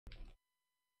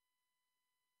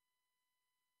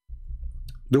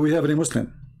Do we have any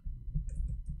Muslim?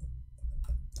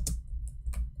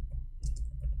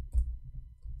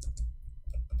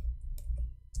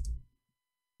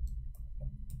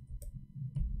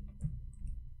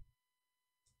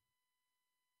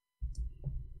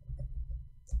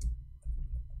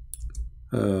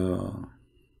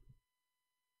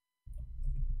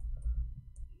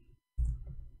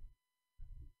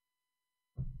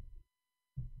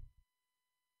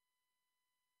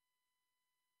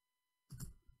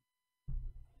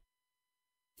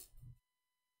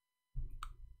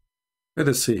 Let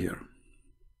us see here.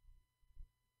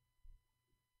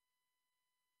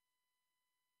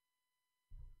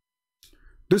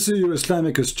 This is your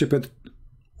Islamic stupid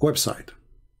website.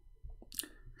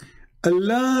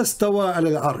 Allah stawa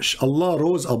ala al-arsh. Allah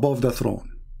rose above the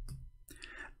throne.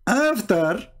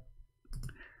 After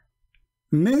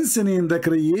mentioning the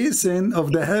creation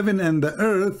of the heaven and the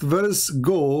earth, verse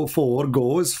 4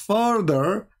 goes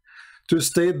further to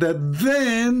state that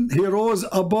then he rose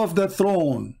above the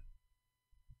throne.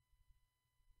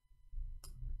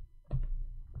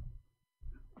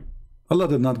 Allah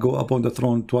did not go up on the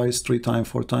throne twice, 3 times,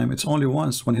 4 times. It's only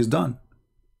once when he's done.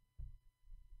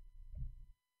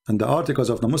 And the articles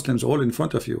of the Muslims all in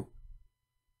front of you.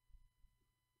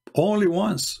 Only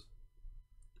once.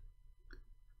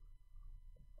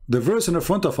 The verse in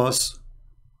front of us,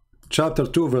 chapter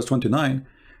 2, verse 29,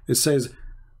 it says,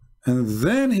 and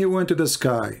then he went to the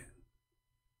sky.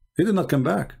 He did not come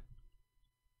back.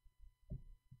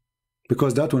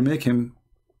 Because that will make him,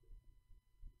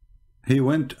 he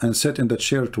went and sat in the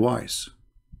chair twice.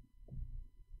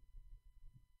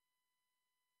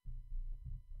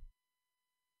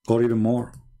 Or even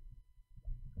more.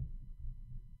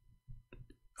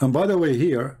 And by the way,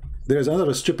 here, there's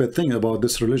another stupid thing about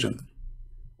this religion.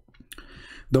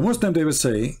 The Muslim, they will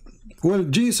say, well,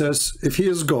 Jesus, if he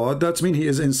is God, that means he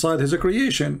is inside his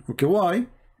creation. Okay, why?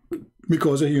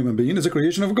 Because a human being is a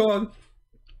creation of God.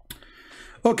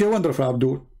 Okay, wonderful,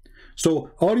 Abdul.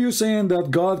 So, are you saying that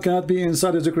God cannot be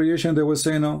inside his creation? They will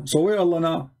say no. So, where is Allah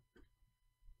now?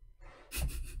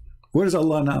 Where is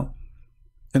Allah now?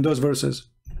 In those verses.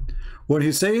 When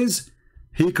he says,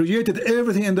 he created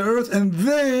everything in the earth, and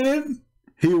then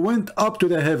he went up to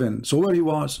the heaven. So, where he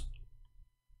was?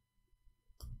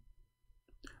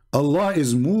 Allah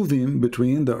is moving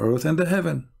between the earth and the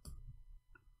heaven.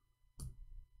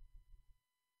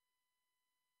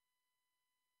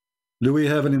 Do we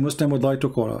have any Muslim would like to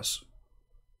call us?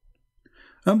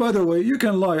 And by the way, you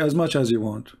can lie as much as you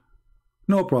want.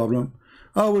 No problem.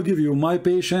 I will give you my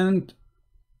patient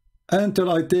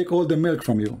until I take all the milk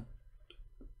from you.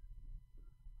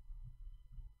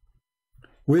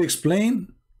 We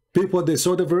explain. People, they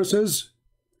saw the verses.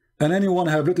 And anyone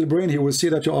have little brain, he will see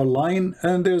that you are lying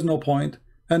and there's no point.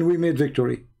 And we made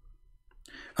victory.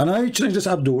 And I challenge this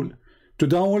Abdul to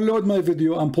download my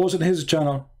video and post it in his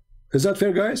channel. Is that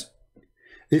fair, guys?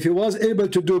 If he was able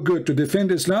to do good to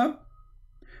defend Islam,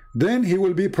 then he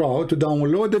will be proud to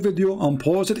download the video and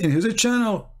post it in his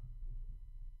channel.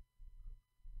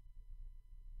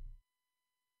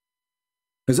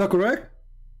 Is that correct?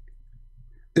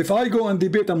 If I go and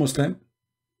debate a Muslim,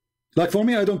 like for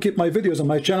me, I don't keep my videos on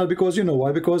my channel because you know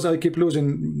why? Because I keep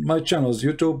losing my channels.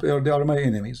 YouTube, they are my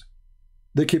enemies.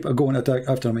 They keep going attack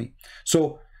after me.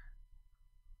 So,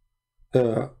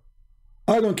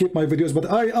 I don't keep my videos,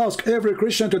 but I ask every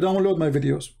Christian to download my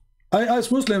videos. I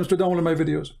ask Muslims to download my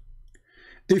videos.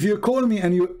 If you call me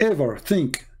and you ever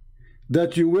think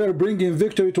that you were bringing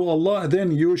victory to Allah,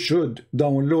 then you should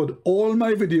download all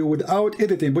my video without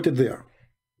editing, put it there,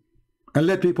 and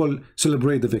let people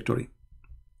celebrate the victory.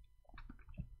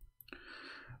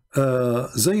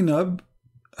 Zainab,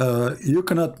 you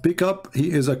cannot pick up.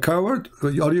 He is a coward.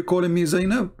 Are you calling me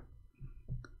Zainab?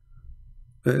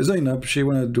 Zainab, she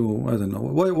wanna do, I don't know.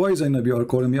 Why Zainab you are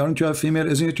calling me? Aren't you a female?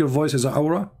 Isn't it your voice is an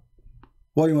aura?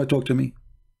 Why you want to talk to me?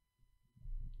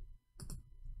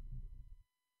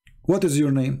 What is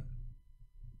your name?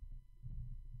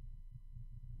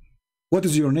 What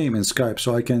is your name in Skype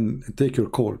so I can take your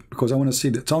call? Because I want to see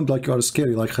that. Sound like you are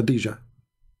scary, like Khadija.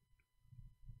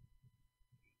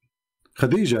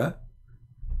 Khadija,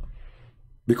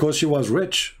 because she was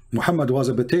rich, Muhammad was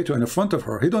a potato in front of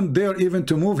her. He don't dare even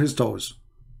to move his toes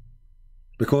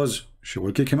because she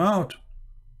will kick him out.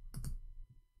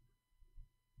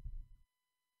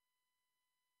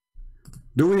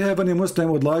 Do we have any Muslim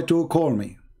who would like to call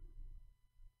me?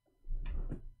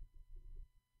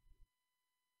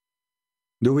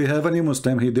 Do we have any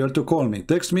Muslim he dare to call me?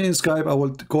 Text me in Skype, I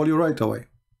will call you right away.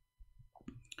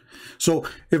 So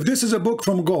if this is a book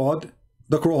from God,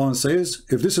 The Quran says,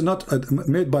 if this is not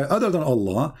made by other than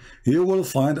Allah, you will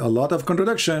find a lot of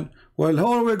contradiction. Well,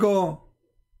 here we go.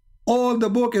 All the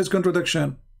book is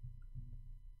contradiction.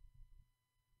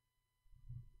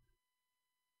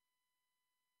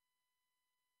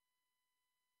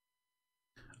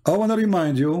 I want to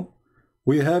remind you,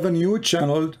 we have a new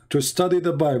channel to study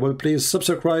the Bible. Please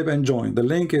subscribe and join. The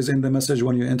link is in the message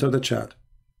when you enter the chat.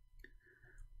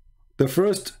 The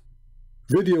first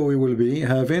video we will be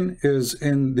having is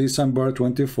in December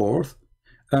 24th,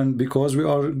 and because we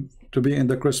are to be in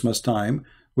the Christmas time,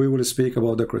 we will speak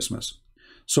about the Christmas.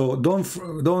 So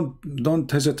don't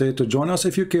hesitate to join us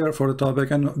if you care for the topic.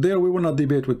 And there we will not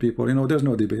debate with people. You know, there's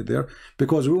no debate there,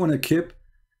 because we want to keep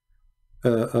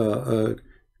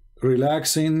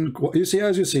relaxing. You see,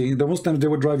 as you see, the Muslims, they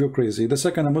will drive you crazy. The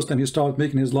second a Muslim, you start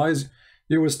making his lies,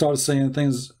 you will start saying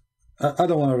things I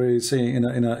don't want to really say in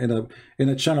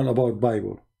a channel about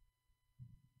Bible.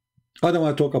 I don't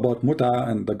want to talk about muta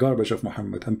and the garbage of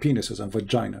Muhammad and penises and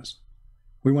vaginas.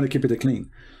 We want to keep it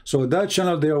clean. So that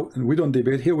channel there, we don't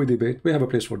debate. Here we debate. We have a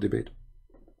place for debate.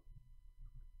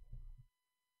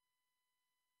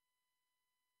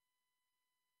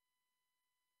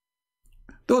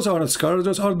 Those are not scholars,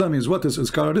 those are dummies. What is a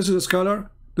scholar? This is a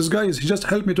scholar. This guy he just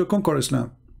helped me to conquer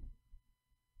Islam.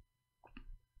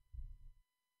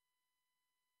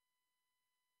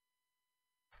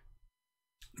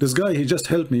 This guy, he just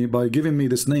helped me by giving me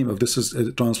this name of this is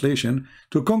a translation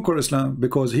to conquer Islam,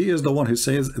 because he is the one who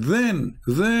says then.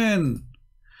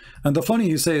 And the funny,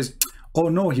 he says, oh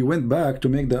no, he went back to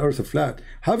make the earth flat.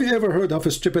 Have you ever heard of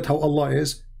a stupid how Allah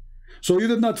is? So you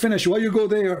did not finish, why you go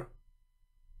there?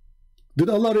 Did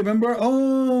Allah remember?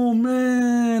 Oh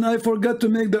man, I forgot to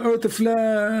make the earth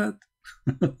flat.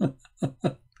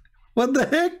 What the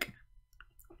heck?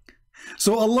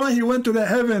 So Allah, he went to the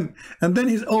heaven, and then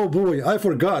he's, oh boy, I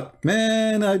forgot.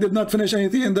 Man, I did not finish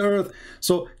anything in the earth.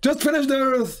 So just finish the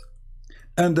earth.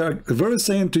 And the verse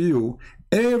saying to you,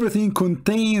 everything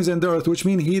contains in the earth, which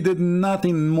means he did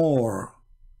nothing more.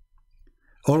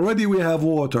 Already we have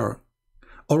water.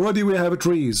 Already we have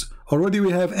trees. Already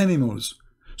we have animals.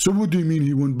 So what do you mean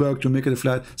he went back to make it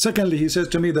flat? Secondly, he says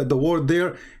to me that the word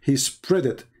there, he spread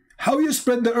it. How you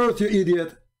spread the earth, you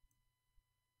idiot?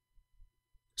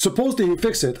 Supposedly he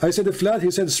fixed it. I said flat, he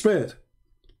said spread.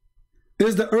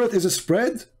 Is the earth is a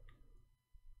spread?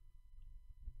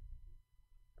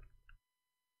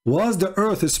 Was the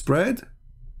earth a spread?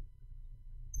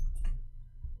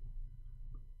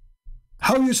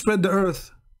 How you spread the earth?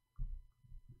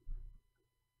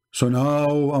 So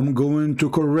now I'm going to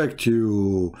correct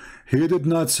you. He did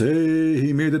not say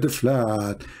he made it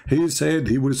flat. He said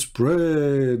he would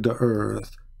spread the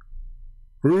earth.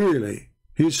 Really?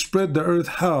 He spread the earth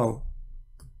how?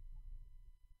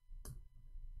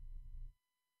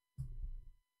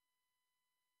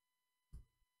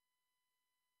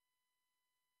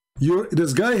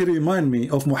 This guy, he reminded me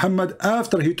of Muhammad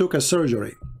after he took a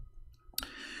surgery.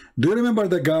 Do you remember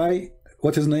the guy,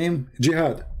 what's his name?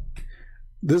 Jihad.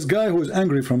 This guy who is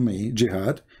angry from me,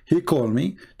 Jihad, he called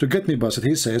me to get me busted.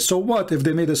 He says, so what if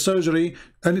they made a surgery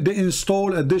and they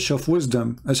install a dish of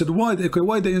wisdom? I said, why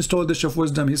they install a dish of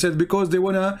wisdom? He said, because they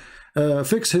want to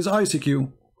fix his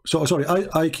ICQ. So, sorry,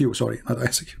 IQ, sorry, not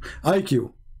ICQ.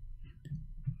 IQ.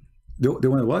 They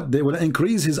want to what? They want to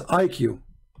increase his IQ.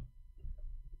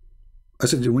 I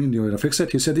said, when you want to fix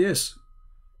it? He said, yes.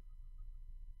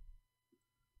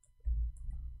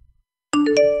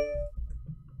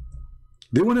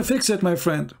 They want to fix it, my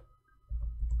friend.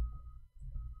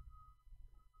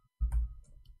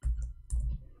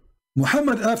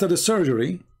 Muhammad, after the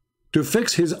surgery, to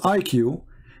fix his IQ,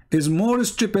 is more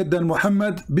stupid than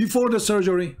Muhammad before the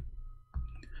surgery.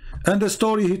 And the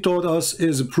story he told us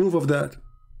is proof of that.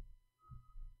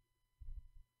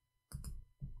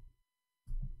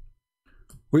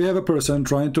 We have a person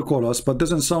trying to call us, but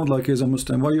doesn't sound like he's a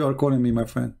Muslim. Why you are calling me, my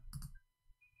friend?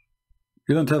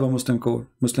 You don't have a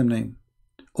Muslim name.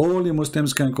 Only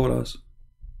Muslims can call us.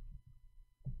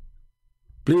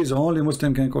 Please, only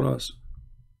Muslim can call us.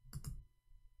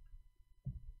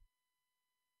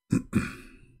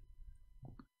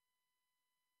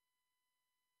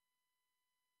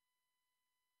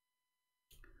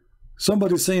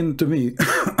 Somebody saying to me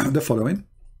the following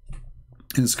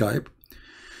in Skype.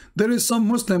 There is some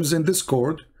Muslims in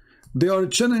Discord. They are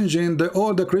challenging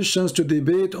all the Christians to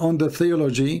debate on the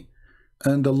theology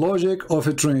and the logic of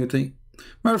a Trinity.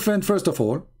 My friend, first of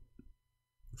all,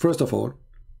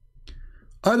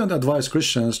 I don't advise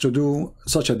Christians to do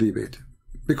such a debate,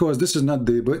 because this is not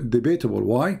debatable.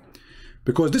 Why?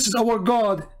 Because this is our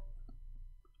God.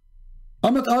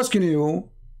 I'm not asking you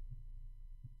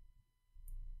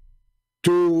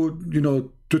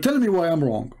to, to tell me why I'm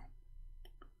wrong.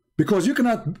 Because you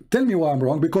cannot tell me why I'm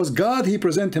wrong, because God, he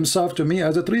present himself to me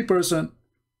as a three-person.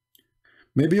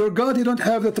 Maybe your God, he don't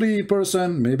have the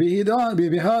three-person. Maybe he does.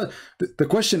 Maybe he has. The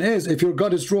question is if your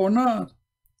God is true or not.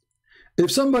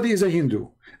 If somebody is a Hindu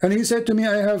and he said to me,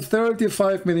 I have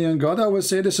 35 million God, I would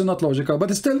say this is not logical,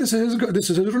 but still this is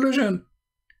his religion.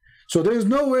 So there is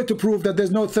no way to prove that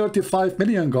there's no 35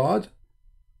 million God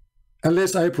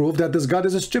unless I prove that this God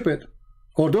is stupid,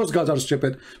 or those gods are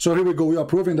stupid. So here we go, we are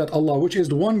proving that Allah, which is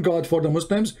the one God for the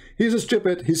Muslims, he's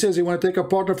stupid. He says he want to take a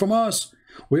partner from us.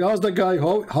 We asked the guy,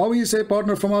 how he say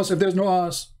partner from us if there's no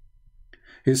us?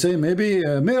 He say maybe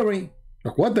Mary.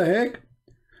 Like, what the heck?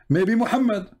 Maybe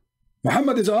Muhammad.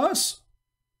 Muhammad is us.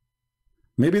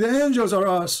 Maybe the angels are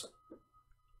us.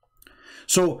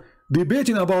 So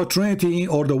debating about Trinity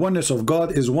or the oneness of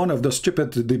God is one of the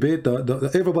stupid debate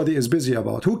that everybody is busy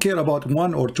about. Who care about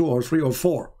one or two or three or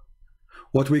four?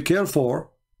 What we care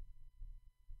for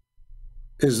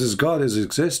is this God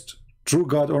exist, true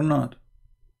God or not.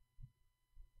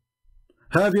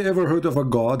 Have you ever heard of a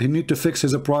God? He need to fix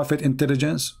his prophet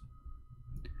intelligence.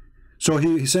 So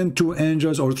he sent 2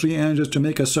 angels or 3 angels to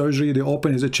make a surgery. They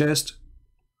open his chest.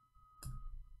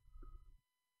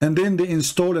 And then they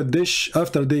install a dish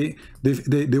after they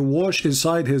wash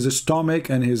inside his stomach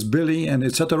and his belly and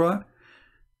etc.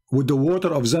 with the water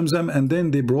of Zamzam, and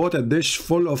then they brought a dish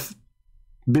full of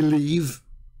belief.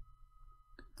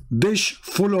 Dish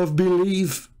full of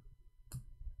belief.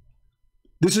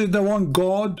 This is the one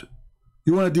God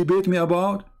you want to debate me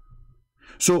about?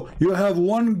 So you have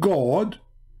one God.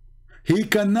 He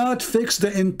cannot fix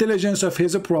the intelligence of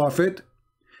his prophet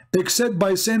except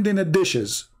by sending a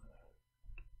dishes.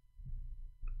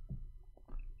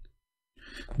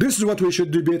 This is what we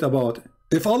should debate about.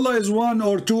 If Allah is 1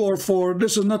 or 2 or 4,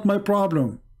 this is not my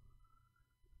problem.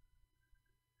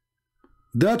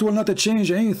 That will not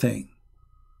change anything.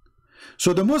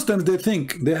 So the Muslims, they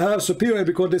think they have superior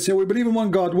because they say we believe in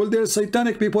one God. Well, there's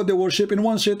satanic people, they worship in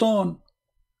one shaitan.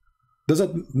 Does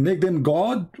that make them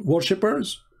God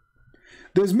worshippers?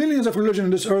 There's millions of religions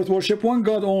in this earth worship one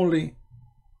God only.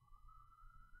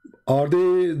 Are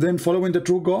they then following the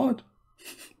true God?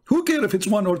 Who cares if it's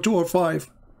 1 or 2 or 5?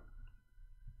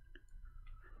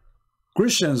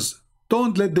 Christians,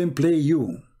 don't let them play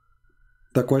you.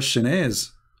 The question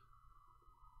is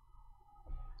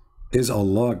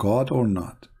Allah God or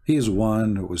not? He is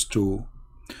 1, who is 2.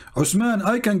 Osman,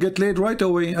 I can get laid right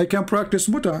away. I can practice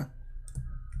muta.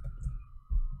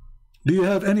 Do you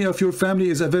have any of your family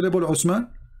is available, Osman?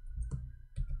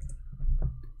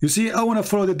 You see, I want to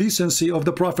follow the decency of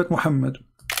the Prophet Muhammad,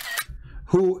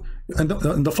 who, and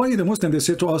the funny, the Muslim, they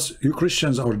say to us, you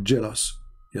Christians are jealous.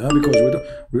 Yeah, because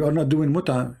we are not doing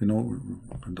muta,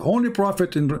 The only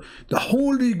prophet in the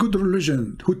holy good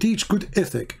religion who teach good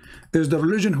ethic is the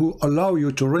religion who allow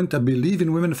you to rent a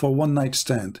believing women for 1 night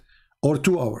stand or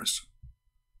 2 hours.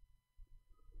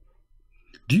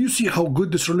 Do you see how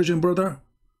good this religion, brother?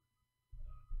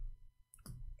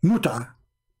 Muta.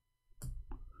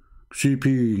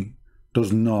 CP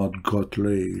does not got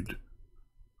laid.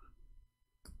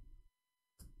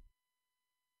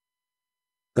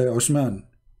 Hey, Osman,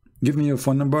 give me your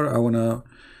phone number. I wanna,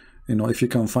 if you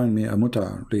can find me a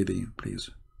muta lady, please.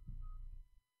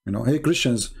 Hey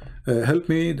Christians, help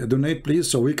me donate, please,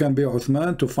 so we can be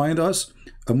Uthman to find us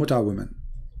a muta woman.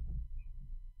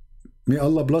 May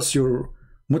Allah bless your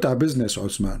muta business,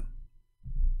 Osman.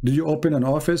 Did you open an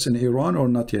office in Iran or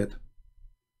not yet?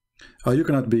 You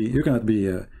cannot be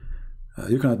a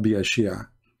Shia.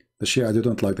 The Shia, they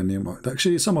don't like the name.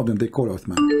 Actually, some of them they call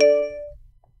Uthman.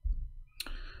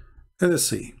 Let's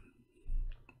see.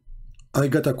 I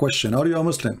got a question. Are you a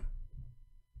Muslim?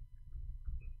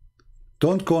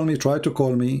 Don't call me. Try to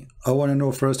call me. I want to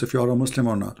know first if you are a Muslim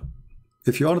or not.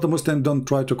 If you are not a Muslim, don't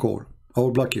try to call. I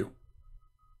will block you.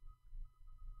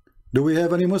 Do we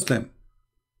have any Muslim?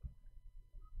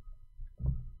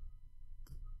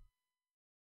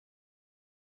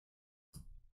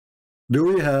 Do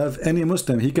we have any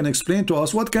Muslim? He can explain to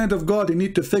us what kind of God he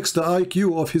need to fix the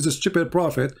IQ of his stupid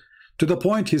prophet to the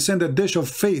point he sent a dish of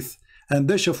faith and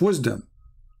dish of wisdom.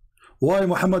 Why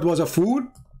Muhammad was a fool?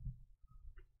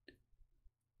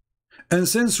 And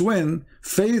since when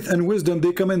faith and wisdom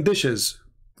they come in dishes?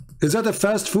 Is that a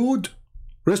fast food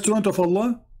restaurant of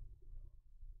Allah?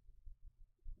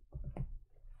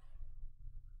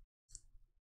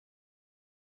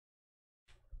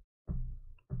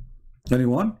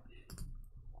 Anyone?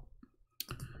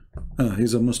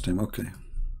 He's a Muslim, okay.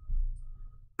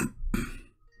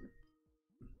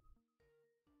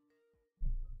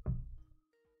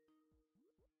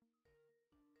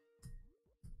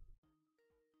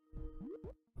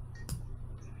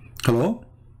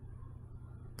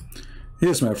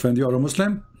 Yes, my friend, you are a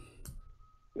Muslim?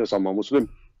 Yes, I'm a Muslim.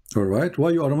 All right. Why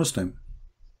you are a Muslim?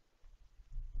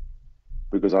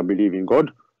 Because I believe in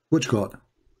God. Which God?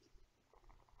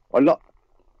 Allah.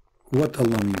 What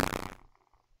Allah mean?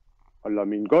 Allah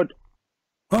mean God.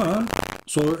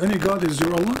 So any God is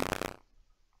your Allah?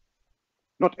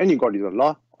 Not any God is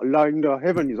Allah. Allah in the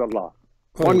heaven is Allah.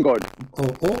 One God.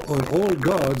 All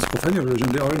gods of any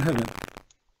religion, they are in heaven.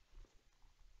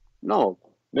 No.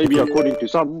 Maybe according to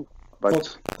some,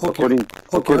 but according...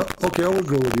 Okay, I will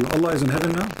go with you. Allah is in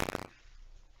heaven now?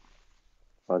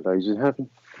 Allah is in heaven.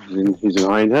 He's in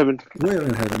high in heaven. Where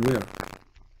in heaven? Where?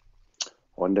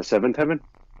 On the seventh heaven.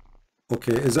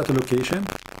 Okay, is that a location?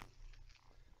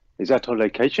 Is that a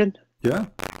location? Yeah.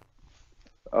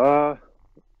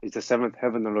 Is the seventh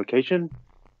heaven a location?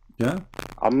 Yeah.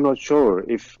 I'm not sure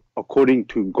if, according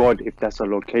to God, if that's a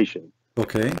location.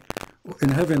 Okay. In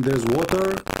heaven, there's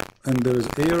water and there's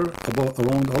air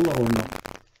around Allah or no?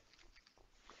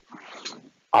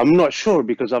 I'm not sure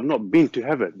because I've not been to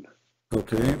heaven.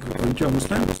 Okay. Aren't you a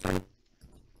Muslim?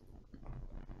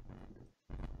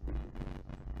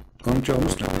 Aren't you a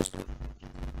Muslim?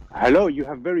 Hello, you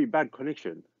have very bad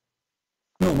connection.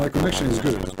 No, my connection is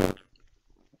good.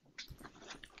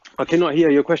 I cannot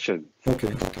hear your question.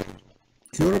 Okay.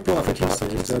 Your prophet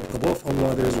says that above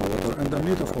Allah there is water, and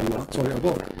underneath of Allah,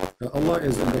 Allah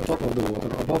is on the top of the water.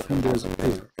 Above him there is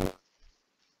air.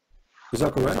 Is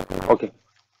that correct? Okay.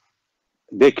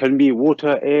 There can be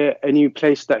water, air, any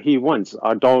place that he wants.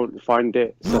 I don't find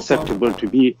it susceptible to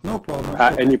be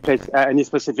at any place, at any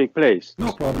specific place.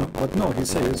 No problem. But no, he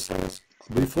says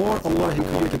before Allah he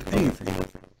created anything.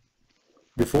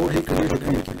 Before he created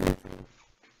anything,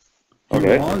 he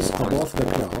was above the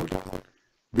cloud,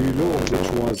 below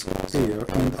which was air,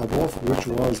 and above which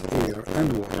was air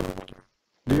and water.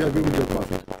 Do you agree with your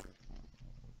prophet?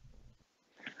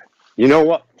 You know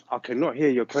what? I cannot hear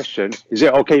your question. Is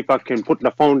it okay if I can put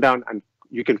the phone down and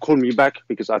you can call me back?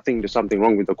 Because I think there's something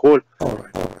wrong with the call. All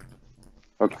right.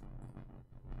 Okay.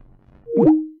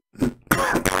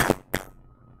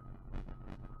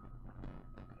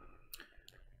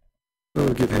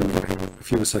 We'll give him a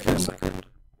few seconds.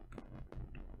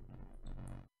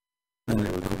 And he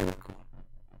will go.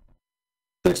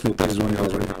 Text me, please, when you're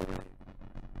ready.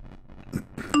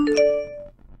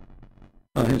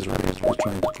 He's right. He's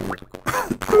trying to call.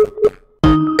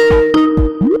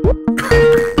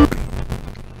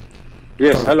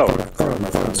 Yes, hello. All right, my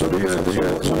friend. So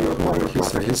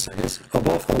he says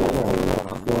above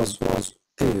Allah was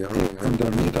air,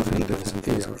 underneath of it is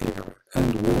air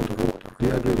and water. Do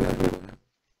you agree with that?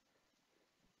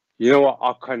 You know what?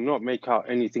 I cannot make out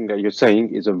anything that you're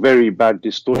saying. It's a very bad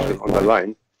distortion on the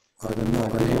line. I don't know.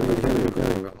 I hear you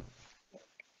very well.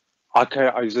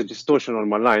 Okay, there's a distortion on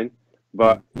my line,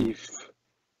 but if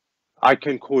I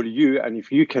can call you and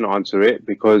if you can answer it,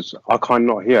 because I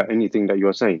cannot hear anything that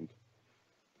you're saying.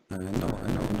 I know.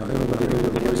 Everybody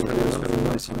hears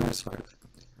my side.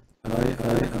 And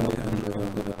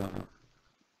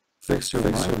fix your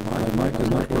mic. My mic is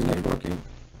not working.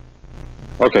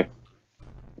 Okay.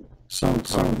 Sound.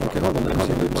 Okay, hold on. Let me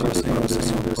see.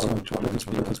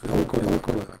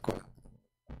 I'll call.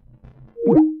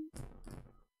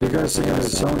 You guys see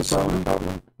sound?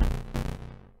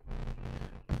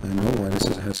 I know why this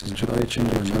is happening. Should I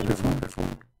change my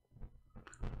microphone?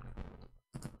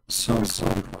 Sound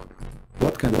problem.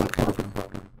 What kind of problem?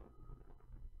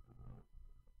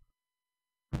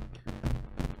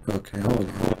 Okay, hold on.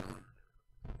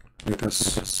 Let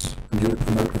us mute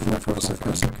the microphone for a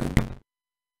second.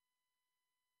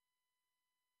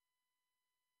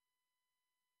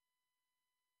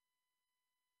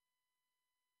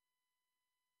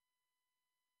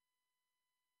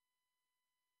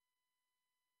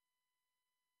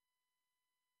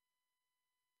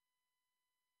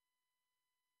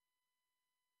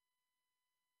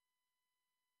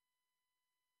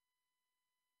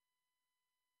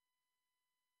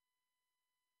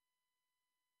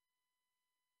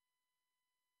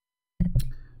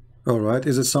 All right,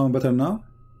 is it sound better now?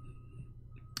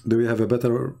 Do we have a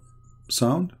better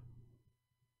sound?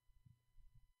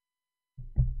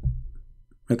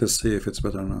 Let us see if it's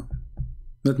better now.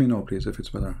 Let me know, please, if it's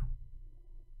better.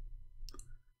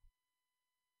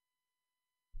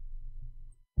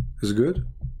 Is it good?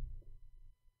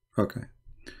 Okay.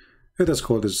 Let us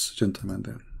call this gentleman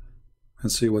then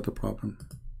and see what the problem.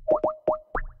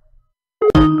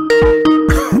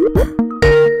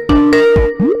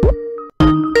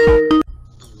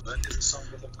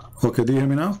 Okay, do you hear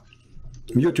me now?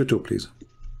 Mute you too, please.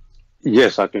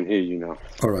 Yes, I can hear you now.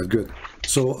 All right, good.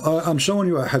 So I'm showing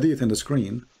you a hadith in the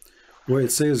screen where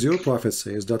it says, your prophet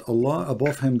says that Allah,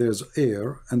 above him there's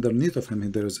air, underneath of him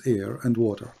there is air and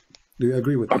water. Do you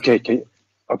agree with that?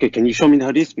 Okay, can you show me the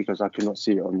hadith, because I cannot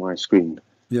see it on my screen?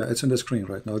 Yeah, it's on the screen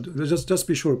right now. Just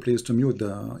be sure, please, to mute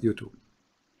the YouTube.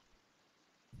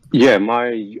 Yeah, my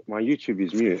YouTube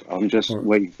is mute. I'm just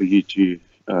waiting for you to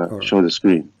show the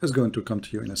screen. It's going to come to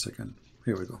you in a second.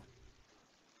 Here we go.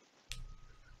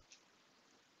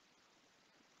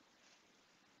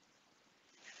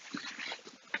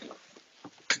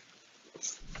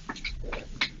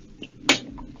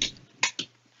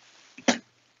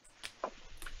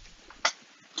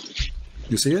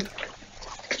 You see it?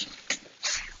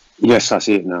 Yes, I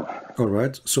see it now. All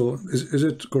right. So is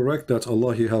it correct that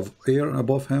Allah, he have air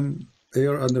above him,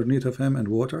 air underneath of him, and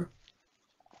water?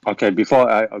 Okay, before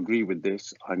I agree with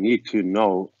this, I need to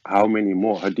know how many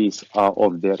more hadiths are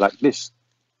of there like this.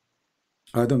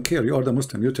 I don't care. You are the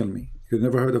Muslim. You tell me. You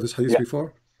never heard of this hadith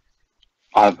before?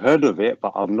 I've heard of it,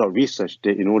 but I've not researched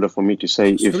it in order for me to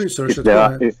say so if there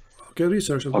are. Okay,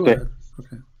 research it. Okay. Go ahead.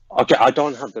 Okay. Okay, I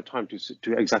don't have the time to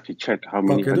exactly check how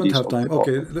many. Okay, don't have time.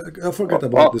 Okay, forget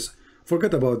about this.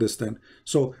 Forget about this then.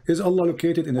 So, is Allah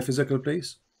located in a physical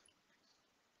place?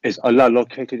 Is Allah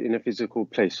located in a physical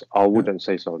place? I wouldn't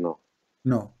say so, no.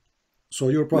 No. So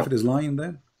your prophet is lying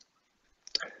then?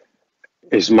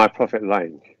 Is my prophet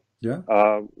lying? Yeah.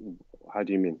 How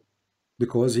do you mean?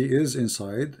 Because he is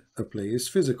inside a place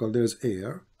physical. There's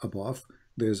air above,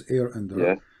 there's air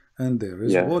under, and there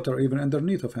is water even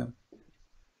underneath of him.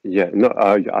 Yeah, no,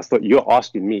 I thought you're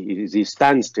asking me, is he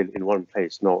standstill in one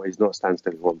place? No, he's not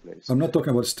standstill in one place. I'm not talking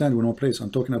about stand in one place.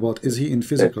 I'm talking about, is he in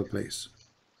physical place?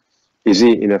 Is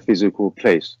he in a physical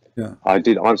place? Yeah. I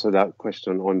did answer that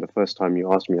question on the first time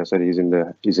you asked me. I said he's in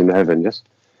the heaven, yes?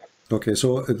 Okay,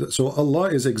 so Allah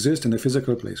exists in a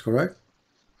physical place, correct?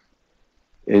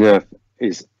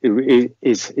 Is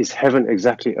heaven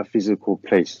exactly a physical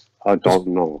place? I don't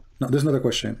know. No, this is not a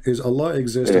question. Is Allah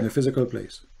exist in a physical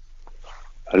place?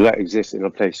 Allah exists in a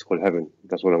place called heaven.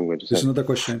 That's what I'm going to say. This is another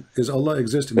question. Is Allah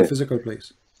exist in a physical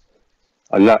place?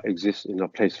 Allah exists in a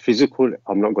place physical.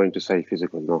 I'm not going to say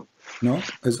physical, no. No?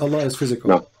 Is Allah physical?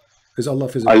 No. Is Allah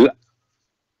physical?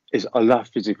 Is Allah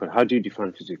physical? How do you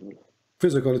define physical?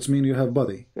 Physical, it's mean you have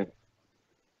body. Yeah.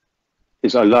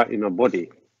 Is Allah in a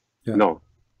body? Yeah. No.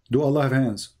 Do Allah have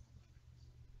hands?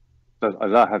 Does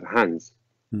Allah have hands?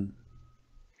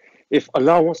 If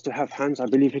Allah wants to have hands, I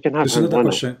believe He can have hands.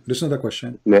 This is another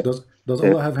question. Yeah. Does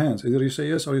Allah have hands? Either you say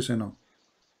yes or you say no.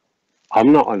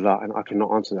 I'm not Allah, and I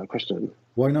cannot answer that question.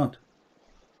 Why not?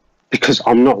 Because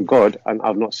I'm not God, and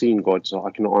I've not seen God, so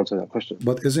I cannot answer that question.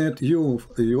 But isn't it you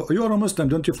are a Muslim?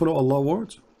 Don't you follow Allah's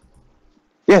words?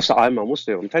 Yes, I'm a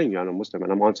Muslim. I'm telling you, I'm a Muslim,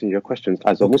 and I'm answering your questions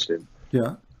as a Muslim.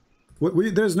 Yeah.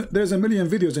 There's a million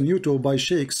videos on YouTube by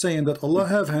sheikhs saying that Allah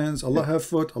have hands, Allah have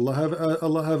foot,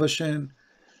 Allah have a shin.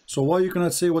 So why you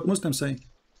cannot say what Muslims say?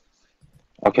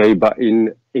 Okay, but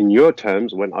in your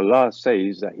terms, when Allah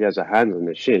says that He has a hand and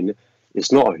a shin,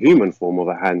 it's not a human form of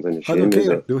a hand and a shin. I don't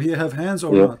care. Do He have hands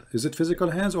or not? Is it physical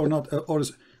hands or not,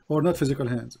 or not physical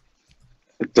hands?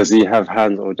 Does He have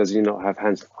hands or does He not have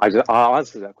hands? I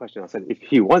answered that question. I said, if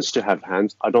He wants to have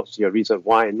hands, I don't see a reason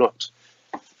why not.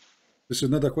 This is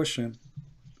another question.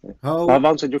 I've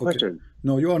answered your question.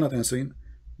 No, you are not answering.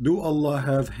 Do Allah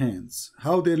have hands?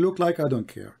 How they look like, I don't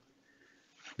care.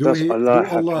 Do Allah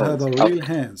have real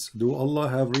hands? Do Allah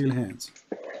have real hands?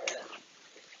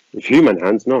 If human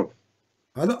hands, no.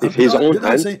 If His own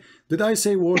hands. Did I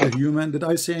say word human? Did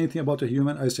I say anything about a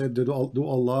human? I said, do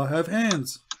Allah have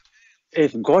hands?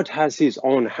 If God has His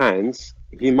own hands,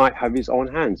 He might have His own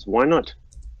hands. Why not?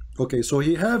 Okay, so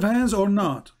He have hands or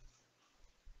not?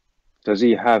 Does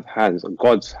He have hands?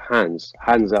 God's hands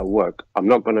at work. I'm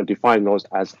not going to define those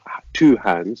as two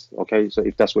hands. Okay, so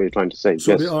if that's what you're trying to say,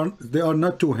 so yes. they are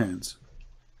not two hands.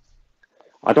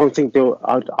 I don't think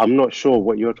I'm not sure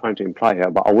what you're trying to imply here,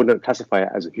 but I wouldn't classify it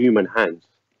as human hands.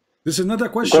 This is another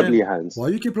question. Godly hands. Why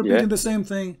you keep repeating the same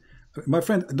thing? My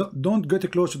friend, don't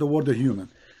get close to the word human.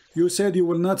 You said you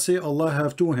will not say Allah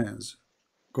have two hands,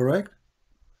 correct?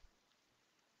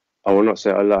 I will not say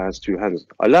Allah has two hands.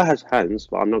 Allah has hands,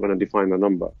 but I'm not going to define the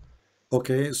number.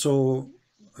 Okay, so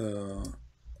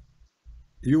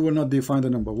you will not define the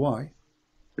number. Why?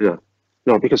 Yeah.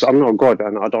 No, because I'm not God,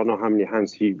 and I don't know how many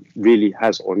hands He really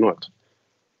has or not.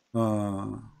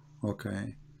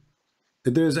 Okay.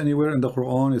 If there is anywhere in the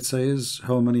Quran it says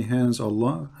how many hands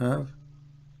Allah have?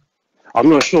 I'm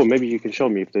not sure. Maybe you can show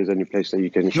me if there's any place that you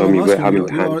can show me how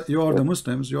many hands. You are the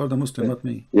Muslims. You are the Muslim, not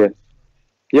me. Yeah.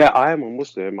 Yeah, I am a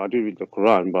Muslim. I do read the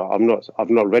Quran, but I've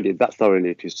not read it that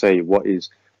thoroughly to say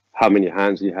how many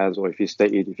hands He has, or if He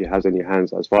stated if He has any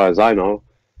hands. As far as I know,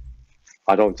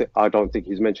 I don't think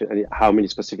he's mentioned how many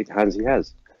specific hands he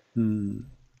has.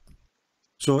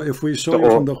 So if we show you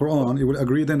from the Quran, you will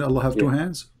agree then Allah have two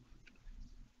hands?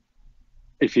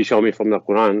 If you show me from the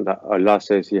Quran that Allah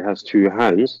says he has two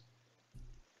hands,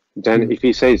 then if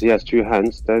he says he has two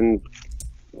hands, then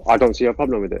I don't see a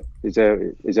problem with it. Is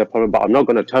there a problem? But I'm not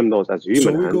going to term those as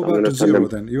human hands. So we go back to zero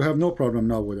then. You have no problem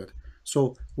now with it.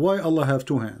 So why Allah have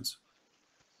two hands?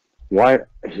 Why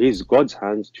he's God's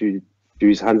hands to do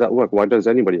his hands at work? Why does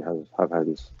anybody have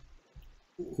hands?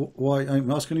 Why?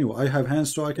 I'm asking you. I have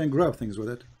hands so I can grab things with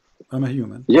it. I'm a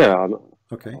human. Yeah.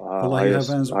 Okay. Allah have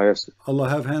hands. Allah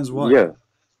have hands. Why? Yeah.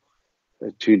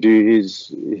 To do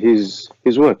his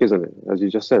work, isn't it? As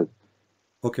you just said.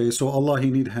 Okay. So Allah,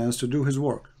 he need hands to do his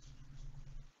work.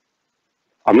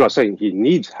 I'm not saying he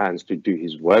needs hands to do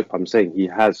his work. I'm saying he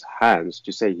has hands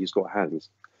to say he's got hands.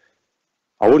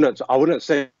 I wouldn't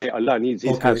say Allah needs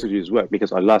his hands to do his work,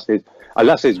 because Allah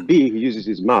says be, he uses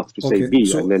his mouth to say be,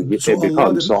 and then it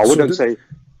becomes. So I wouldn't say.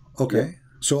 Okay. Yeah.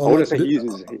 So I wouldn't say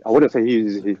he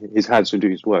uses his hands to do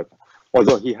his work.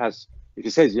 Although he has, if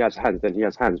he says he has hands, then he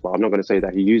has hands. But I'm not going to say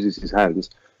that he uses his hands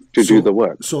to do the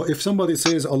work. So if somebody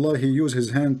says Allah, he used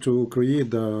his hand to create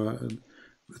the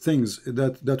things,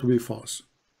 that will be false.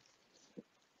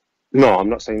 No, I'm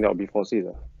not saying that would be false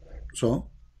either. So,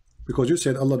 because you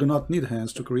said Allah do not need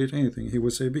hands to create anything, he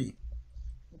would say be.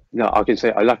 No, I can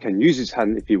say Allah can use his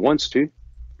hand if he wants to.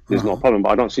 There's no problem,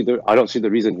 but I don't see the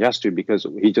reason he has to, because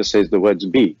he just says the words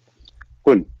be,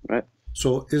 kun, right?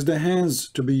 So is the hands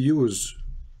to be used,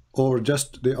 or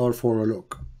just they are for a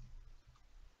look?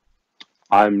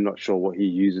 I'm not sure what he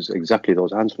uses exactly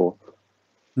those hands for.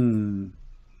 So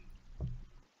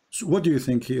what do you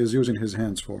think he is using his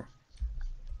hands for?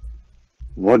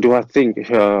 What do I think?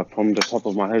 From the top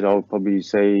of my head, I would probably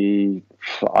say,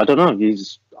 I don't know.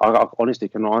 I honestly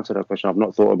cannot answer that question. I've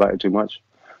not thought about it too much.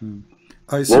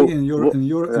 I see in your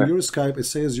Skype it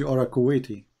says you are a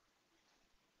Kuwaiti.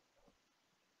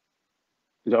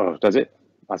 Oh, does it?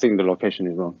 I think the location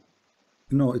is wrong.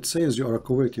 No, it says you are a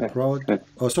Kuwaiti, proud.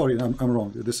 Oh, sorry, I'm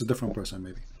wrong. This is a different person,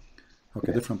 maybe.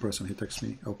 Okay, different person. He texts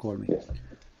me or call me.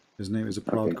 His name is a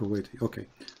proud Kuwaiti. Okay,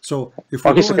 so if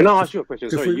we can I ask you a question?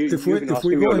 If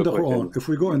we go in the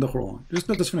Quran, just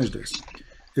let us finish this.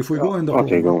 If we go in the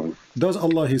Quran, does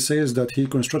Allah, he says that he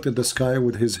constructed the sky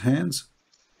with his hands?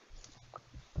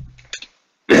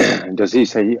 Does he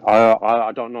say?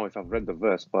 I don't know if I've read the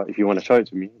verse, but if you want to show it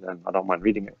to me, then I don't mind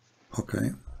reading it.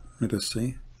 Okay, let us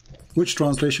see. Which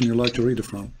translation you like to read it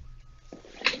from?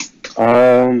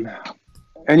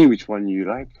 Any which one you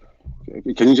like.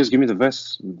 Can you just give me the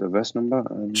verse number?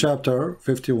 Chapter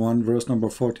 51, verse number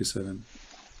 47.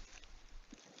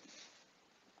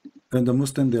 And the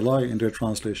Muslim, they lie in their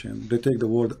translation. They take the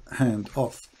word hand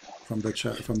off from the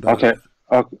chat. From the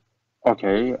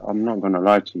Okay. I'm not gonna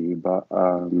lie to you, but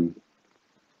I'm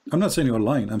not saying you're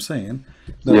lying. I'm saying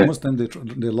that Muslim,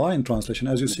 they lie in translation.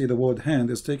 As you see, the word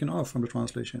hand is taken off from the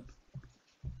translation.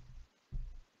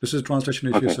 This is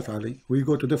translation of Yusuf Ali. We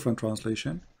go to different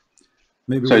translation.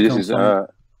 Maybe so this is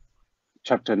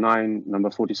chapter 9,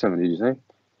 number 47. Did you say?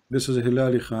 This is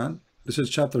Hilali Khan. This is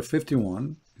chapter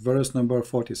 51, verse number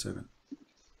 47.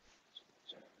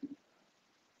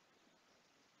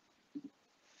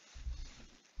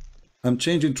 I'm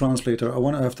changing translator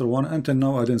one after one. Until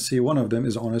now, I didn't see one of them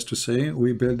is honest to say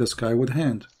we build the sky with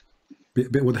hand,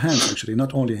 with hands actually,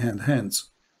 not only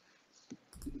hands.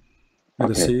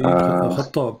 Let's see,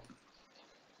 Khattab.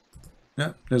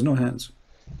 Yeah, there's no hands.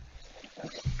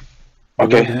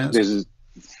 The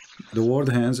word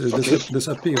hands is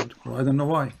disappeared. I don't know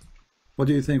why. What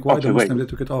do you think? Why the Muslim they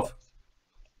took it off?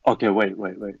 Okay, wait.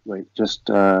 Just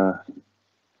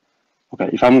okay.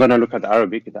 If I'm gonna look at the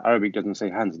Arabic doesn't say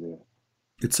hands there.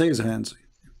 It says hands.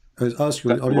 I ask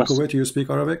you, are you Kuwaiti? You speak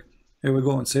Arabic? Here we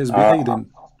go. It says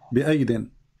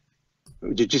bi'aydin.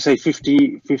 Did you say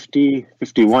 50,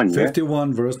 51?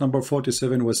 51, verse number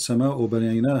 47. وَالسَّمَاءُ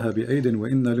بَنَيْنَاهَا بِأَيْدٍ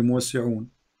وَإِنَّا لِمُوسِعُونَ.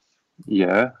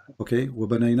 Yeah. Okay.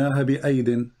 وَبَنَيْنَاهَا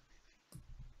بِأَيْدٍ.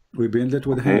 We build it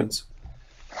with hands.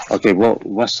 Okay. Well,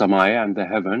 وَالسَّمَاء and the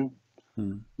heaven.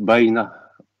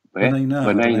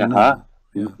 بَنَيْنَاهَا.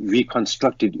 We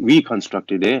constructed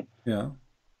it. Yeah.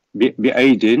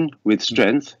 بِأَيْدٍ with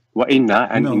strength. وَإِنَّا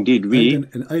and indeed we.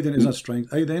 Aydin is not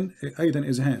strength. Aydin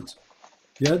is hands.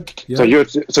 Yad.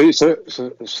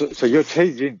 So you're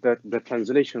changing the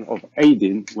translation of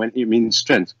aidin when it means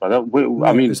strength, but I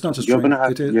mean it's not a strength.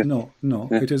 It is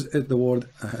It is the word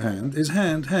hand is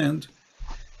hand.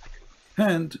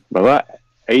 But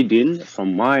aidin,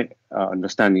 from my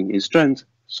understanding, is strength.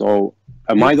 So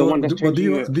am I the one that's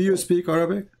do you speak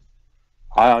Arabic?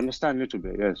 I understand a little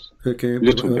bit, yes. Okay,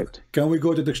 Little bit. Can we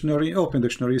go to dictionary? Open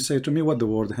dictionary. Say to me what the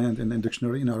word hand in the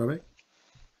dictionary in Arabic.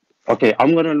 Okay,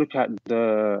 I'm gonna look at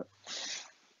the.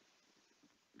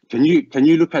 Can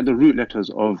you look at the root letters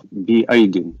of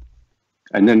Aidin,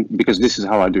 and then because this is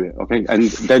how I do it, okay, and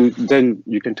then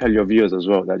you can tell your viewers as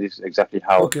well that this is exactly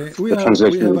how. Okay, we have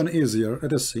an easier.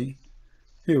 Let us see.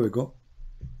 Here we go.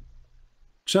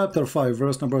 Chapter 5,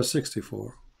 verse number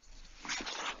 64.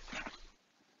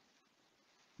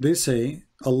 They say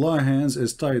Allah's hands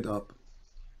is tied up.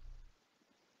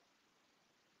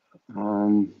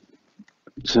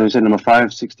 So it's number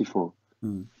 564.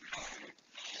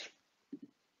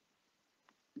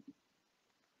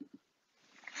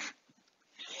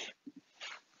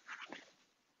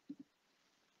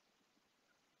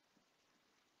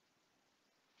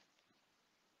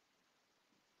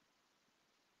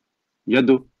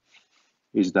 Yadu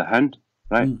is the hand,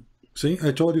 right? See,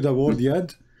 I told you the word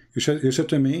yad. You said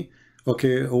to me,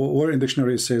 okay, where in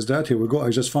dictionary it says that? Here we go. I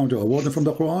just found a word from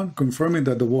the Quran confirming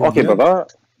that the word. Okay, yad, brother.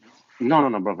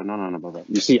 No, brother.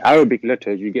 You see, Arabic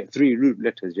letters, you get 3 root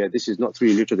letters. Yeah, this is not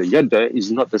 3 letters. The yadda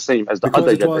is not the same as the because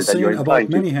other it was yadda that you're saying about implying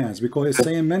many hands. Because it's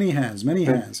saying many hands.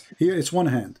 Here it's one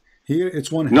hand. Here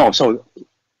it's one hand. No,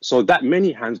 so that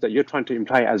many hands that you're trying to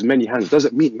imply as many hands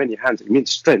doesn't mean many hands. It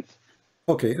means strength.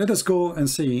 Okay, let us go and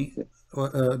see.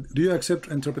 Do you accept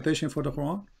interpretation for the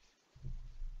Quran?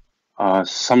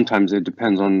 Sometimes it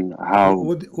depends on how.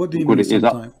 What do you mean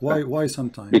sometimes? Why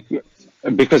sometimes?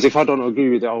 Because if I don't agree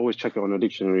with it, I always check it on a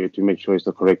dictionary to make sure it's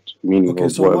the correct meaning. Okay,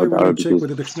 so why would you check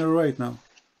with the dictionary right now?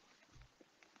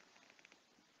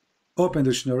 Open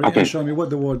dictionary and show me what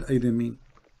the word Aidin mean.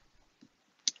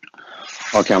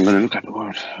 Okay, I'm going to look at the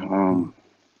word.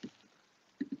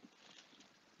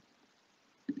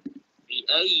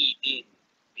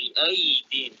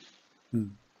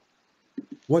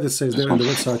 What it says there on the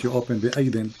website you open,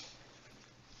 Aidin.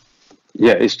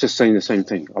 Yeah, it's just saying the same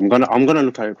thing. I'm gonna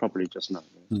look at it properly just now.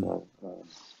 So,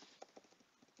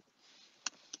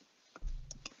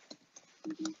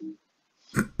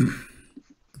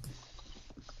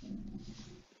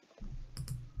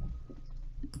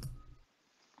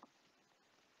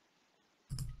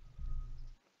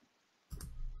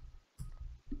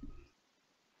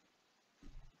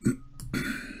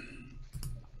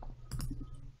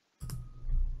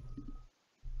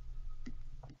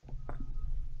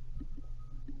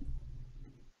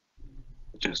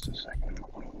 just a second.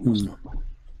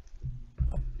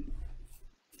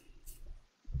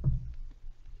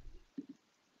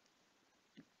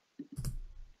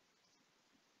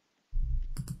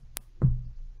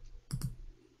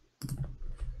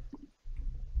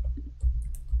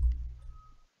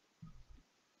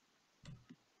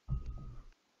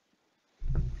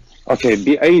 Okay,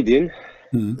 Bi'aidin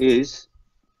is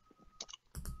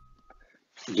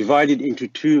divided into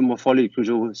 2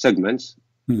 morphological segments.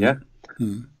 Yeah.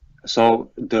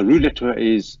 So the root letter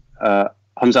is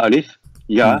Hamza Alif,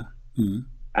 Ya,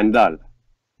 and Dal.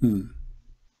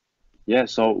 Yeah.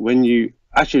 So when you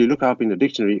actually look up in the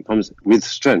dictionary, it comes with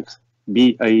strength.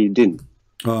 Bi'aidin.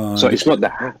 So it's not the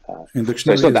hand. In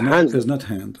dictionary, so it's not the hands. It's not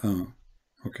hand. Oh,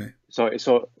 okay. So it's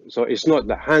not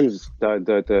the hands,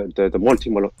 the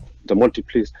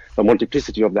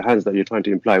multiplicity of the hands that you're trying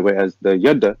to imply, whereas the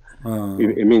yadda,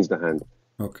 it means the hand.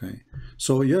 Okay.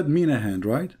 So yad mean a hand,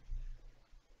 right?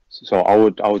 So I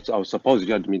would suppose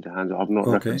yad mean the hand. I've not.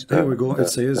 Okay. Here we go. It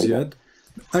says yad.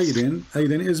 Aidin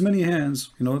is many hands.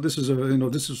 This is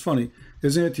this is funny.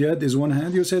 Isn't it? Yad is one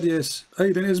hand. You said yes.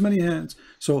 Aidin is many hands.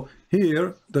 So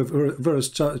here the verse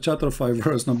chapter 5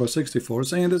 verse number 64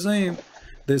 saying the same.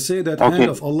 They say that hand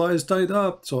of Allah is tied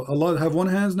up. So Allah have one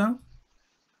hand now?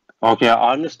 Okay,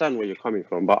 I understand where you're coming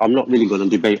from, but I'm not really going to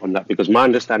debate on that because my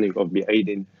understanding of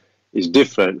Bi'aidin is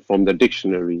different from the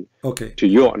dictionary to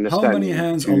your understanding. How many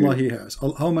hands Allah he has?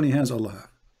 How many hands Allah have?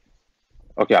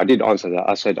 Okay, I did answer that.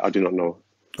 I said I do not know.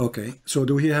 Okay, so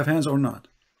do he have hands or not?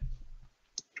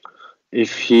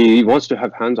 If he wants to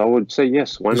have hands, I would say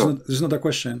yes. Why not? This is not a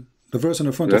question. The verse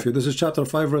in front of you. This is chapter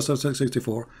 5, verse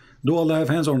 64. Do Allah have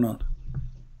hands or not?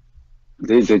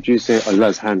 The Jews say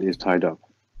Allah's hand is tied up.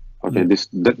 Okay,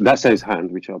 that says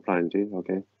hand, which you're applying to.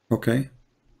 Okay. Okay.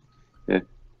 Yeah.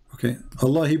 Okay.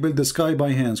 Allah, he built the sky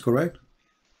by hands, correct?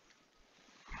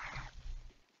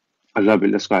 Allah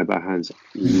built the sky by hands.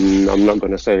 I'm not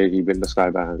going to say he built the sky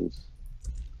by hands.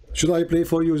 Should I play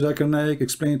for you, Zakir Naik,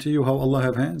 explain to you how Allah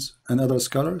have hands and other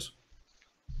scholars?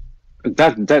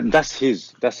 That's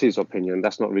his opinion.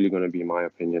 That's not really going to be my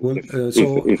opinion. Well,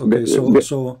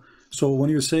 so when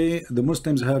you say the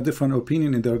Muslims have different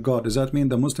opinion in their God, does that mean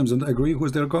the Muslims don't agree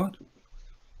who's their God?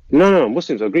 No,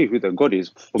 Muslims agree who the God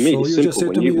is. For me, So it's you simple. just said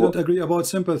When to me you you go, don't agree about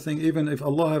simple thing, even if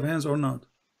Allah have hands or not.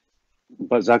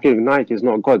 but Zakir Naik is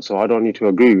not God, so I don't need to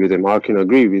agree with him. I can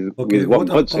agree with Okay, what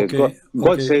God says. okay,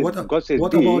 God okay. says God says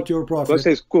What be. about your God prophet?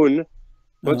 says kun.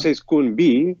 God says kun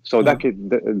be. So Uh,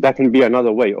 that can be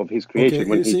another way of His creation okay,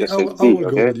 when you He see, just says I be. will go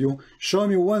Okay. with you. Show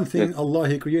me one Yes. thing Allah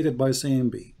He created by saying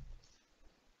be.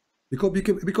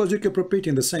 Because you keep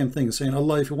repeating the same thing, saying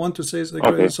Allah, if you want to say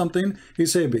Okay. something, He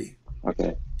say be.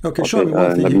 Okay. Okay, show me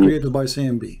one thing He created by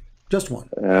saying be. Just one.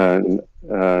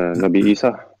 Nabi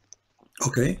Isa.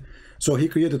 Okay, so He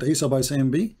created Isa by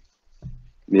saying be.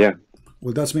 Yeah.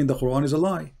 Well, that's mean the Quran is a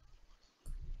lie.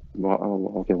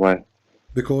 Well, okay. Why?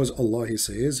 Because Allah He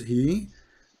says He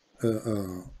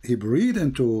breathed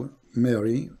into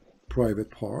Mary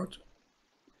private part.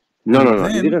 No.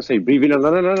 He didn't say breathe in.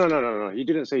 No. He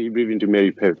didn't say he breathed into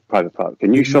Mary private part.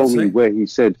 Can you show me where he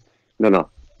said? No.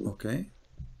 Okay.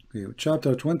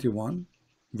 Chapter 21,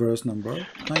 verse number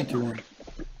 91.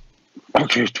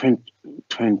 Okay,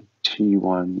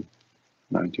 21,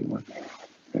 91.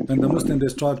 And the Muslims, they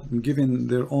start giving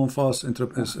their own false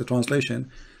translation.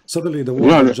 Suddenly the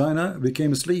word vagina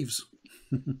became sleeves.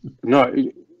 No,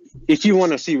 if you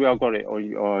want to see where I got it,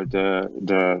 or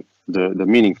the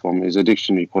meaning from, is a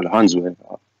dictionary called Hansware.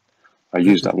 I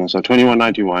used that one. So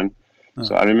 2191.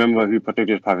 So I remember who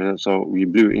protected private. So we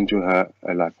blew into her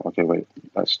life. Okay, wait,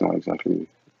 that's not exactly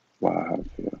what I have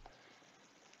here.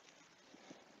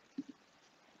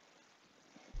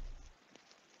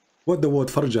 What the word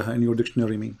farjaha in your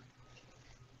dictionary mean?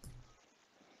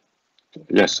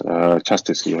 Yes,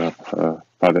 chastity, private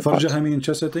parts. Farjaha mean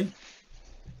chastity?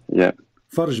 Yeah.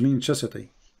 Farj mean chastity?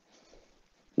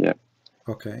 Yeah.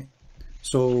 Okay.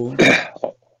 So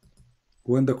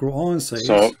when the Quran says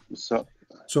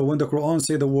so when the Quran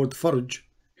say the word farj,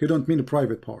 he don't mean a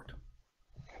private part.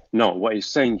 No, what he's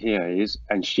saying here is,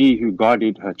 and she who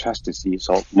guarded her chastity,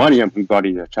 so Maryam who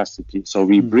guarded her chastity, so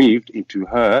we breathed into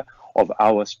her of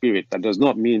our spirit. That does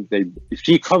not mean if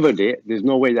she covered it, there's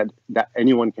no way that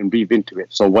anyone can breathe into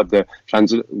it. So what the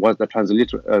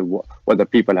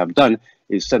people have done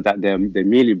is said that they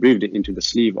merely breathed it into the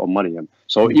sleeve of Maryam.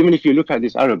 So even if you look at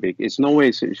this Arabic, it's no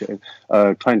way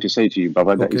trying to say to you,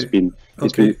 Baba, that it's been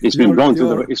blown to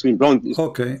the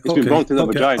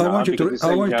vagina. I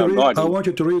want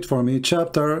you to read for me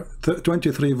chapter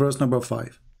 23, verse number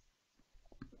 5.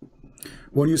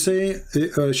 When you say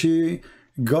she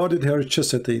guarded her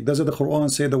chastity, does the Quran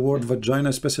say the word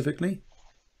vagina specifically?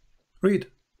 Read.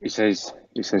 It says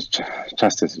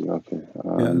chastity. Okay.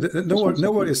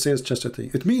 Nowhere it says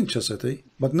chastity. It means chastity,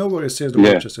 but nowhere it says the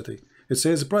word chastity. It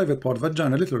says private part,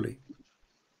 vagina, literally.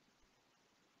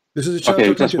 This is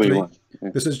chapter 23.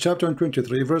 This is chapter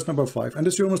 23, verse number 5, and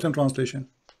this is your Muslim translation.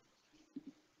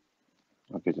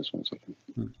 Okay, just 1 second.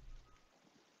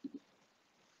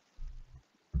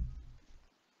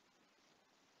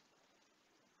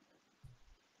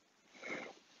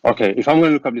 Okay, if I'm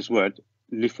going to look up this word,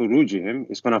 lifurujihim,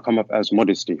 it's going to come up as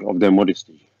modesty, of their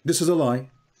modesty. This is a lie,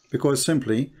 because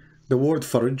simply the word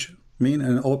farj mean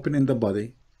an open in the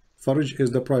body. Farj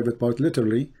is the private part.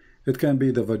 Literally, it can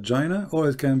be the vagina or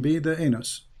it can be the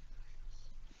anus.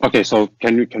 Okay, so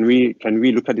can we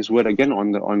look at this word again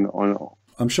on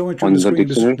I'm showing you on the screen.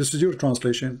 This is your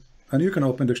translation, and you can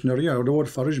open dictionary. Yeah, the word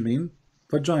farj mean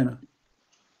vagina.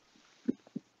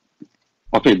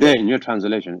 Okay, there in your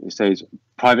translation it says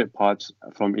private parts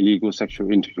from illegal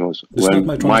sexual intercourse. This is not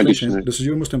my translation. This is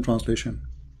your Muslim translation.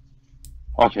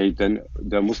 Okay, then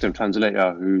the Muslim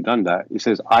translator who done that, it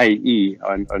says IE,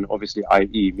 and obviously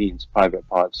IE means private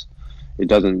parts. It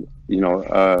doesn't,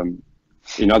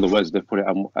 in other words, they put it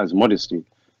as modesty.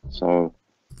 So,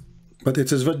 but it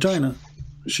says vagina.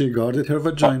 She guarded her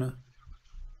vagina.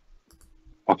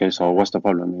 Okay, so what's the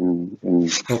problem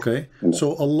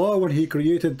so Allah, when He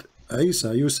created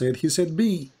Isa, you said He said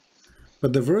be,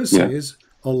 but the verse says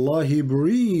Allah, He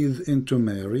breathed into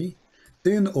Mary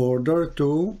in order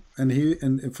to, and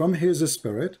from His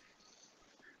spirit,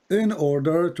 in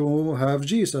order to have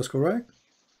Jesus, correct?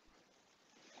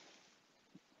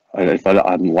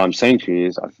 What I'm saying to you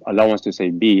is, Allah wants to say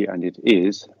be, and it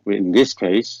is. In this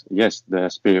case, yes, the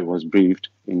spirit was breathed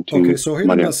into. Okay, so He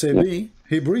did not say be,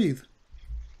 He breathed.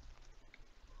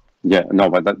 Yeah, no,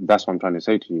 but that's what I'm trying to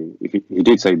say to you. If he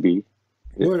did say be,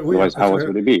 otherwise how else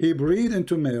would it be? He breathed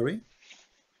into Mary.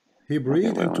 He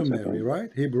breathed into Mary, right?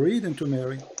 He breathed into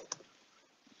Mary.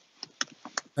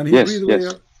 And He breathed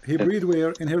where? He breathed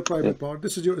where? In her private part.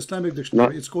 This is your Islamic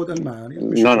dictionary. It's called Al-Ma'ani.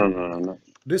 No.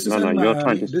 This is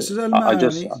Al-Ma'ani. This is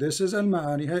Al-Ma'ani. This is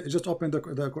Al-Ma'ani. Just open the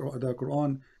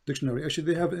Quran dictionary.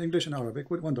 Actually, they have English and Arabic.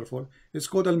 Wonderful. It's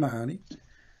called Al-Ma'ani.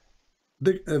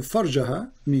 The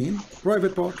farjaha mean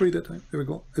private part. Read it. Here we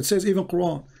go. It says even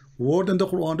Quran. Word in the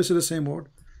Quran. This is the same word.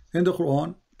 In the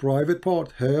Quran, private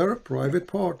part. Her private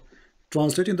part.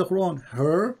 Translate in the Quran.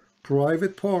 Her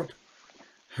private part.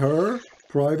 Her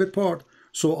private part.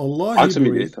 So Allah. Answer me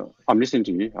this. I'm listening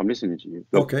to you. I'm listening to you.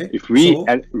 Look, okay. If we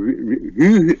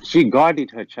she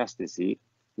guarded her chastity.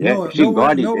 Yeah,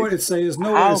 nowhere it says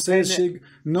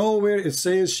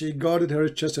she guarded her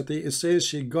chastity. It says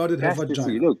she guarded her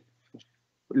vagina.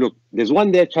 Look, there's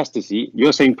one there, chastity.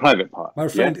 You're saying private part. My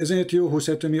friend, isn't it you who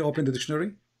said to me, open the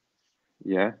dictionary?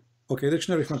 Yeah. Okay,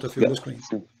 dictionary in front of you on the screen.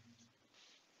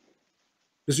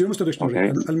 This is your Muslim dictionary,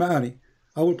 okay. Al-Ma'ani.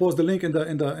 I will post the link in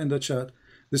the chat.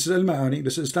 This is Al-Ma'ani.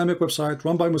 This is Islamic website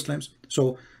run by Muslims.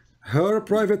 So, her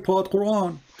private part,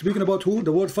 Quran. Speaking about who?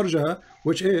 The word farjaha,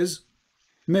 which is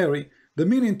Mary. The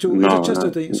meaning to is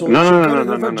chastity. So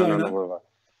no.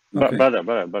 Okay. Brother,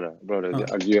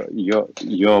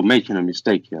 you're making a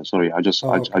mistake here. Sorry, I just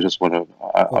want to.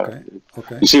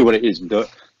 Okay. You see what it is?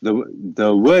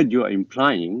 The word you're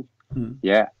implying,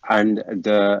 yeah, and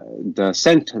the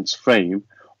sentence frame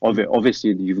of it.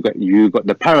 Obviously, you've got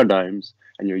the paradigms,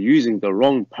 and you're using the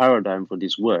wrong paradigm for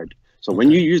this word. So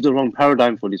when you use the wrong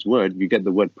paradigm for this word, you get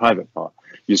the word private part.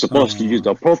 You're supposed to use the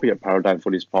appropriate paradigm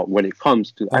for this part when it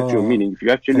comes to actual meaning. If you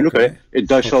actually look at it, it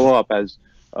does show up as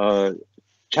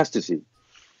chastity.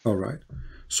 All right.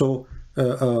 So,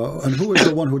 and who is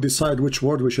the one who decides which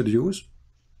word we should use?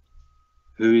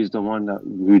 Who is the one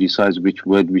who decides which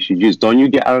word we should use? Don't you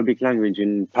get Arabic language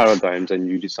in paradigms and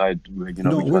you decide?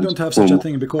 No, we don't have such a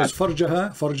thing because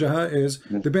farjaha is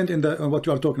depend on what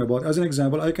you are talking about. As an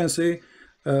example, I can say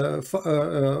the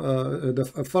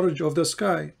farj of the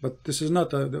sky, but this is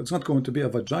not it's not going to be a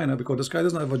vagina because the sky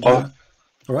doesn't have a vagina.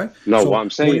 All right. No, so what I'm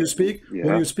saying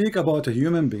when you speak about a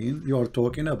human being, you are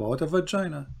talking about a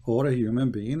vagina or a human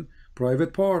being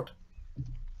private part.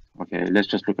 Okay, let's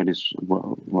just look at this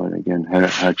word again.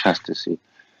 Her chastity.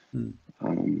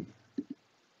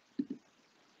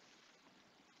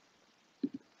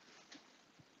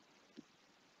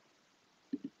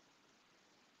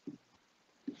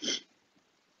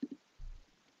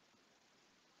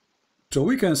 So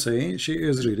we can say she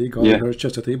is really guarding her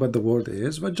chastity, but the word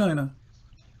is vagina.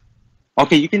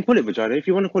 Okay, you can call it vagina. If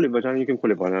you want to call it vagina, you can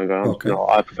call it vagina. Okay. No,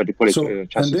 I prefer to call it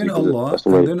chastity.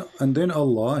 And then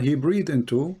Allah, He breathed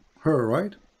into her,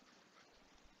 right?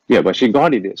 Yeah, but she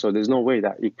guarded it, so there's no way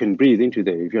that it can breathe into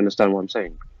there. If you understand what I'm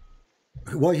saying.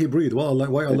 Why He breathed? Why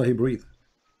Allah He breathed?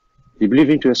 He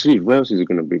breathed into her sleep. Where else is it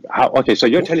going to breathe? Okay, so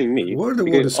you're telling me where the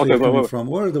word sleep coming from?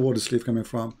 Where is the word sleep coming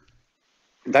from?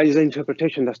 That is the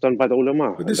interpretation that's done by the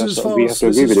ulama. But this is false.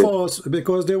 This is false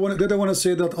because they don't want to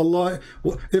say that Allah.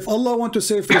 If Allah want to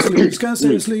say sleeves, can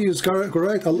say sleeves.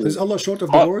 Correct? Is Allah short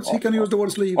of the words? He can use the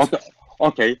word sleeves.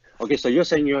 Okay. So you're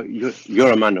saying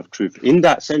you're a man of truth. In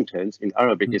that sentence in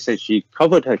Arabic, it says she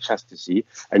covered her chastity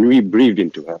and we breathed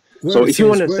into her. So if you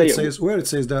want to say where it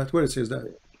says that,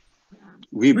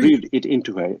 we breathed it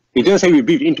into her. It doesn't say we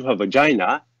breathed into her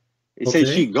vagina. It says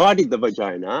she guarded the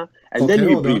vagina and then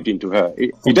we breathed into her.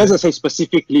 It doesn't say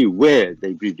specifically where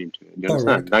they breathed into her. You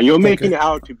understand? Now you're making it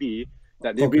out to be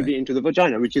that they breathed into the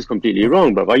vagina, which is completely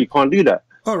wrong, brother. You can't do that.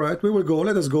 All right, we will go.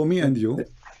 Let us go, me and you.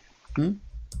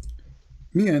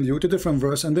 Me and you to different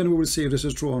verse, and then we will see if this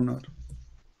is true or not.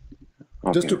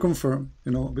 Okay. Just to confirm,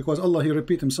 because Allah, He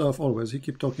repeat Himself always. He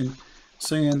keep talking,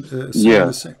 saying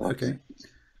the same.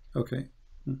 Okay.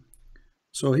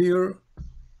 So here,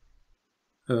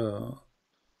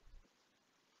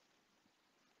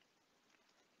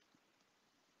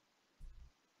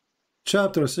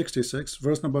 chapter 66,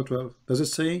 verse number 12. Does it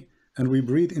say, and we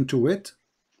breathe into it?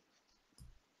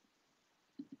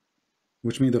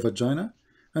 Which means the vagina.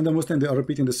 And the Muslim, they are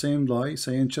repeating the same lie,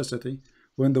 saying chastity,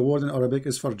 when the word in Arabic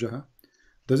is farjaha.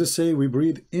 Does it say we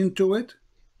breathe into it?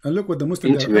 And look what the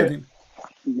Muslim are adding.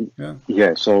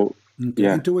 So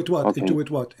into it what? Okay. Into it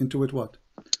what? Into it what?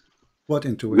 What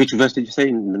into it? Which verse did you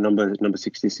say? Number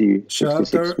 60.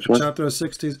 Chapter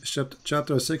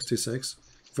 66,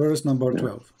 verse number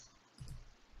 12.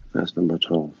 Verse number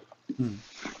 12.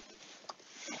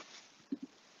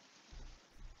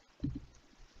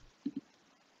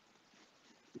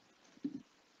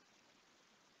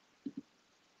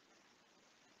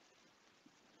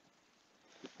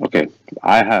 Okay,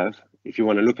 I have. If you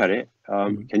want to look at it,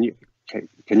 can you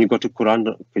go to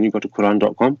Quran? Can you go to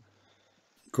Quran.com?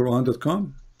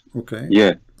 Quran.com. Okay.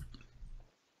 Yeah.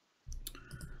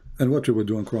 And what we would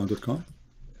do on Quran.com?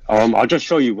 I'll just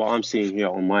show you what I'm seeing here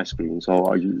on my screen.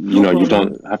 So you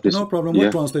don't have to. No problem. Yeah.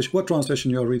 What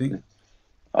translation you are reading?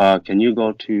 Can you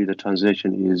go to the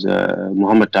translation is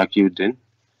Muhammad Taqiyuddin,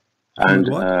 and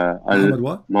Muhammad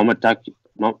what? Muhammad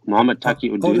Taqi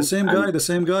Uddin. Oh, the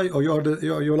same guy. Or you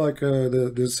are you're like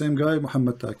the same guy,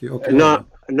 Muhammad Taqi. Okay. No.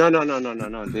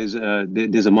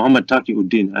 There's a Muhammad Taqi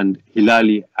Uddin and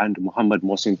Hilali and Muhammad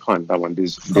Mohsin Khan. That one.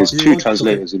 There's two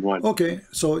translators in one. Okay.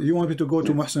 So you want me to go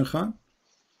to Mohsin Khan?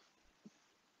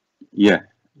 Yeah.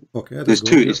 Okay. There's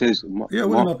two. It says yeah.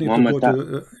 We do not need to go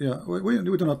to.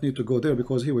 We do not need to go there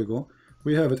because here we go.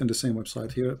 We have it in the same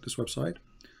website here. This website.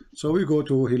 So we go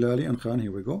to Hilali and Khan.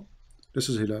 Here we go. This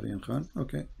is Hilali and Khan.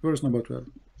 Okay. Verse number 12.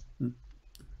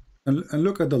 And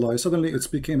look at the lie. Suddenly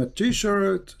it became a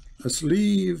t-shirt, a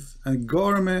sleeve, a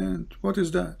garment. What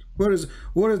is that? Where is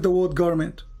the word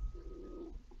garment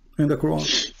in the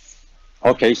Quran?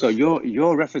 Okay, so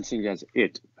you're referencing as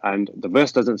it, and the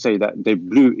verse doesn't say that they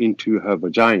blew into her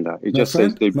vagina. It just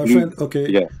says they blew. My friend, okay.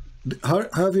 Yeah.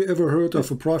 Have you ever heard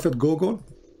of a prophet Gogol?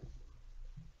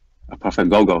 A prophet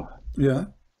Gogol? Yeah.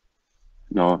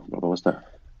 No, what's that?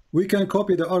 We can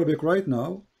copy the Arabic right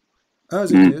now,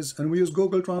 as it is, and we use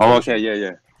Google Translate. Oh, okay,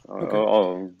 yeah. Okay.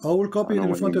 I will copy it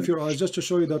in front of your eyes just to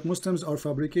show you that Muslims are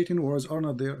fabricating words are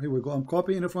not there. Here we go. I'm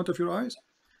copying in front of your eyes.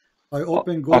 I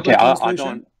open Google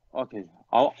Translation.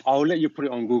 I'll let you put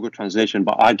it on Google Translation,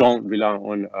 but I don't rely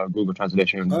on Google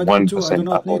Translation. I do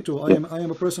not need to. I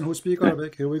am a person who speaks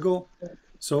Arabic. Here we go.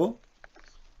 So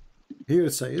here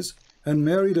it says, and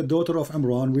Mary, the daughter of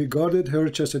Imran, we guarded her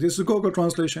chastity. This is Google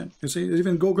Translation. You see,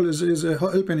 even Google is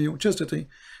helping you. Chastity.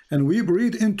 And we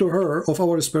breathe into her of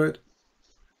our spirit.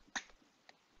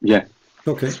 Yeah.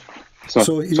 Okay.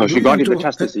 So she guarded the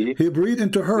chastity. He breathed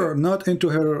into her, not into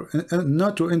her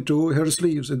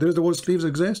sleeves. Does the word sleeves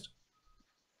exist?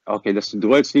 Okay, the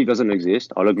word sleeve doesn't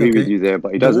exist. I'll agree with you there,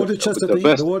 but it doesn't.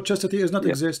 The word chastity does not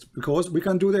exist because we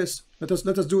can do this. Let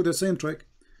us do the same trick.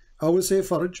 I will say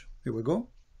farj. Here we go.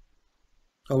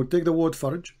 I will take the word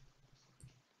farj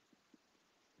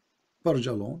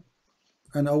alone,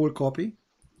 and I will copy.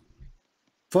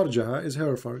 Farjaha is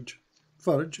her farj.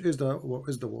 Farj is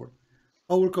the word.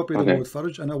 I will copy the word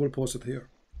farj and I will post it here.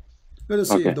 Let us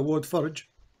see if the word farj.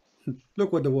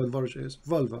 Look what the word farj is.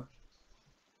 Vulva.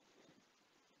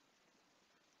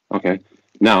 Okay.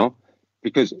 Now,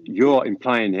 because you're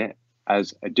implying it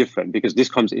as a different, because this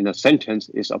comes in a sentence,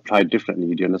 it's applied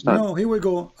differently. Do you understand? No, here we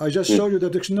go. I just showed you the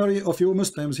dictionary of you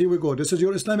Muslims. Here we go. This is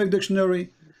your Islamic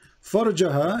dictionary.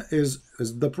 Farjaha is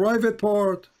the private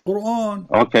part. Quran.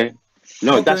 Okay.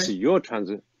 No, that's your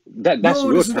translation. That's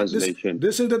your translation.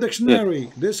 This is the dictionary.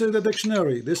 Yeah. This is the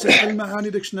dictionary. This is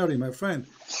Al-Mahani dictionary, my friend.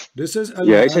 This is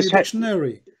Al-Mahani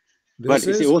dictionary. But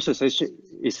it also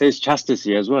says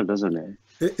chastity as well, doesn't it?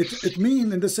 It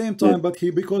means in the same time, but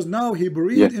because now he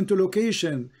breathed into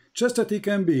location. Chastity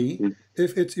can be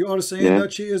if you are saying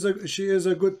that she is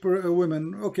a good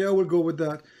woman. Okay, I will go with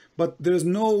that. But there is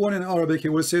no one in Arabic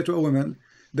who will say to a woman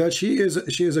that she is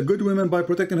a good woman by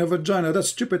protecting her vagina. That's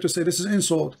stupid to say. This is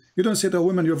insult. You don't say to a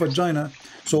woman your vagina.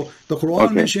 So the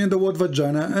Quran mentioned the word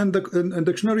vagina, and the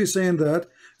dictionary is saying that,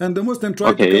 and the Muslim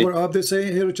try to cover up. They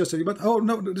say here chastity, but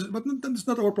that's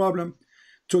not our problem.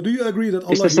 So do you agree that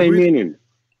Allah? It's the same meaning.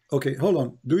 Okay, hold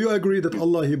on. Do you agree that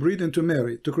Allah he breathed into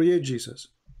Mary to create Jesus?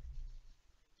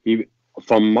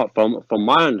 From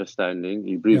my understanding,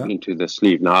 he breathed into the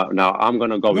sleeve. Now I'm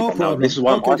gonna go with that. Now, this is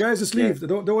what guys, the sleeve.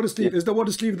 The word sleeve is the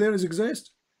word sleeve there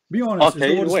exist? Be honest.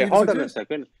 Okay, wait, hold on a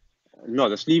second. No,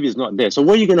 the sleeve is not there. So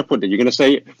where are you gonna put it? You're gonna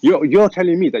say you're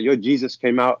telling me that your Jesus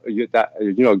came out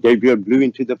Gabriel blew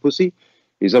into the pussy?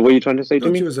 Is that what you're trying to say to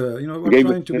me? We're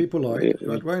trying to be polite.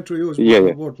 We're trying to use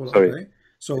the word polite. Okay?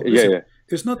 So listen,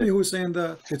 it's not me who's saying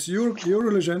that. It's your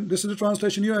religion. This is the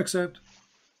translation you accept.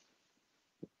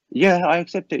 Yeah, I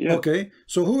accept it. Yeah. Okay.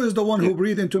 So who is the one who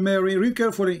breathed into Mary? Read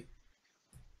carefully.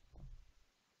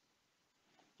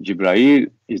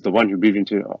 Jibreel is the one who breathed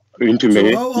into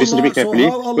Mary. Listen to me carefully. Wait,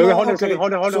 hold on a second.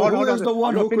 Hold on. Who is the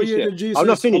one who created Jesus? I'm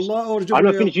not finished. I'm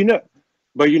not finished.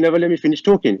 But you never let me finish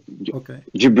talking. Okay.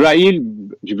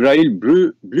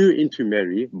 Jibreel blew into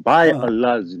Mary by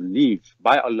Allah's leave.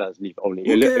 By Allah's leave only.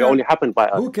 It only happened by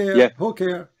Allah. Who cares? Yeah. Who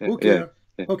cares? Who cares?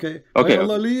 Okay. By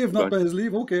Allah leave, not by his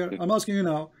leave. Who cares? I'm asking you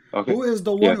now. Okay. Who is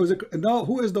the one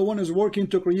who is the one who's working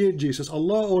to create Jesus?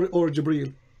 Allah or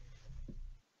Jibreel?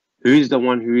 Who is the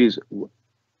one who is?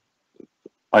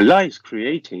 Allah is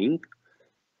creating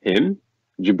him.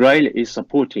 Jibreel is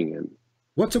supporting him.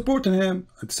 What's supporting him?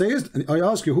 It says, I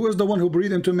ask you, who is the one who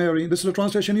breathed into Mary? This is the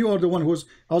translation. You are the one who's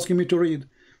asking me to read.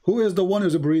 Who is the one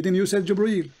who's breathing? You said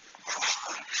Jibreel.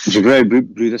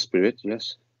 Jibreel blew the spirit,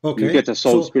 yes. Okay. You get a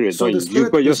soul spirit, don't you?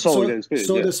 You've got your soul and spirit.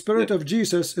 So the spirit of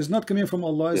Jesus is not coming from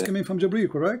Allah, it's coming from Jibreel,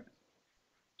 correct?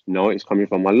 No, it's coming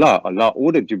from Allah. Allah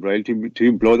ordered Jibreel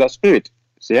to blow that spirit.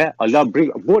 So yeah, Allah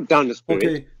brought down the spirit.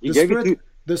 Okay, He gave it to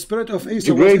the spirit of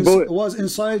Isa was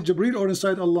inside Jibreel or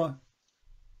inside Allah?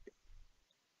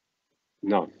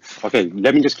 No. Okay,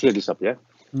 let me just clear this up, yeah?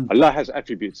 Allah has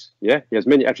attributes, yeah? He has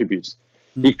many attributes.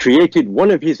 He created one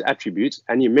of his attributes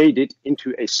and he made it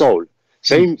into a soul.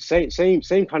 Same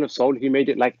kind of soul. He made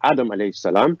it like Adam alayhi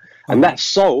salam. And that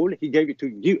soul, he gave it to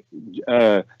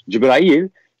Jibreel.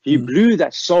 He blew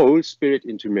that soul spirit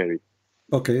into Mary.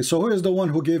 Okay, so who is the one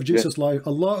who gave Jesus life?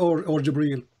 Allah or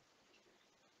Jibreel?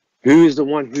 Who is the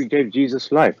one who gave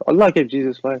Jesus life? Allah gave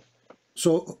Jesus life.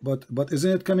 So, but isn't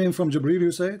it coming from Jibreel,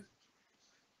 you said?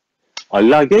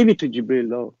 Allah gave it to Jibreel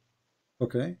though.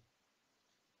 Okay.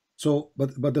 So,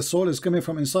 but the soul is coming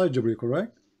from inside Jibreel,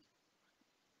 correct?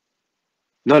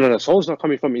 No, the soul's not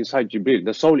coming from inside Jibreel.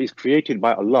 The soul is created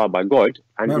by Allah, by God,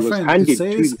 and my it was friend, handed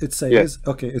it says,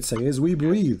 okay, it says we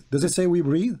breathe. Does it say we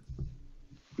breathe?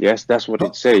 Yes, that's what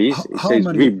it says. It says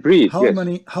we breathe.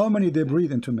 How many they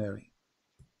breathe into Mary?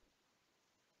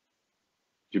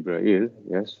 Jibreel,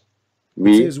 yes.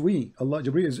 It says we. Allah,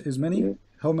 Jibreel is many. Yeah.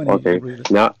 How many? Okay.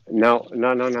 Now,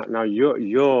 you're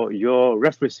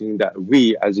referencing that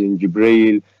we, as in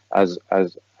Jibreel, as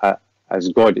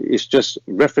God. It's just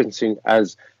referencing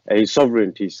as a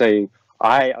sovereignty, saying,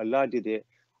 Allah did it.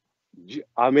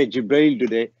 I made Jibreel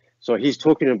do it. So he's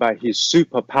talking about his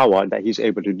superpower that he's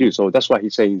able to do. So that's why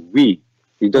he's saying we.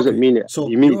 He doesn't mean it. So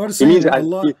you are saying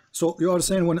Allah. So you are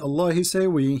saying when Allah he say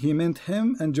we, he meant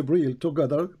him and Jibreel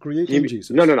together creating Jesus.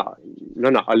 No.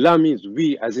 Allah means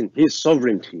we, as in his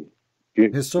sovereignty.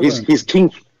 His sovereignty. His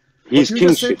king. His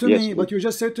kingship. But you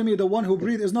just said to me the one who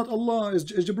breathed is not Allah, is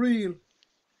Jibreel.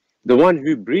 The one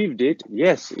who breathed it,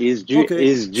 yes, is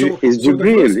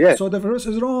Jibreel. Yes. So the verse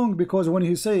is wrong, because when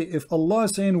he say, if Allah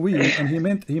is saying we and he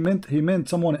meant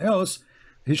someone else,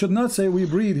 he should not say we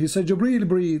breathe. He said Jibreel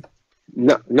breathe.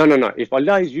 No. If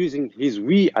Allah is using his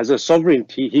we as a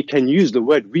sovereignty, he can use the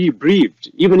word we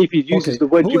breathed, even if he uses the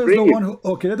word Jibreel.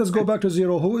 Okay, let us go back to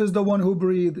zero. Who is the one who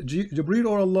breathed? Jibreel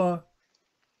or Allah?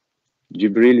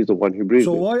 Jibreel is the one who breathed.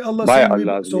 So why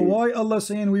Allah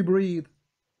saying we breathe?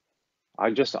 I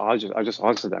just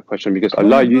answered that question because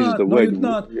Allah uses the word.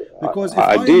 No, because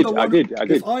I did.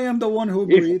 If I am the one who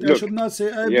breathed, I should not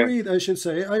say I breathe. I should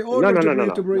say I order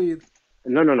Jibreel to breathe.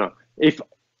 No.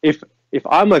 If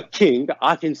I'm a king,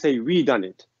 I can say we done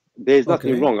it. There's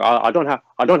nothing wrong. I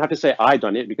don't have to say I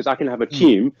done it, because I can have a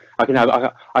team. I can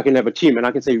have a team, and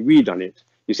I can say we done it.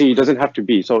 You see, it doesn't have to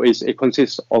be. So it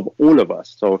consists of all of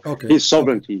us. So his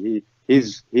sovereignty,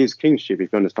 his kingship.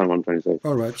 If you understand what I'm trying to say.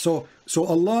 All right. So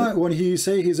Allah, when he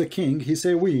say he's a king, he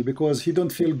say we, because he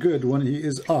don't feel good when he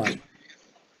is I.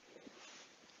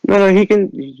 No. He can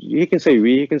say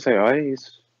we. He can say I.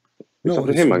 It's up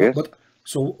to him, I guess.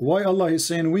 So why Allah is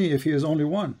saying we if he is only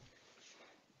one?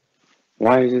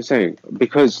 Why is he saying?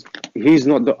 Because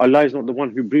Allah is not the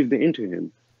one who breathed it into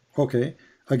him. Okay.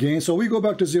 Again, so we go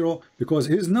back to zero, because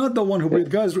he's not the one who breathed.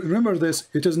 Guys, remember this.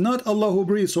 It is not Allah who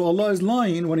breathes. So Allah is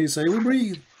lying when he say we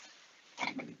breathe.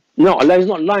 No, Allah is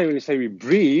not lying when he say we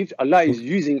breathe. Allah is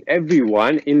using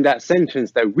everyone in that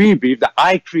sentence that we breathe, that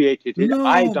I created it. No,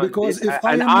 I done because it, if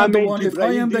I am the one, if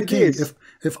I am the king,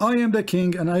 if I am the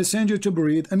king and I send you to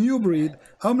breathe and you breathe,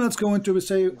 I'm not going to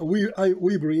say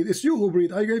we breathe. It's you who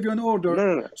breathe. I gave you an order.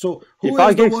 No. So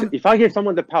if I gave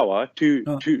someone the power to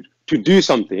do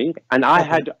something, and I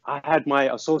had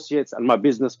my associates and my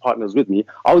business partners with me,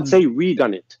 I would say we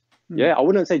done it. Yeah, I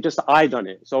wouldn't say just I done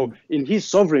it. So in his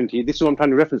sovereignty, this is what I'm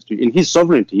trying to reference to. In his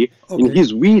sovereignty, in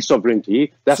his we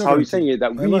sovereignty, that's how he's saying it,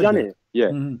 that we done it.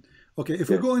 Yeah. Okay, if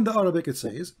we go in the Arabic, it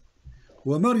says,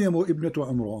 وَمَرْيَمُ ابْنَةُ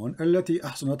عِمْرَانَ الَّتِي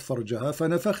أَحْصَنَتْ فَرْجَهَا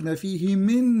فَنَفَخْنَا فِيهِ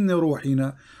مِنْ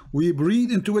رُوحِنَا. We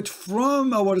breathe into it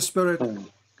from our spirit.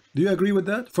 Do you agree with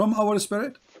that? From our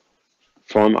spirit?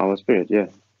 From our spirit, yeah.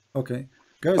 Okay.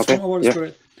 Guys, from our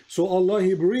spirit. So Allah,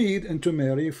 he breathed into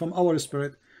Mary from our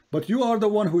spirit. But you are the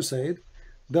one who said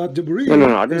that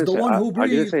Jibreel is the one who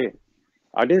breathed.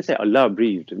 I didn't say Allah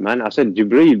breathed, man. I said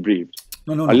Jibreel breathed.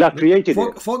 No. Allah created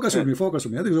it. Focus with me. I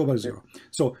think it's over zero.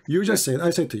 So you just said, I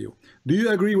said to you, do you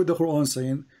agree with the Quran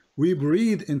saying we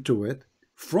breathe into it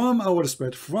from our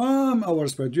spirit? From our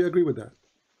spirit. Do you agree with that?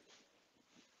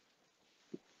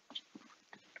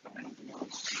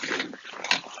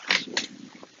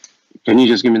 Can you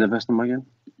just give me the verse number again?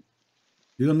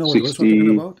 You don't know what verse we're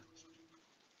talking about?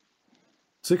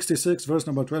 66, verse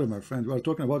number 12, my friend. We are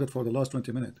talking about it for the last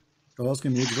 20 minutes. You're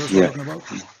asking me which verse we're talking about?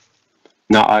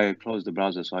 No, I closed the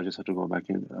browser, so I just had to go back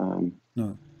in.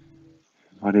 No.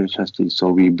 So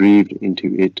we breathed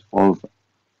into it of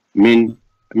min.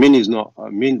 Min is not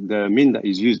min. The min that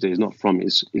is used there is not from.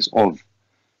 It's of.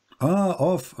 Ah,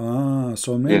 off. Ah,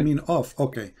 so may Yeah. mean off.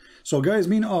 Okay. So guys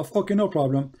mean off. Okay, no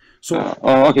problem. So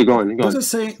Oh, okay, go on, go does on. it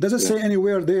say, does it Yeah. say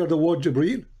anywhere there the word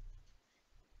Jibreel?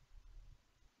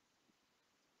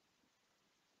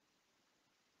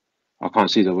 I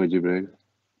can't see the word Jibreel.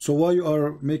 So why you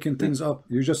are making things up?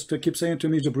 You just keep saying to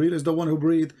me Jibreel is the one who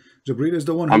breathed. Jibreel is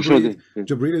the one who I'm sure breathed.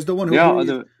 Jibreel is the one who there are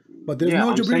breathed. other. But there's Yeah, no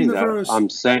I'm Jibreel in saying the that. verse. I'm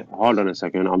saying. Hold on a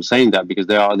second. I'm saying that because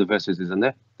there are other verses, isn't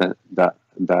there? That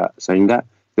saying that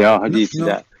there are No, hadiths no,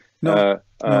 that no, no,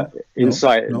 no,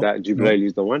 incite no, that no, Jibreel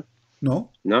is the one.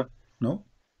 no, No. no.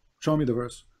 Show me the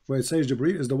verse where it says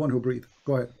Jibreel is the one who breathed.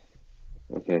 Go ahead.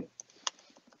 Okay.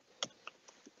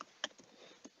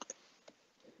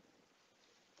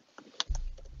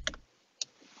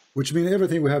 Which means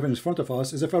everything we have in front of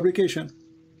us is a fabrication.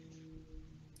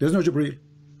 There's no Jibreel.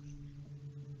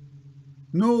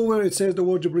 Nowhere it says the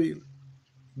word Jibreel.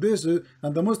 This is,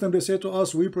 and the Muslim, they say to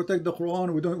us, we protect the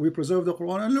Quran, we preserve the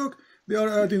Quran, and look, they are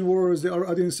adding words, they are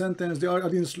adding sentence, they are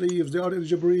adding sleeves, they are adding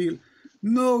Jibreel.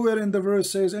 Nowhere in the verse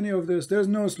says any of this. There's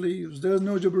no sleeves, there's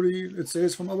no Jibreel. It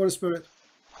says from our spirit.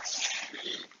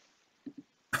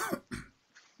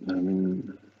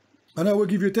 And I will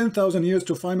give you 10,000 years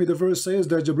to find me the verse says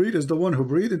that Jibreel is the one who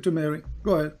breathed into Mary.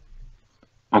 Go ahead.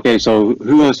 Okay, so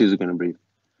who else is it going to breathe?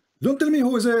 Don't tell me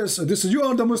who is this. This is, you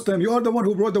are the Muslim. You are the one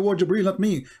who brought the word Jibreel, not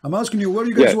me. I'm asking you, where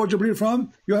you get this word Jibreel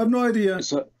from? You have no idea.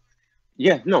 So,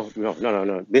 yeah, no.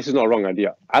 This is not a wrong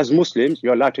idea. As Muslims,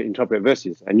 you're allowed to interpret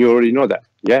verses, and you already know that.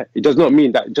 Yeah, it does not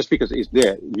mean that just because it's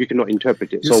there, you cannot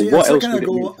interpret it. You so see, what else would it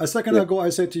mean? a second ago, I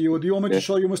said to you, do you want me to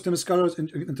show you Muslim scholars'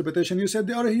 interpretation? You said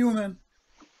they are a human.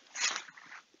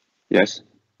 Yes.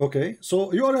 Okay,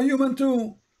 so you are a human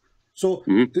too. So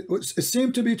it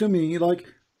seemed to be to me like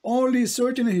only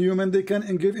certain human they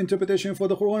can give interpretation for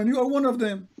the Quran, and you are one of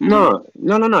them. No.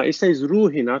 It says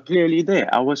Ruhina clearly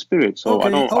there, our spirit. So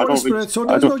okay, our spirit. Really, so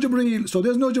there's no Jibreel. So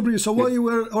there's no Jibreel. So why you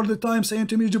were all the time saying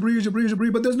to me Jibreel, Jibreel,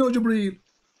 Jibreel, but there's no Jibreel?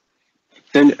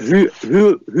 Then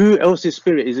who else's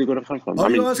spirit is it going to come from? Are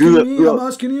you asking me? I'm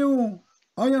asking you.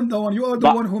 I am the one. You are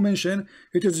the one who mentioned.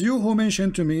 It is you who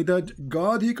mentioned to me that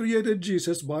God, He created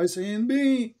Jesus by saying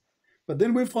be. But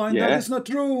then we find that it's not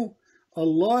true.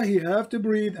 Allah, He have to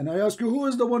breathe. And I ask you, who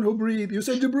is the one who breathed? You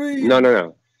said Jibreel.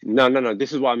 No.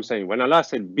 This is what I'm saying. When Allah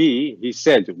said be, He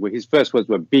said, His first words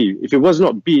were be. If it was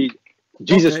not be,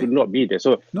 Jesus would not be there.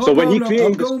 So when He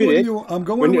created the spirit, I'm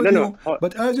going with you.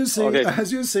 But as you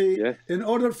say, in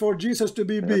order for Jesus to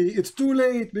be, it's too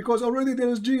late because already there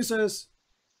is Jesus.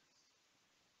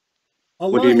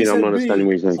 Allah, what do you mean? I'm not understanding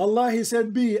what you're saying. Allah, He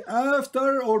said be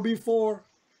after or before.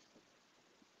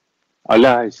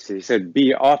 Allah, He said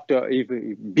be after,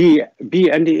 be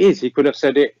and it is. He could have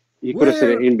said it. He could have said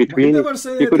it in between. He never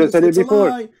said he could have said it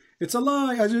before. It's a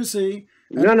lie, as you say.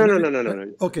 No.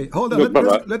 Okay, hold on.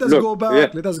 Let us go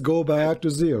back. Let us go back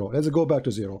to zero. Let's go back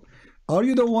to zero. Are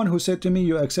you the one who said to me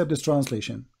you accept this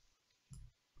translation?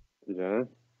 Yeah.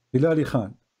 Hilali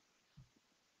Khan.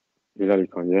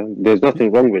 Yeah. There's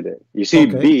nothing wrong with it. You see,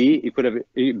 B, it could have.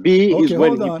 B is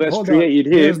when He first created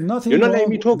him. You're not letting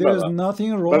me talk, brother. There's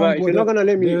nothing wrong brother, with if you're not gonna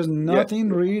let me, there's nothing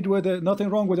read with it. Nothing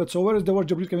wrong with it. So where is the word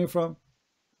Jibreel coming from?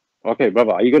 Okay,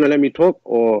 brother, are you gonna let me talk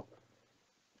or?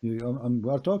 We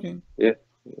are talking.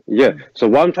 Yeah. So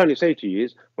what I'm trying to say to you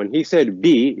is, when He said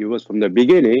B, it was from the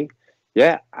beginning.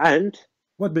 Yeah, and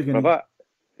what beginning? Brother,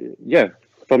 yeah,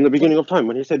 from the beginning of time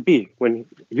when He said B, when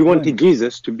He wanted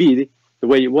Jesus to be the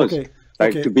way it was,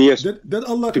 to be a did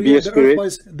Allah create the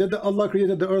earth did Allah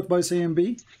create the earth by saying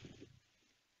be?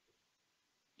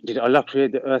 Did Allah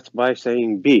create the earth by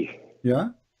saying be? Yeah.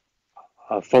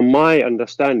 From my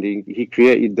understanding, He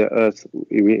created the earth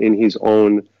in His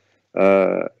own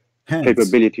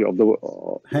capability of the.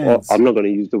 I'm not going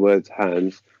to use the words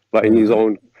hands, but in His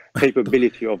own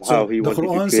capability of how He wanted to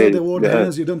create. The Quran said the word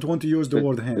hands. You don't want to use the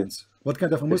word hands. What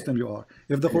kind of a Muslim you are?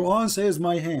 If the Quran says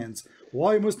my hands,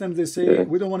 why Muslims they say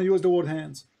we don't want to use the word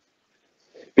hands?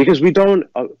 Because we don't.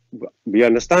 We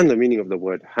understand the meaning of the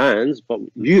word hands, but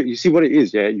you see what it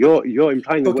is. Yeah, you're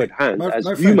implying the word hands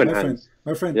as human hands.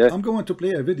 My friend, I'm going to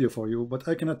play a video for you, but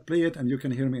I cannot play it and you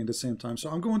can hear me in the same time. So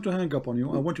I'm going to hang up on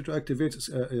you. I want you to activate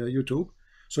YouTube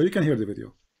so you can hear the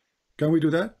video. Can we do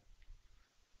that?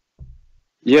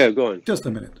 Yeah, go on. Just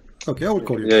a minute. Okay, I will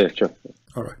call you. Yeah, sure.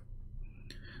 All right.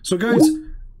 So guys,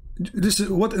 this is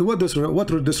what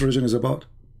this religion is about.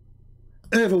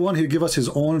 Everyone, he give us his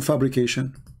own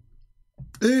fabrication.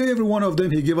 Every one of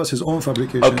them, he give us his own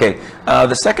fabrication. Okay.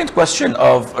 The second question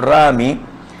of Rami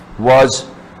was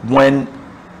when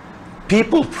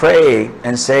people pray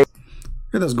and say.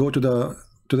 Let us go to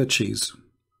the cheese.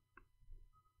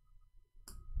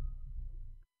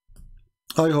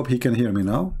 I hope he can hear me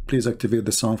now. Please activate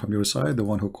the sound from your side, the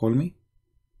one who called me.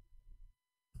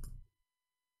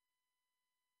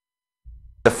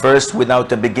 The first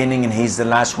without a beginning, and he's the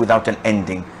last without an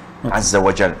ending. Azza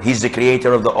wa Jal. He's the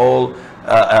creator of the all,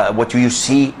 what you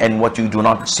see and what you do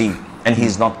not see, and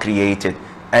he's not created,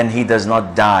 and he does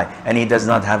not die, and he does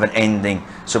not have an ending,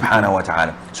 subhanahu wa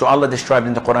ta'ala. So Allah described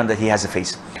in the Quran that he has a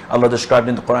face. Allah described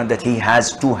in the Quran that he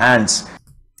has two hands.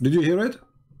 Did you hear it?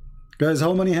 Guys,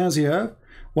 how many hands he have?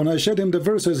 When I showed him the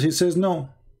verses, he says no.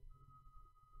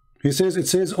 He says, it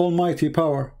says almighty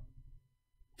power.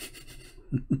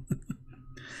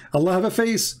 Allah have a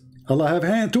face. Allah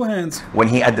have two hands. When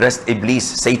he addressed Iblis,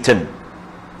 Satan,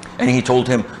 and he told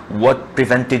him, what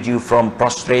prevented you from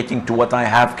prostrating to what I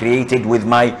have created with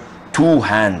my two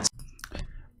hands?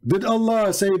 Did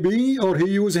Allah say be, or he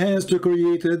used hands to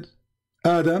create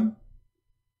Adam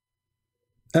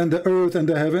and the earth and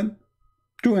the heaven?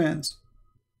 Two hands.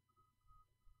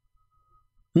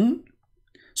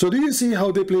 So do you see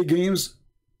how they play games?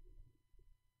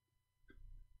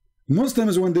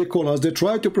 Muslims, when they call us, they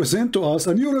try to present to us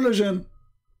a new religion.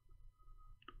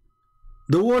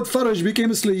 The word Faraj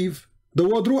became a slave. The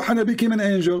word Ruhana became an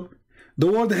angel. The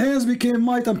word hands became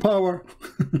might and power.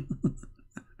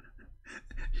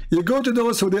 You go to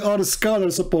those who they are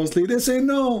scholars supposedly, they say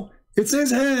no, it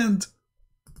says hand.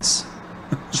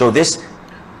 So this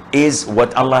is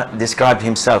what Allah described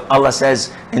himself. Allah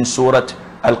says in Surah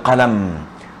Al-Qalam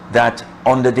that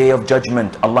on the day of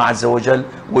judgment, Allah Azza wa Jal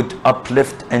would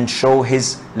uplift and show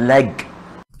his leg.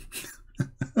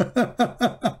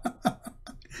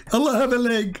 Allah have a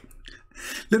leg.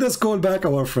 Let us call back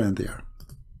our friend here.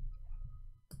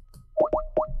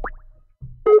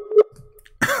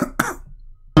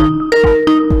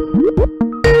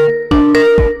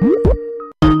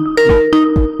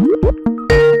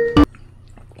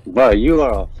 But you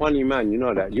are a funny man, you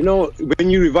know that. You know, when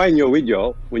you rewind your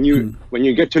video, when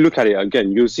you get to look at it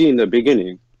again, you'll see in the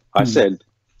beginning, I said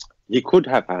he could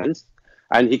have hands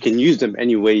and he can use them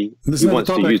any way he wants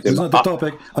to use them. This is not the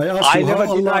topic. I asked you how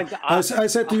Allah, I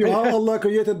said to you how Allah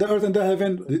created the earth and the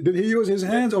heaven. Did he use his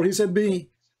hands or he said be?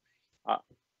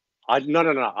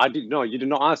 No. I did no. You did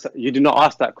not answer. You did not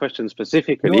ask that question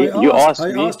specifically. No, you asked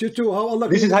me. I asked you too. How Allah?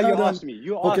 This is how you Adam. asked me.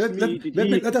 You asked me.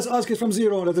 Let us ask it from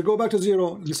zero. Let's go back to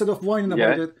zero instead of whining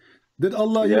about it. Did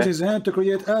Allah use his hand to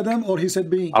create Adam, or he said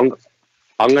be? I'm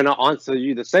gonna answer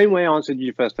you the same way I answered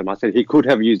you first time. I said he could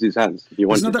have used his hands if he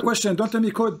wanted. It's not a question. Don't tell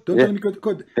me could. Don't tell me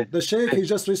could. The Sheikh he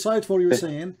just recite for you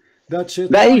saying. That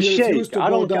is Sheikh. I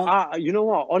don't. You know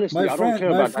what? Honestly, I don't care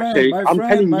about that Sheikh. I'm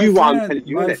telling you what I'm telling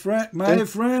you. My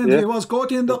friend, he was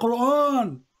quoting the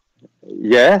Quran.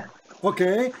 Yeah.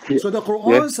 Okay. So the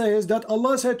Quran says that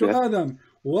Allah said to Adam,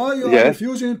 "Why you are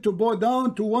refusing to bow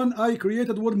down to one I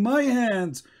created with my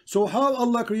hands?" So how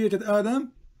Allah created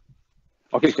Adam?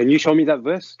 Okay. Can you show me that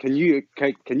verse? Can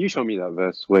you show me that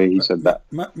verse where he said that?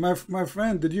 My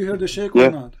friend, did you hear the Sheikh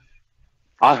or not?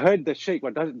 I heard the Sheikh,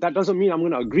 but that doesn't mean I'm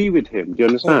going to agree with him. Do you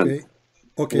understand?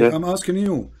 Okay. I'm asking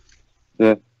you.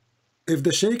 Yeah. If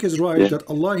the Sheikh is right that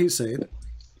Allah he said.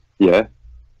 Yeah.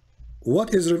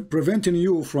 What is preventing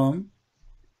you from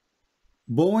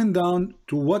bowing down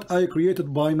to what I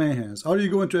created by my hands? Are you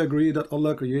going to agree that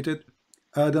Allah created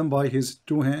Adam by his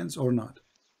two hands or not?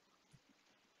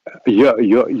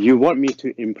 You want me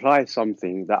to imply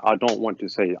something that I don't want to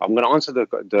say. I'm going to answer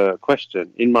the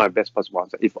question in my best possible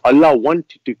answer. If Allah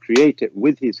wanted to create it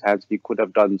with his hands, he could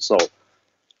have done so.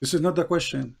 This is not the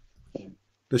question.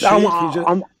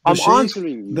 I'm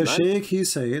answering you, the Sheikh he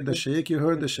said, the Sheikh, you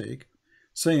heard the Sheikh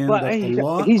saying but that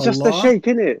Allah, he's just a Sheikh,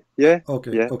 innit? Yeah.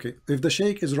 Okay. If the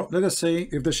Sheikh is wrong, let us say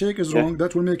if the Sheikh is wrong,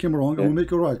 that will make him wrong and will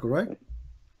make you right, correct?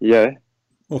 Yeah.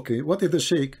 Okay. What if the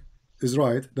Sheikh is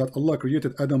right that Allah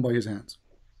created Adam by his hands?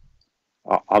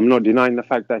 I'm not denying the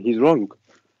fact that he's wrong.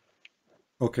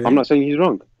 Okay. I'm not saying he's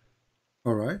wrong.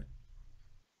 All right.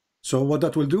 So what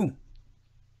that will do?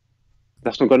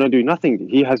 That's not going to do nothing.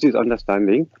 He has his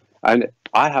understanding, and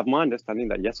I have my understanding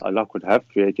that yes, Allah could have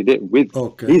created it with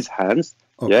his hands.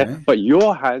 Yeah. But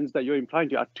your hands that you're implying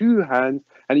to are two hands,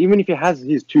 and even if he has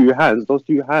his two hands, those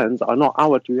two hands are not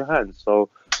our two hands.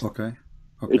 So. Okay.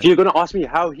 If you're going to ask me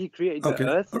how he created the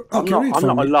earth, I'm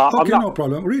not Allah. No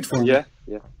problem. Read for me. Yeah.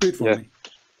 Read for me.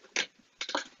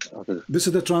 Okay. This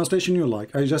is the translation you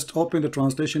like. I just opened the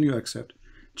translation you accept.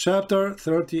 Chapter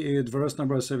 38, verse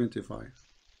number 75.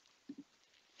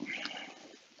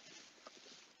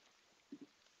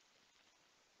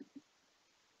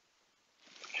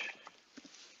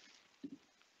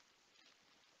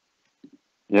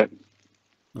 Yep.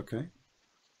 Okay.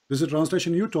 This is a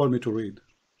translation you told me to read.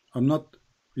 I'm not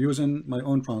using my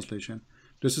own translation.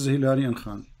 This is Hilary and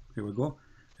Khan. Here we go.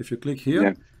 If you click here,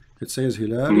 Yeah. it says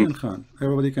Hilali and Khan.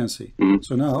 Everybody can see.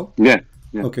 So now, Yeah.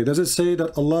 okay, does it say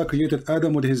that Allah created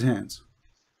Adam with his hands?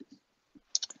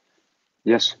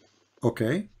 Yes.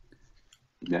 Okay.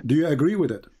 Yeah. Do you agree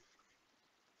with it?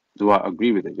 Do I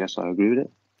agree with it? Yes, I agree with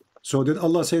it. So did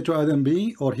Allah say to Adam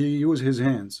be, or he used his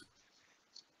hands?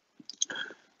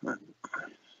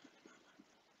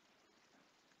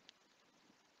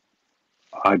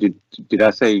 Did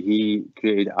I say he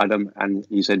created Adam and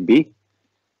he said be?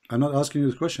 I'm not asking you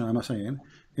this question. I'm saying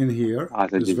in here, I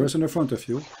said this be. verse in front of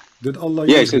you, did Allah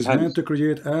Yeah, it use says his hand hands. to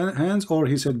create hands, or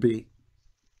he said be?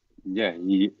 Yeah,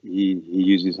 he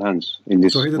used his hands in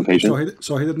this So he did. occasion.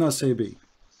 So he did not say be.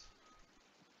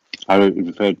 I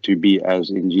referred to be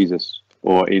as in Jesus,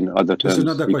 or in other This terms. is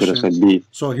not the He could have question. said be.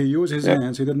 So he used his Yeah.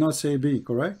 hands. He did not say be.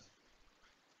 Correct?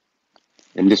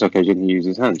 In this occasion, he used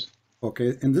his hands.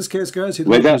 Okay. In this case, guys, he did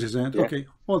Whether- not use his hand. yeah. Okay.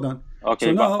 Hold on. Okay,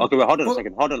 So but, now, okay, well, hold on oh, a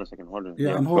second. Hold on a second. Hold on.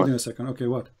 Yeah, I'm go holding on. a second. Okay,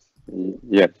 what?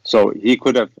 Yeah. So he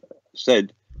could have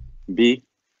said be,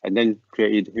 and then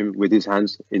created him with his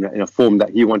hands in a form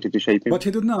that he wanted to shape him. But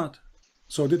he did not.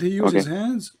 So did he use Okay. his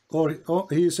hands, or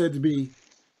he said be?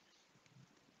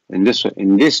 In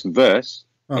this verse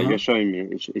that Uh-huh. you're showing me,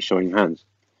 it's showing hands.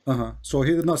 So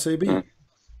he did not say be.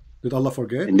 Did Allah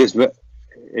forget? In this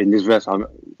verse, I'm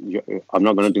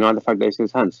not going to deny the fact that it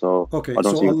says hands. So Okay, I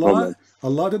don't so see a problem.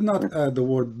 Allah did not add the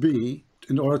word be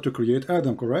in order to create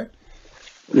Adam, correct?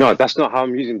 No, that's not how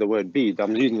I'm using the word be.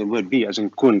 I'm using the word be as in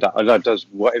kun, that Allah does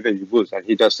whatever He wills, and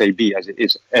He does say be as it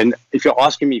is. And if you're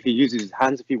asking me if He uses His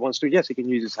hands if He wants to, yes, He can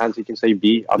use His hands. He can say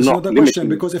be. I'm It's not not the limiting question, him.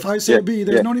 because if I say Yeah, be,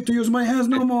 there's yeah. no need to use my hands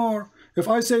no more. If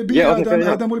I say be, Yeah, okay, Adam, fair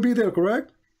enough. Adam will be there,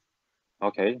 correct?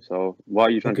 Okay, so what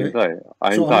are you trying to Okay. imply?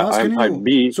 I So I'm asking imply you.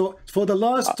 be. So for the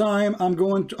last time, I'm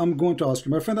going to ask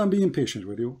you, my friend. I'm being patient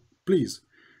with you, please.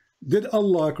 Did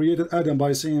Allah created Adam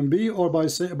by saying be, or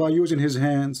by using his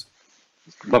hands?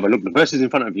 Brother, look, the verse is in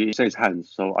front of you. It says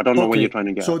hands, so I don't know where you're trying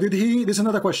to get. So at. did he? This is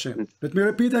another question. Let me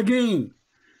repeat again.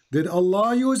 Did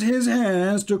Allah use his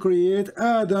hands to create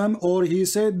Adam, or he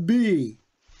said be?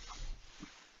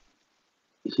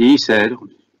 He said,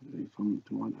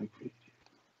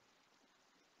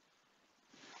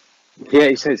 here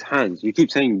it says hands. You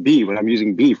keep saying be when I'm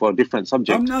using be for a different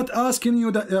subject. I'm not asking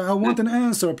you that. I want an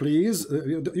answer, please.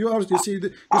 You see,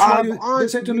 this why they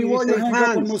say to me, why you hang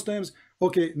up on Muslims?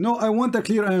 Okay, no, I want a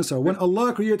clear answer. When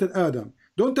Allah created Adam,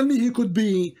 don't tell me he could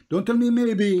be, don't tell me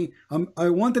maybe. I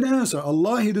want an answer.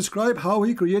 Allah, He described how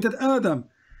He created Adam.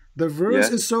 The verse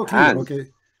Yeah, is so clear. hands.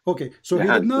 Okay. So The he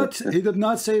did hands, not. He did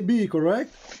not say be,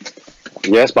 correct?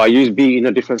 Yes, but I use be in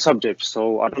a different subject,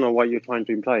 so I don't know what you're trying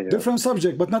to imply here. Different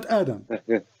subject, but not Adam.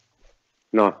 Yeah.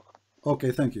 No.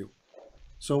 Okay, thank you.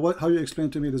 So what? How you explain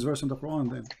to me this verse in the Quran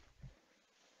then?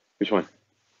 Which one?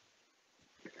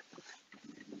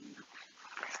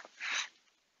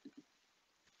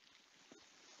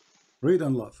 Read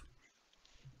and love.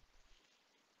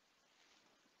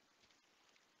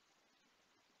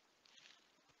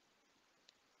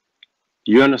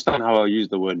 You understand how I use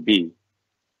the word be?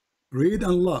 Read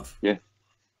and love. Yeah.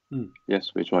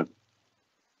 Yes, which one?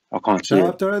 I can't see it.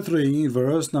 Chapter 3,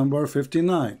 verse number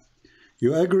 59.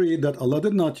 You agreed that Allah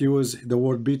did not use the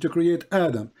word be to create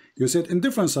Adam. You said in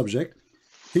different subject,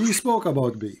 He spoke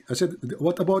about be. I said,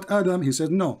 what about Adam? He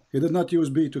said, no, He did not use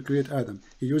be to create Adam.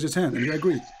 He used his hand, and you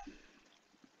agreed.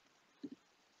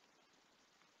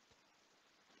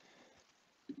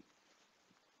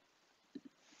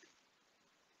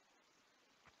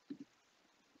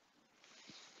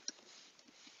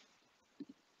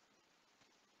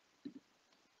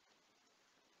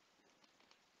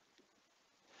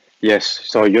 Yes,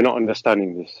 so you're not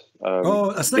understanding this.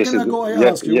 A second ago I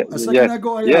asked you,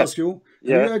 asked you, and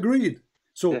you agreed.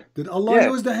 So did Allah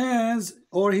use the hands,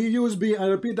 or He used be? I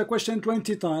repeat the question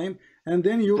 20 times, and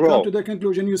then you come to the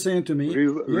conclusion. You're saying to me,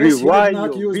 yes, rewind He did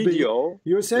not your use video. be.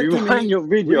 You said Rewind to me, your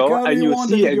video, we can't and you'll rewind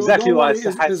the see video. exactly Don't what I worry,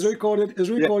 said. it's recorded. It's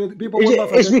recorded. People It's, will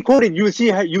laugh at it's it. recorded. You see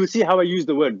how I use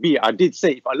the word be. I did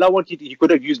say if Allah wanted, He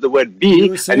could have used the word be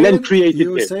You said, and then created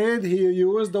you him. said He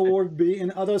used the word be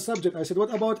in other subject. I said,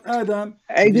 what about Adam?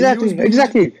 Did he Exactly, use be?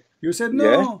 exactly. You said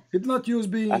no, He did not use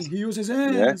be. He used his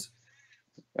hands.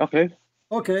 Okay.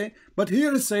 Okay, but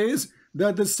here it says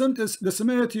that the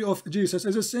similarity of Jesus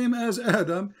is the same as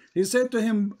Adam. He said to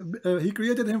him, He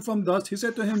created him from dust. He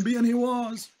said to him, be, and he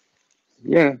was.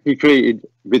 Yeah, he created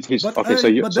with his. But,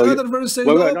 Okay, but the other verse says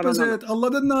the opposite. Allah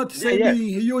did not say yeah.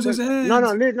 be. He used his hands.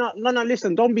 No.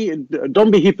 Listen, don't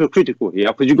be hypocritical here,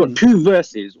 because you've got two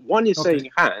verses. One is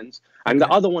saying hands, and the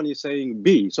other one is saying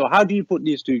be. So how do you put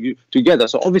these two together?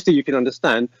 So obviously you can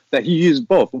understand that he used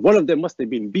both. One of them must have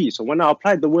been be. So when I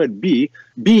applied the word be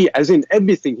as in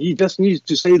everything, he just needs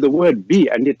to say the word be,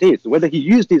 and it is. Whether he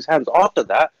used his hands after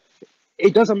that,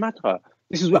 it doesn't matter.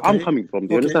 This is where I'm coming from.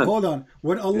 Do you understand? Hold on.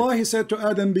 When Allah he said to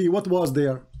Adam be, what was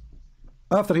there?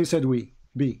 After he said we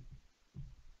be.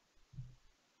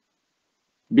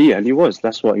 Be, and he was.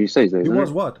 That's what he says there. He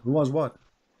was what? He was what?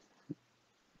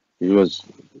 He was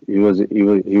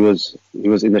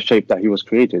in the shape that he was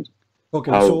created.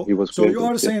 Okay, so you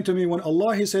are saying to me when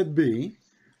Allah he said be,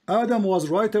 Adam was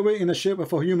right away in the shape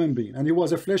of a human being, and he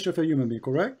was a flesh of a human being,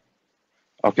 correct?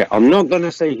 Okay, I'm not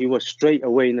gonna say he was straight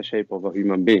away in the shape of a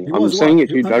human being. I'm saying it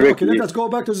to you directly. Okay, let's go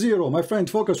back to zero, my friend.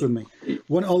 Focus with me.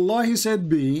 When Allah he said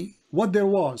be, what there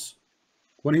was?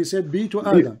 When he said be to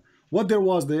Adam, what there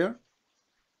was there?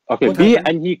 Okay, what be happened?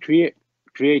 And he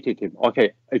created him.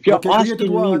 Okay, if you're asking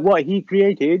me what he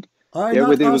created, I'm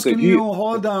not asking you.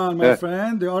 Hold on, my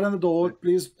friend. They are an adult.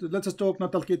 Please, let us talk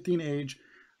not like teenage.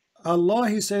 Allah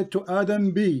he said to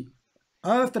Adam be.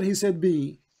 After he said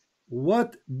be,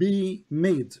 what be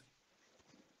made?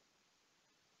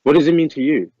 What does it mean to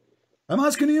you? I'm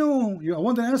asking you. I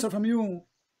want an answer from you.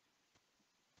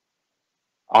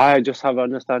 I just have an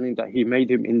understanding that he made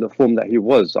him in the form that he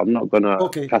was. I'm not gonna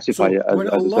classify it as. When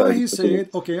Allah he said,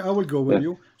 okay, I will go with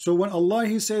you. So when Allah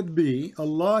he said be,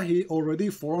 Allah he already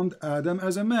formed Adam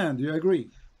as a man. Do you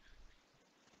agree?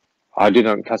 I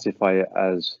didn't classify it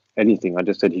as anything. I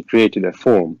just said he created a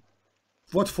form.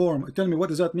 What form? Tell me, what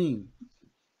does that mean?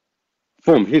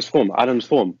 Form, his form, Adam's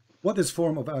form. What is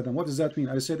form of Adam? What does that mean?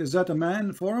 I said, is that a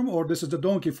man form or this is the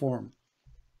donkey form?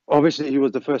 Obviously, he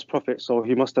was the first prophet, so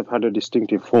he must have had a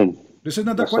distinctive form. This is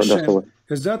not the question.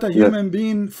 Is that a human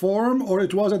being form or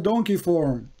it was a donkey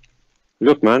form?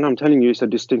 Look, man, I'm telling you, it's a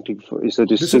distinctive form. This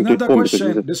is not the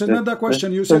question. This is not the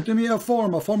question. You said to me a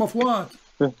form. A form of what?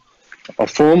 A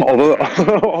form of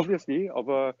obviously of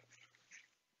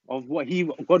what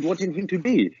God wanted him to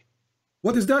be.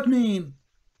 What does that mean?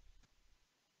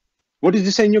 What does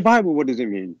it say in your Bible? What does it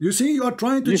mean? You see, you are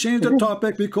trying to change the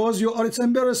topic because it's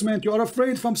embarrassment. You are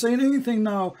afraid from saying anything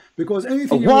now because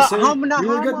anything you will say, you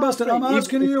will get busted. I'm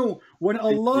asking you, when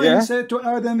Allah said to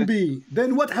Adam be,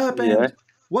 then what happened?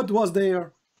 What was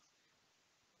there?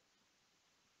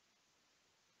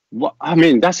 Well, I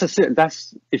mean, that's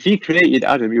if he created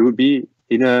Adam, it would be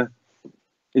in a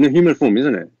human form,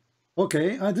 isn't it?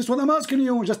 Okay, this is what I'm asking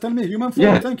you. Just tell me human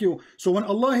form. Thank you. So when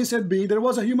Allah he said be, there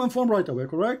was a human form right away,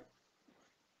 correct?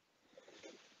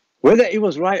 Whether it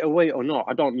was right away or not,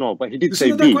 I don't know, but he did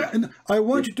say be. I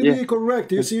want you to be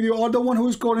correct. You see, you are the one who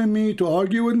is calling me to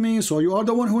argue with me, so you are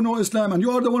the one who knows Islam, and you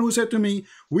are the one who said to me,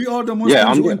 we are the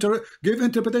Muslims who give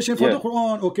interpretation for the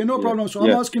Quran. Okay, no problem. So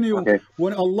I'm asking you,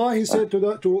 when Allah he said to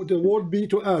the word be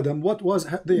to Adam, what was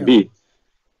there? Be.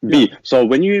 Be. So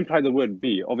when you imply the word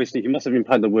be, obviously he must have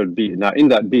implied the word be. Now in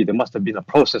that be, there must have been a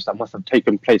process that must have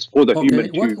taken place for the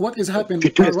human what is happening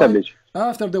to establish.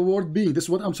 After the word be? This is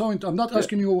what I'm saying. I'm not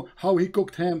asking you how he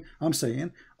cooked him. I'm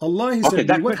saying Allah he said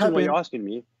that be. What happened? You're asking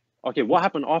me. Okay, what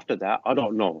happened after that? I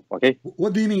don't know. Okay.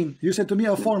 What do you mean? You said to me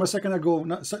a form a second ago.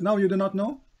 Now you do not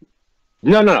know?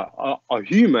 No. A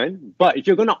human. But if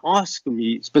you're gonna ask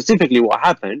me specifically what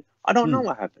happened, I don't know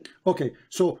what happened. Okay,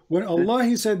 so when Allah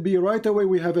he said be, right away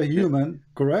we have a human,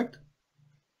 correct?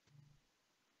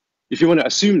 If you want to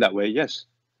assume that way, yes.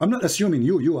 I'm not assuming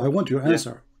you. I want your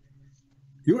answer.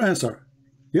 Your answer.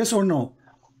 Yes or no?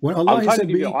 When Allah he said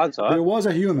be, there was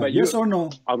a human. Yes or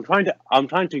no? I'm trying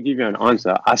to give you an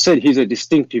answer. I said he's a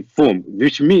distinctive form,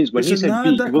 which means when he said be,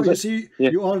 you see,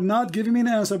 you are not giving me an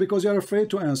answer because you are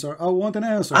afraid to answer. I want an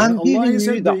answer. I'm giving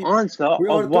you the answer of what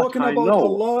I know. We are talking about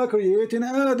Allah creating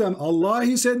Adam. Allah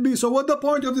he said be. So what the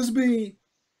point of this be?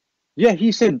 Yeah,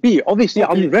 he said be. Obviously,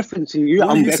 I'm referencing you.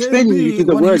 I'm explaining you to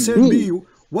the word be.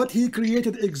 What he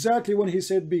created exactly when he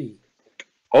said be.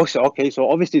 Also, okay, so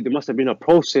obviously there must have been a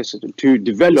process to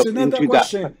develop into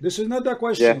that. This is not the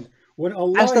question. When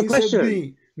Allah he said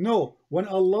be, when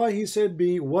Allah he said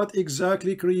be, what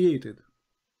exactly created?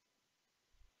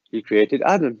 He created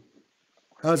Adam.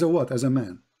 As a what? As a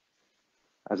man?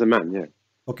 As a man, yeah.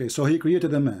 Okay, so he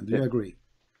created a man. Do you agree?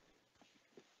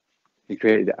 He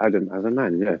created Adam as a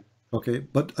man, yeah. Okay,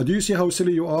 but do you see how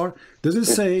silly you are? Does it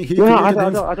say he created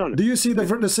him? I don't. Do you see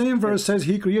the same verse says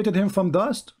he created him from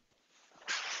dust?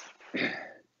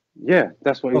 Yeah,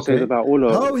 that's what he says about all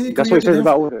of. How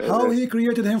he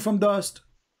created him from dust?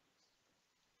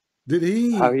 Did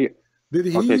he? Did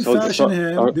he Okay, fashion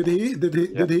him?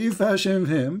 yeah. Did he fashion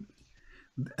him?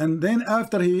 And then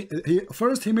after he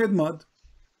first he made mud,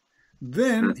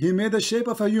 then he made the shape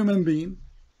of a human being,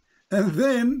 and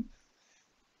then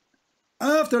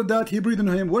after that he breathed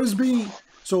into him. Where's B?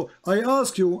 So I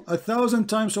asked you 1,000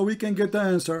 times so we can get the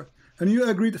answer, and you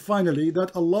agreed finally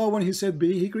that Allah, when he said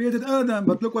B, he created Adam.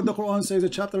 But look what the Quran says in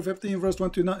chapter 15 verse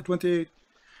 28.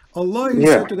 Allah, he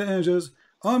said to the angels,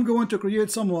 I'm going to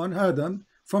create someone, Adam,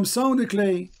 from sound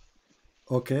clay.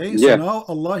 Okay, so now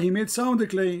Allah, he made sound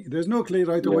clay. There's no clay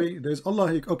right away. There's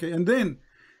Allah. Okay, and then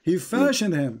he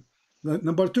fashioned him.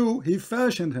 Number two, he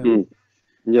fashioned him.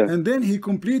 And then he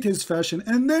complete his fashion,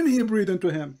 and then he breathed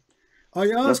into him. I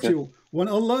ask you, when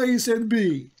Allah, he said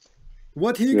be,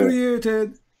 what he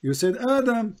created, you said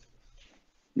Adam.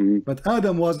 But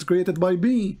Adam was created by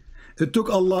B. It took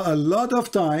Allah a lot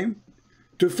of time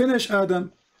to finish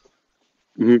Adam.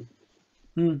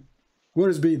 Where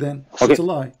is B then? It's a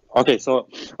lie. Okay, so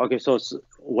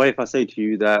what if I say to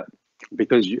you that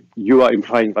because you are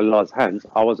implying Allah's hands,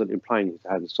 I wasn't implying his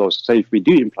hands. So say if we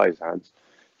do imply his hands,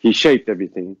 he shaped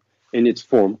everything in its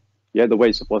form, the way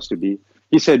it's supposed to be.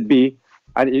 He said be,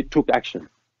 and it took action.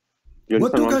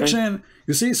 What took action?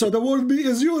 You see, so the word be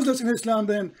is useless in Islam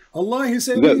then. Allah, he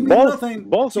said be means nothing.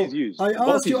 Both so is used. I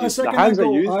asked you a second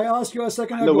ago. I asked you a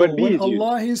second ago. When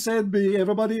Allah, he said be,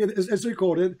 everybody is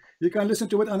recorded. You can listen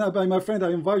to it. And by my friend,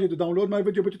 I invite you to download my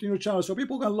video, put it in your channel so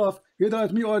people can laugh either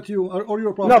at me or at you or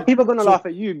your prophet. No, people are gonna laugh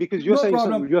at you because you're saying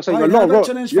something. You're saying I have a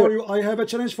challenge for you. I have a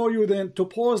challenge for you then to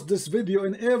post this video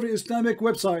in every Islamic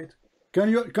website. Can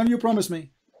you promise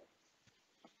me?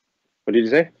 What did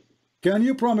you say? Can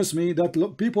you promise me that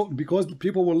because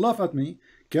people will laugh at me,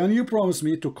 can you promise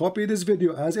me to copy this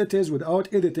video as it is without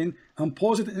editing and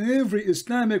post it in every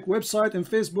Islamic website and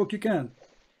Facebook you can?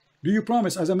 Do you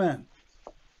promise as a man?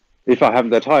 If I have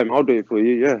the time, I'll do it for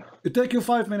you, yeah. It take you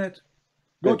 5 minutes.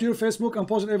 Go to your Facebook and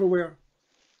post it everywhere.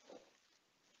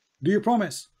 Do you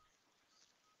promise?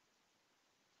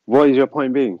 What is your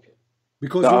point being?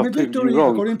 Because you made victory.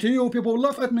 According to you, people will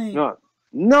laugh at me.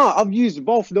 No, I've used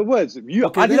both the words.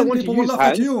 I didn't want to use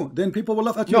hands. Then people will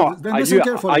laugh at you. No, then listen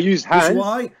carefully. I use hands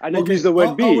and I use the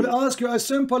word be. I would ask you a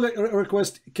simple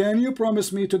request. Can you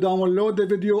promise me to download the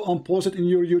video and post it in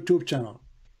your YouTube channel?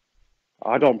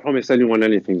 I don't promise anyone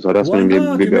anything, so that's going to be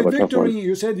a big of a tough one.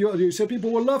 You said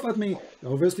people will laugh at me.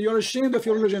 Obviously, you're ashamed of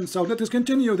your religion. So let us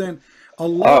continue then.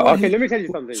 Allah, okay, let me tell you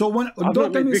something. So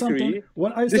don't tell me something.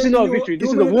 When I this is not victory.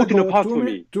 This is a walk in the park for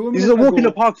me. This is a walk in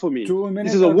the park for me.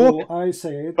 This is a walk. I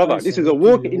said, brother, this is a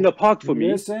walk in the park for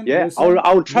me.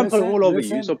 I'll trample all over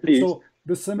you. So please. So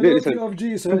the similarity of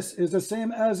Jesus is the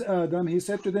same as Adam. He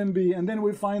said to them, be, and then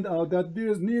we find out that there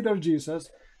is neither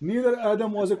Jesus, neither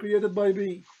Adam was created by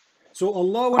be. So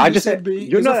Allah, when he said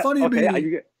be, is a funny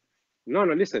be. No,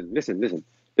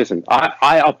 listen.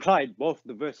 I applied both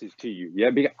the verses to you,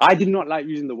 because I did not like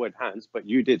using the word hands, but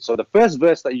you did. So the first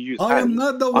verse that you used, I am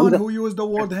not the one who used the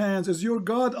word hands. It's your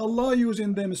God, Allah,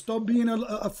 using them. Stop being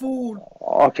a fool.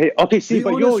 Okay. See,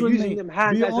 but you're using them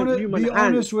hands as a human hand. Be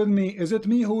honest with me. Is it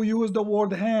me who used the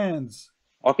word hands?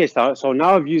 Okay, so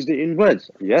now I've used it in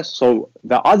words. Yes. So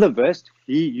the other verse,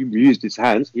 you used his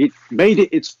hands. He made it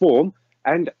its form,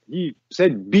 and he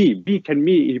said, "Be can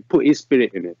me." He put his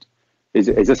spirit in it. Is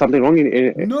there something wrong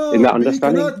in that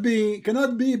understanding?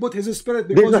 Cannot be but his spirit,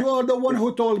 because you are the one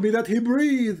who told me that he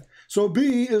breathed. So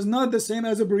be is not the same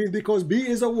as a breathe, because be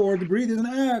is a word, breathe is an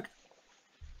act.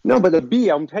 No, but the be,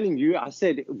 I'm telling you, I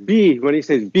said be, when he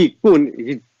says be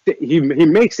kun, he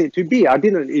makes it to be.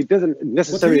 It doesn't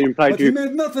necessarily imply to. But he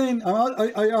made nothing.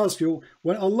 I ask you,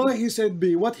 when Allah, he said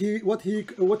be, what he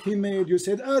made, you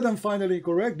said Adam finally,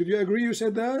 correct? Did you agree you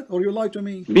said that, or you lied to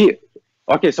me? Be.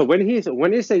 Okay, so when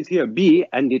he says here be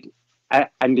and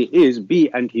it is be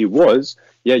and he was,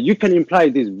 you can imply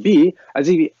this be as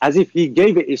if he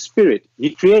gave it his spirit.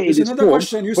 He created his another form.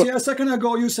 Question. You see, a second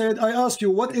ago you said, I asked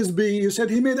you what is be. You said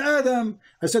he made Adam.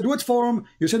 I said what form?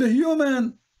 You said a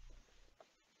human.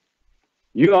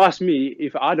 You asked me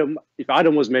if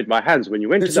Adam was made by hands. When you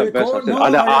went to that verse, I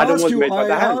said Adam was made by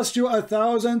the hands. I asked you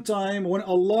 1,000 times when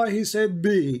Allah, he said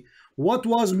be. What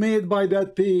was made by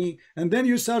that P? And then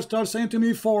you start saying to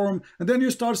me form, and then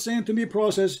you start saying to me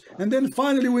process, and then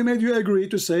finally we made you agree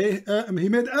to say he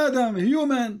made Adam,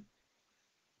 human.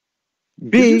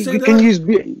 B, you can use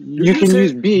B. You can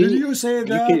use B. Did you say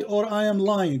that, or I am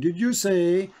lying? Did you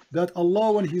say that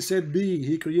Allah, when he said B,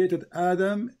 he created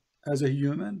Adam as a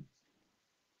human?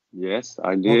 Yes,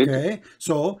 I did. Okay,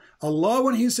 so Allah,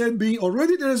 when he said be,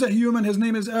 already there is a human, his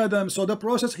name is Adam. So the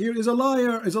process here is a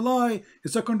liar, is a lie,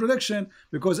 it's a contradiction,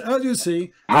 because as you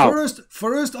see, How?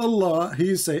 first Allah,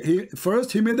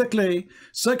 first he made the clay,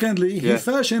 secondly he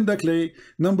fashioned the clay,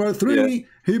 number three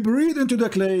he breathed into the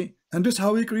clay, and this is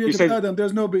how he created said, Adam.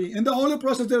 There's no be in the whole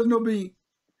process, there's no be.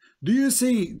 Do you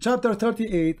see chapter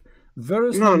 38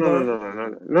 verse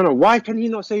no, why can he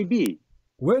not say be?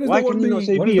 Where is Why the word can you be? not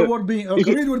say Where is be? the word be?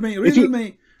 Okay, read with me. Read with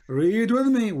me. Read with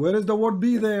me. Where is the word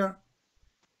be there?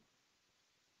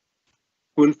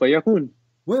 Kun fayakun.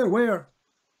 Where?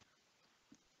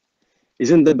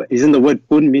 Isn't the word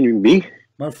kun meaning be?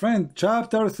 My friend,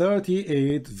 chapter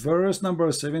 38, verse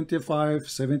number 75,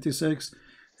 76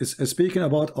 is speaking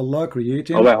about Allah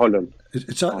creating. Oh wait, hold on.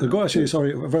 Go actually,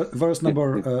 sorry, verse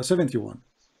number 71.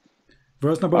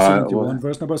 Verse number 71,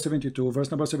 verse number 72, verse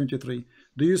number 73.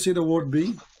 Do you see the word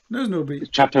be? There's no be.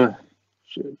 Chapter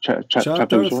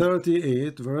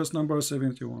 38, verse number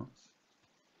 71.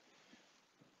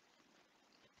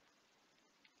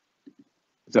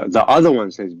 The other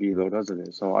one says be though, doesn't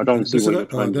it? So I don't see what you're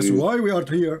trying to do. That's why we are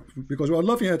here, because we are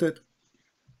laughing at it.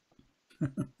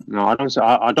 No, I don't say.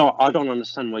 I don't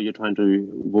understand what you're trying to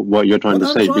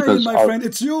say. Because my friend,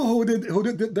 it's you who did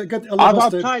get Allah.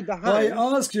 I've applied the hand. I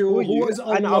asked you who is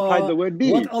Allah, and I applied the word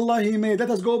be. What Allah he made.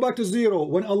 Let us go back to zero.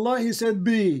 When Allah he said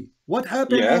be, what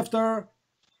happened after?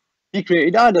 He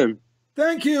created Adam.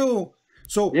 Thank you.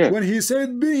 So when he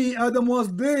said be, Adam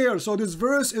was there. So this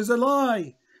verse is a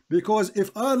lie, because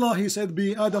if Allah he said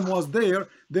be, Adam was there,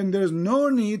 then there's no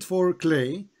need for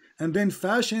clay, and then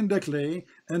fashion the clay,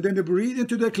 and then they breathe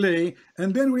into the clay,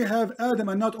 and then we have Adam.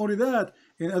 And not only that,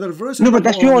 in other verses. No, but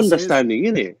that's your understanding,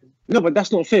 isn't it? No, but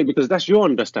that's not fair, because that's your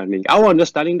understanding. Our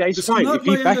understanding, that is fine. Not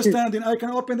my understanding. I can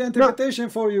open the interpretation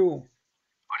for you.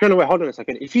 No, wait, hold on a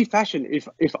second. If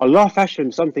Allah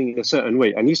fashioned something in a certain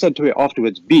way, and He said to it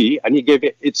afterwards be, and He gave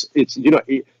it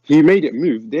He made it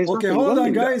move. There's okay, hold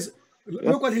on, guys.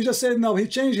 Look what he just said now. He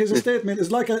changed his statement.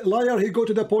 It's like a liar. He go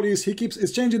to the police.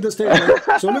 He's changing the statement.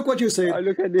 So look what you said.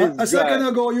 Look at this a second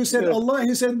ago you said Allah.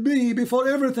 He said be before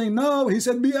everything. Now he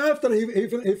said be after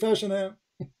he fashioned him.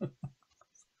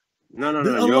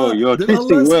 No. You're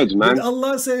twisting words, man. Did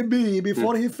Allah say be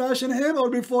before he fashioned him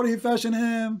or before he fashioned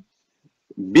him?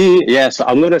 Be, yes,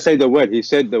 I'm going to say the word. He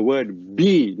said the word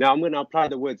be. Now I'm going to apply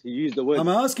the words. He used the word I'm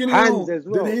asking hands you, as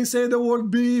well. Did he say the word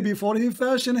be before he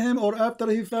fashioned him or after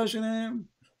he fashioned him?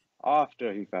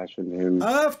 After he fashioned him.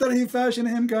 After he fashioned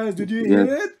him, guys. Did you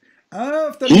hear it?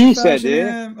 After he said it.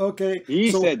 Him. Okay.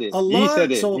 He said it. Allah, he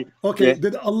said it. So, okay,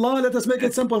 did Allah, let us make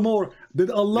it simple more. Did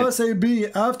Allah say be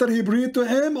after he breathed to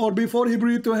him or before he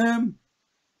breathed to him?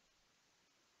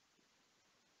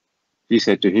 He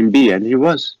said to him be, and he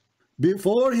was.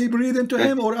 Before he breathed into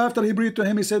him or after he breathed to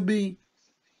him, he said be?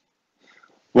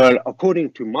 Well,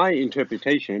 according to my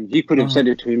interpretation, he could have said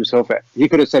it to himself. He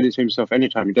could have said it to himself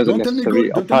anytime. It doesn't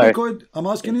necessarily apply. I'm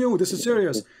asking you. This is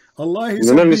serious. Allah, he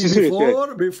said be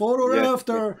before or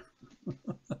after?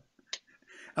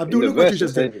 Abdul, look what you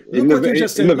just did. Look what you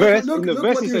just said. Look what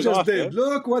you just did.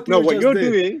 Look what you just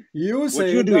did. You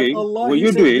say that Allah, he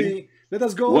said be. Let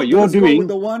us go. What you're doing with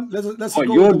the one. Let's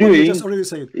go with the one you just already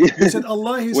said. You said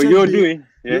Allah. He said you're be. doing.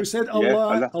 You said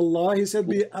Allah. Allah. He said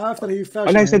be after he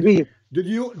fashioned. Allah said be. Did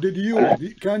you?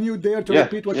 Can you dare to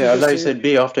repeat what you just said? Allah said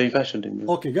be after he fashioned him.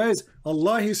 Okay, guys.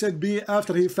 Allah. He said be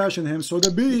after he fashioned him. So the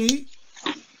be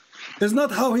is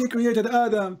not how he created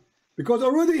Adam, because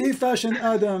already he fashioned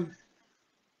Adam.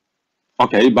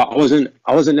 Okay, but I wasn't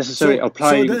necessarily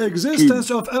applying. So the existence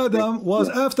of Adam was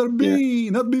after be,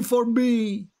 not before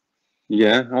be.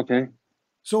 Yeah, okay.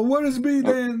 So where is B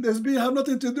then? Does B have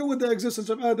nothing to do with the existence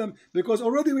of Adam? Because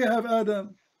already we have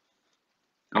Adam.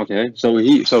 Okay, so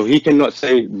he cannot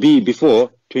say be before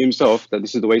to himself that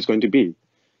this is the way it's going to be.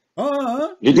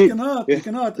 He cannot. He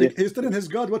cannot. He's telling his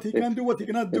God what he can do, what he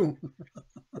cannot do.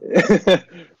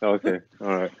 Okay,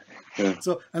 all right. Yeah.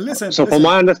 So and listen. So from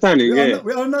my understanding, we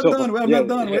are not done. We are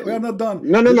not done.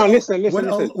 No. Listen.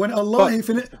 When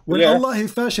Allah he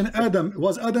fashioned Adam,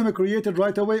 was Adam created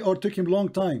right away or took him long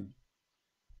time?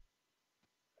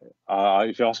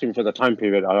 If you're asking for the time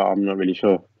period, I'm not really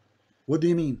sure. What do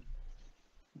you mean?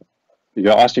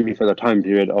 You're asking me for the time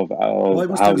period of how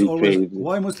he created.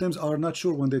 Why Muslims are not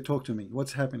sure when they talk to me?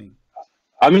 What's happening?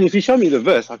 I mean, if you show me the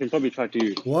verse, I can probably try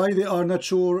to. Why they are not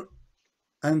sure?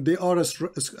 And they are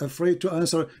afraid to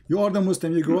answer. You are the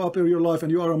Muslim. You grow up in your life,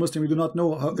 and you are a Muslim. You do not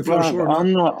know if you are sure.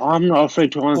 I'm not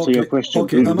afraid to answer your question.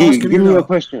 Okay, I'm asking give me a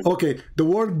question. Okay, the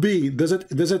word "be" does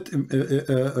it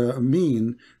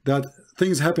mean that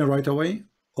things happen right away,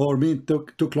 or mean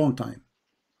took long time?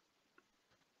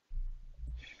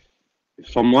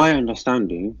 from my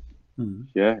understanding,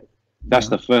 yeah, that's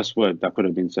the first word that could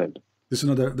have been said. This is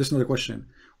another question.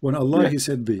 When Allah He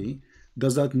said be,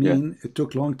 does that mean it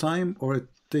took long time or it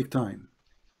take time?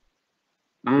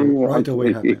 Right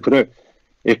away happened.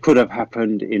 It could have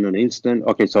happened in an instant.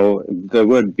 Okay, so the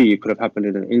word be could have happened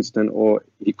in an instant, or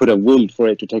he could have willed for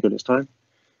it to take on its time.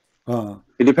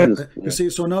 It depends. You see,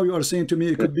 so now you are saying to me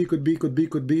it could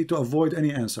be to avoid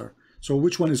any answer. So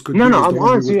which one is could no, be?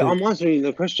 No, I'm answering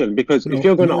the question, because if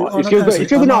you're gonna,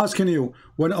 I'm asking you,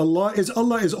 when Allah is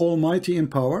Almighty in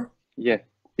power. Yeah,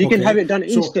 He can have it done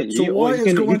instantly. So why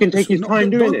he can take his time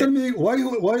doing it. Don't tell me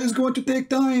why is going to take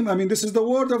time. I mean, this is the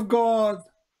word of God.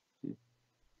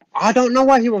 I don't know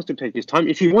why he wants to take his time.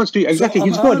 If he wants to, exactly,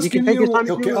 he's God. He can take his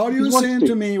time. Okay, are you saying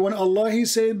to me when Allah He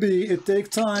said be, it takes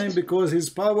time because His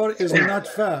power is not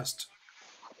fast?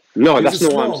 No, that's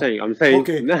not what I'm saying. I'm saying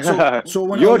okay. So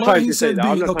when you're Allah He said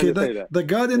be, okay, the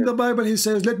God in the Bible He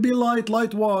says, "Let be light."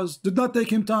 Light was. Did not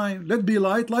take Him time. Let be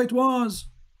light. Light was.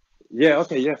 Yeah.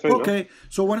 Okay. Yeah. Fair enough.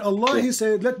 So when Allah He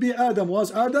said, "Let be Adam,"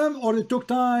 was Adam or it took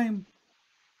time?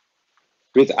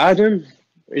 With Adam,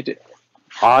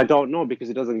 I don't know, because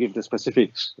it doesn't give the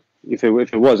specifics. If it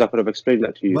was, I could have explained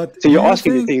that to you. But so you're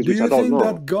asking me things which I don't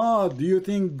know. Do you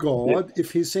think God,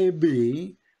 if He say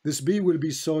be, this be will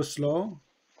be so slow?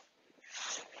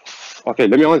 Okay,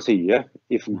 let me answer you. Yeah,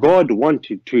 if God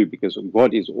wanted to, because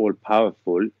God is all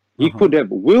powerful, He could have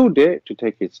willed it to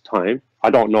take its time. I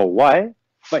don't know why,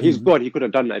 but He's God. He could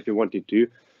have done that if He wanted to.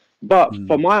 But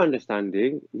from my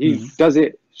understanding, He does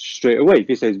it straight away. If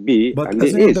He says be, but and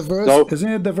isn't it is. The verse, so,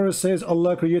 isn't it the verse says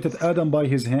Allah created Adam by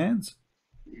His hands?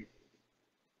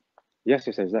 Yes,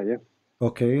 it says that. Yeah.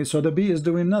 Okay, so the bee is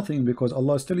doing nothing because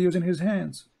Allah is still using His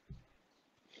hands.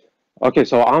 Okay,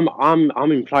 so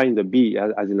I'm implying the be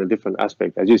as in a different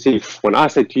aspect. As you see, when I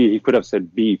said to you, He could have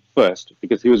said be first,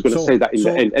 because He was going to say that in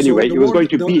the end anyway. It was going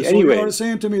to be anyway. So you are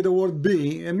saying to me the word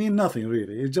be, I mean nothing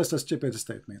really. It's just a stupid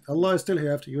statement. Allah still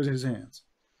have to use His hands.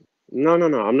 No.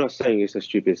 I'm not saying it's a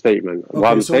stupid statement. Okay,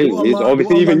 what I'm saying is,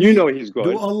 obviously, even you know He's God.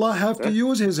 Do Allah have to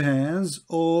use His hands,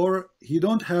 or He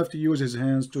don't have to use His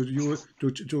hands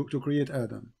to create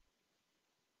Adam?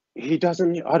 He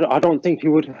doesn't. I don't think He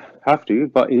would have to,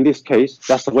 but in this case,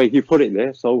 that's the way He put it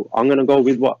there. So I'm going to go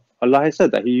with what Allah has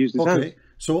said, that He used His hands. Okay,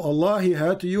 so Allah, He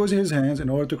had to use His hands in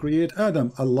order to create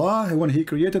Adam. Allah, when He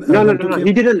created Adam, no.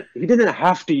 He didn't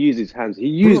have to use His hands. He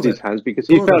used His hands because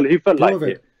He felt like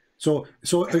it. So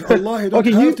if Allah He don't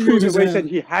have to use His hands, said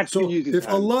He had to use His if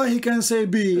hands. Allah He can say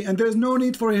be, and there's no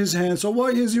need for His hands, so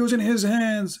why He's using His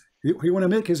hands? He want to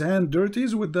make His hand dirty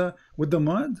with the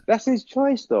mud? That's His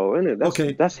choice, though, isn't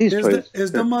it? That's His choice.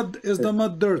 Is the mud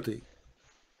dirty?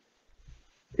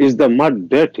 Is the mud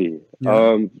dirty?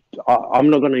 Yeah.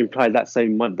 I'm not going to imply that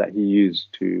same mud that He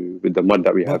used with the mud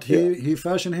that we have here. But He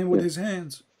fashioned him with His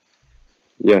hands.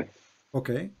 Yeah.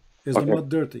 Okay. Is the mud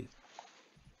dirty?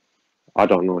 I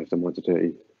don't know if the mud's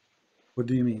dirty. What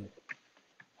do you mean?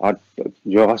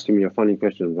 You're asking me a funny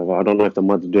question, brother. I don't know if the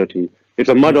mud's dirty. If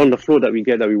the mud on the floor that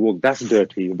we walk, that's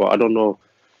dirty. But I don't know.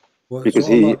 Well, because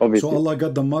so Allah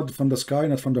got the mud from the sky,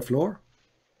 not from the floor?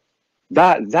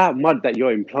 That mud that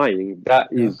you're implying, that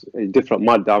is a different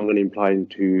mud that I'm going to imply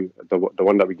into the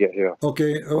one that we get here.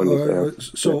 Okay.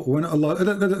 When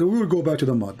Allah, we will go back to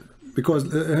the mud,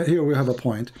 because here we have a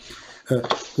point.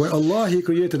 When Allah He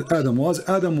created Adam, was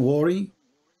Adam worried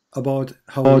about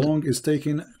how long it's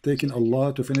taking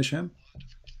Allah to finish him?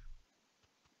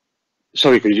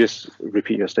 Sorry, could you just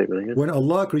repeat your statement again? When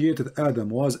Allah created Adam,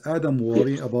 was Adam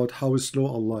worried about how slow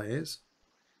Allah is?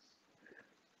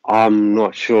 I'm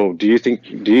not sure. Do you think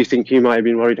He might have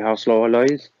been worried how slow Allah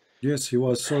is? Yes, He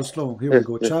was so slow. Here we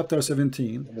go. Chapter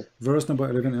 17, verse number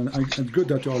 11. And it's good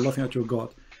that you are laughing at your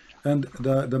God. And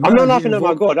the man, I'm not laughing at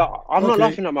my God. I'm not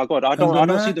laughing at my God. I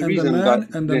don't see the reason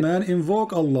that. And the man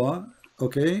invoked Allah.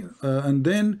 Okay, and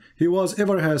then he was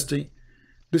ever hasty.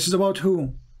 This is about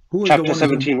who? Who is Chapter the one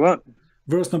 17, what?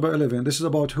 Verse number 11. This is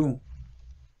about who?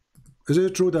 Is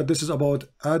it true that this is about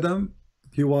Adam?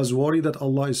 He was worried that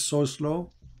Allah is so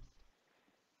slow.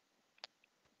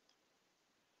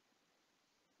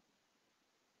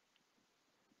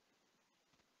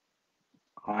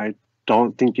 I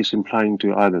don't think it's implying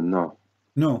to Adam, no.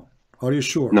 No. Are you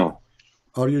sure? No.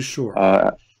 Are you sure?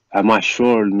 Am I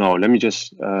sure? No. Let me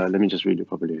just read it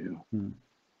properly here.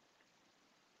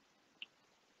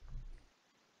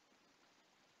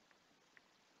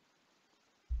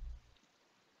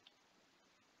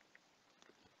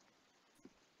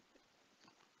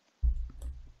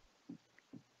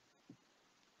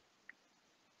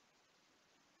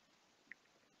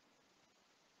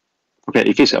 Okay,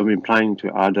 if it's implying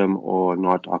to Adam or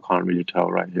not, I can't really tell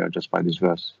right here just by this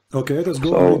verse. Okay, let us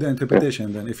go and read the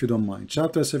interpretation then, if you don't mind.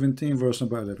 Chapter 17, verse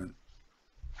number 11.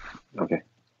 Okay.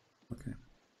 Okay.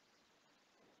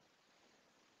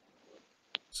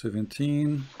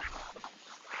 17,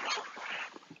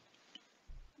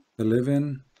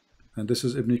 11, and this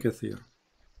is Ibn Kathir.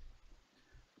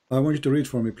 I want you to read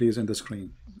for me, please, in the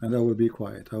screen, and I will be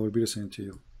quiet. I will be listening to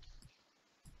you.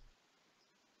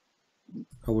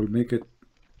 I will make it,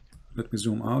 let me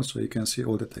zoom out so you can see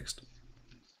all the text.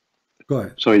 Go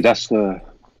ahead. Sorry, that's the...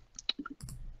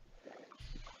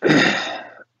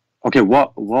 Okay,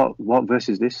 what verse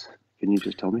is this? Can you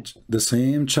just tell me? The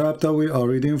same chapter we are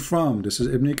reading from. This is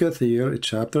Ibn Kathir,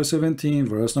 chapter 17,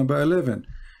 verse number 11.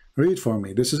 Read for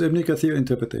me. This is Ibn Kathir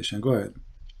interpretation. Go ahead.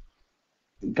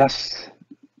 That's...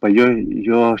 But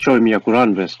you're showing me a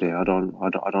Quran verse there. I don't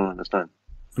understand.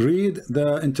 Read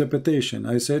the interpretation.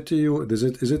 I said to you, is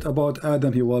it about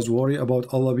Adam? He was worried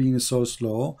about Allah being so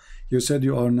slow. You said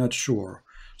you are not sure.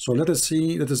 So let us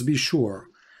see, let us be sure.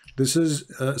 This is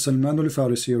Salman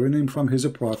al-Farisi reading from his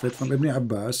prophet, from Ibn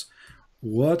Abbas,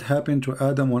 what happened to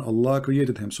Adam when Allah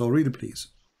created him. So read please.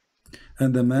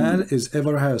 And the man is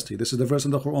ever hasty. This is the verse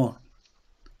in the Quran.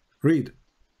 Read.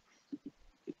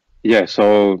 Yeah,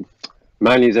 so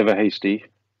man is ever hasty.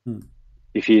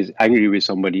 If he is angry with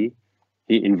somebody,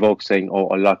 he invokes saying, oh,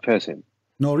 Allah curse him.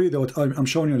 No, read what I'm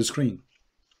showing you on the screen.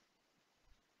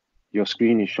 Your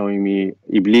screen is showing me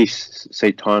Iblis,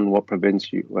 Satan, what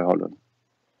prevents you? Wait, hold on.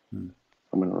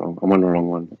 I'm on the wrong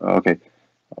one. Okay.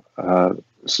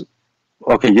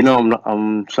 Okay, you know,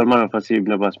 Salman al-Farisi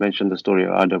Ibn Abbas mentioned the story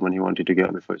of Adam when he wanted to get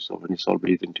up before his soul, when his soul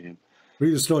breathed into him.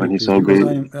 Read it slowly, please,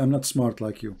 because I'm not smart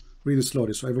like you. Read it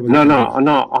slowly so everybody. No,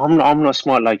 I'm not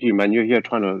smart like you, man. You're here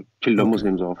trying to kill the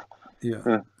Muslims off.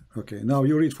 Yeah. Okay, now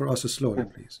you read for us slowly,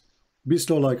 please. Be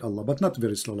slow like Allah, but not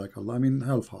very slow like Allah. I mean,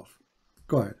 half.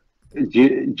 Go ahead.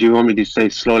 Do you want me to say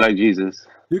slow like Jesus?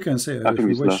 You can say it if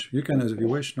you wish. You can as if you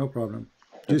wish, no problem.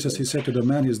 Jesus, he said to the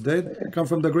man, he's dead. Come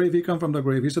from the grave, he come from the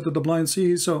grave. He said to the blind, see,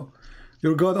 he saw.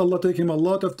 Your God, Allah, take him a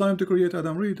lot of time to create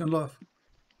Adam. Read and laugh.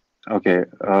 Okay.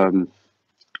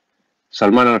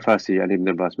 Salman al-Farisi and Ibn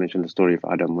Abbas mentioned the story of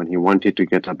Adam when he wanted to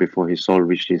get up before his soul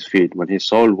reached his feet. When his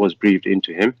soul was breathed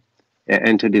into him, it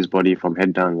entered his body from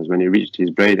head downwards. When he reached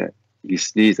his brain, he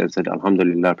sneezed and said,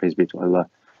 Alhamdulillah, praise be to Allah.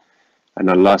 And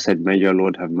Allah said, may your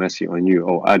Lord have mercy on you,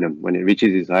 O Adam. When it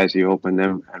reaches his eyes, he opened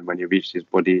them, and when he reached his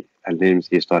body and limbs,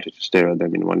 he started to stare at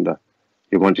them in wonder.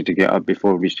 He wanted to get up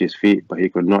before he reached his feet, but he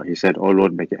could not. He said, oh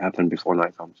Lord, make it happen before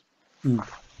night comes.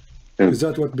 Is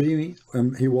that what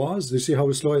he was? You see how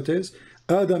slow it is?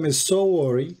 Adam is so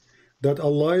worried that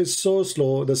Allah is so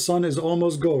slow, the sun is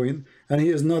almost going, and he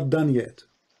is not done yet.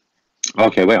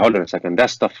 Okay, wait, hold on a second.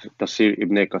 That's Tafsir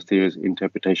Ibn Kathir's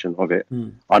interpretation of it.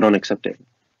 I don't accept it.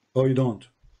 Oh, you don't?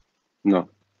 No.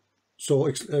 So,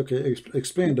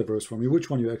 explain the verse for me. Which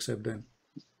one you accept then?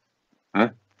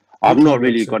 Huh? I've not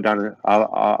really got down.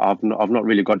 I've not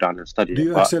really got down and studied it. Do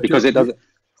you accept because it doesn't?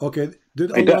 Okay.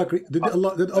 Did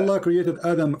Allah created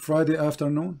Adam Friday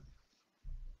afternoon?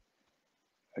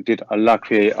 Did Allah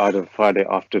create Adam Friday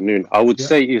afternoon? I would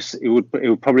say it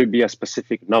would probably be a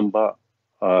specific number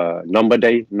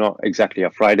day, not exactly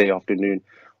a Friday afternoon,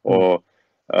 or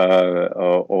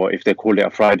if they called it a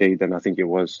Friday, then I think it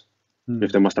was.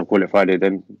 If they must have called it Friday,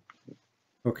 then.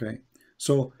 Okay.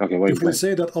 So if we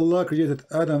say that Allah created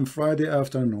Adam Friday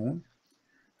afternoon,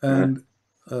 and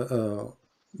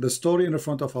the story in the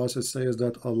front of us, it says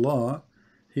that Allah,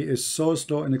 he is so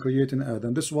slow in creating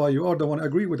Adam. This is why you are the one I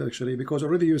agree with, actually, because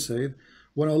already you said,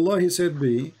 when Allah, he said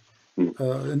be,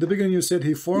 in the beginning you said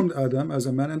he formed Adam as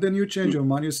a man, and then you change your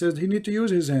mind. You said he need to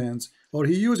use his hands, or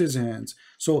he used his hands.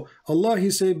 So Allah, he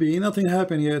said be, nothing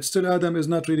happened yet. Still Adam is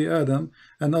not really Adam,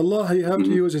 and Allah, he have to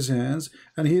use his hands,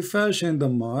 and he fashioned the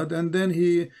mud, and then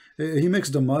he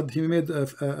mixed the mud, he made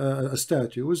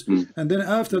statues, and then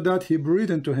after that he breathed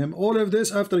into him. All of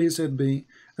this after he said be,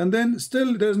 and then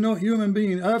still there's no human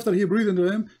being. After he breathed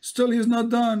into him, still he's not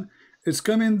done. It's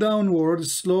coming downward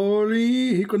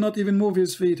slowly. He could not even move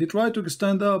his feet. He tried to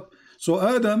stand up. So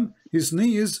Adam, he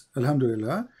sneezed,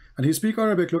 Alhamdulillah, and he speak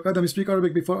Arabic. Look, Adam, he speak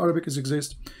Arabic before Arabic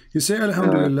exists. He say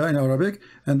Alhamdulillah in Arabic,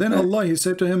 and then Allah, he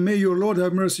said to him, may your Lord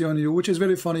have mercy on you, which is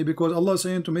very funny because Allah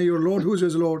saying to me, your Lord, who's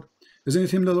his Lord? Isn't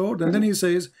it him the Lord? And then he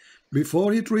says,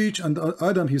 before he reached, and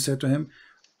Adam, he said to him,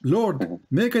 Lord,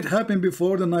 make it happen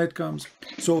before the night comes.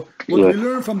 So what we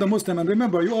learn from the Muslim, and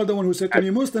remember, you are the one who said to me,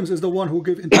 Muslims is the one who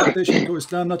give interpretation to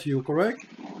Islam, not you, correct?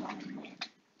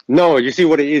 No, you see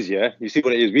what it is, yeah? You see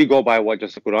what it is. We go by what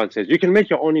just the Quran says. You can make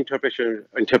your own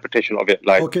interpretation of it,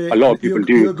 like Okay, a lot of people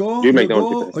do.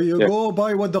 You Yeah. go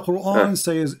by what the Quran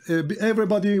says.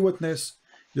 Everybody witness.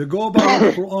 You go by what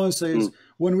the Quran says.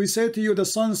 When we say to you the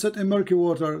sun set in murky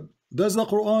water, does the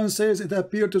Quran says it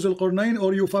appeared to Zulqarnain, or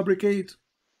you fabricate?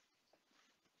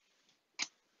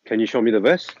 Can you show me the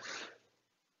verse?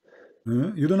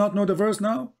 You do not know the verse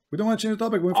now? We don't want to change the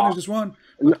topic. We'll finish this one.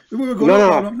 No,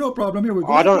 No problem. Here we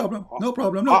go. No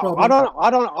problem.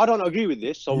 I don't agree with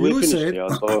this. So we'll finish here.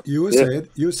 So,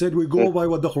 you said we go by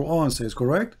what the Quran says,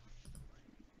 correct?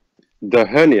 The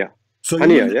hernia.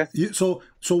 So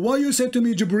so why you said to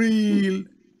me Jibreel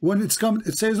when it's come?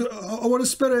 It says our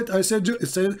spirit. I said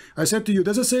to you,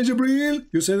 does it say Jibreel?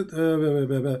 You said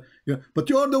yeah. But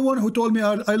you are the one who told me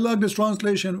I like this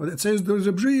translation. It says there's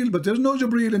Jibreel, but there's no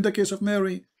Jibreel in the case of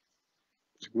Mary.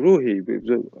 Ruhi,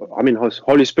 I mean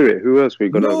Holy Spirit. Who else we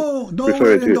gonna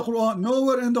refer to?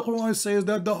 Nowhere in the Quran says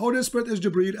that the Holy Spirit is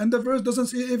Jibreel, and the verse doesn't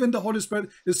say even the Holy Spirit.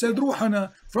 It said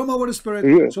Ruhana, from our spirit.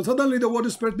 Yeah. So suddenly the word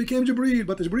spirit became Jibreel,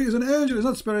 but Jibreel is an angel, it's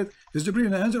not spirit. Is Jibreel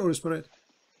an angel or a spirit?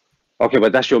 Okay,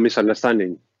 but that's your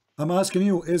misunderstanding. I'm asking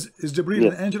you, is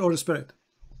Jibreel an angel or a spirit?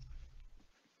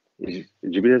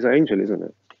 Jibreel is an angel, isn't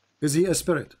it? Is he a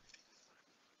spirit?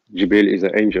 Jibreel is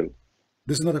an angel.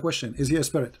 This is not a question. Is he a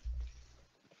spirit?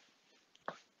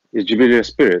 Is Jibreel a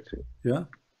spirit? Yeah.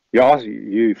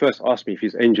 You first asked me if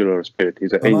he's angel or a spirit.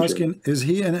 He's an angel. I'm asking, is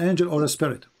he an angel or a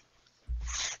spirit?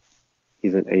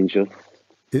 He's an angel.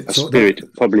 A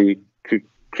spirit, probably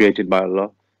created by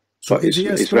Allah. So is he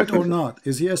a spirit or not?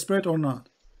 Is he a spirit or not?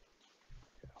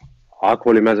 I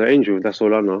call him as an angel. That's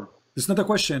all I know. It's not a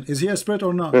question. Is he a spirit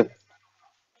or not?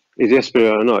 Is he a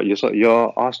spirit or not?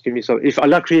 You're asking me something. If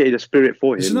Allah created a spirit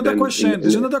for him, it's another question.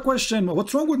 It's another question.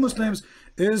 What's wrong with Muslims?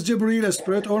 Is Jibreel a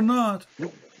spirit or not?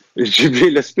 Is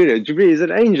Jibreel a spirit? Jibreel is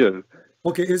an angel.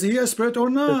 Okay, is he a spirit or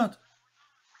not?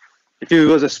 If he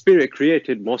was a spirit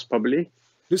created, most probably.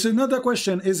 This is not a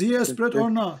question. Is he a spirit or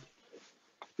not?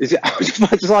 Is it? I was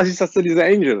about to ask you, said he's an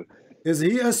angel. Is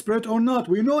he a spirit or not?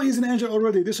 We know he's an angel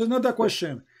already. This is not a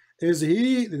question. Is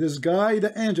he, this guy,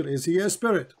 the angel, is he a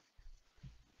spirit?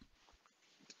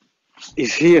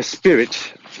 Is he a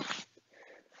spirit?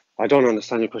 I don't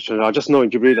understand your question. I just know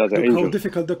Jibreel as an angel. How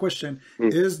difficult the question.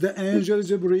 Is the angel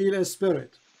Jibreel a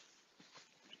spirit?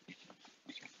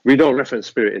 We don't reference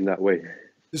spirit in that way.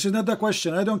 This is not the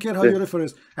question. I don't care how you refer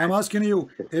it. I'm asking you,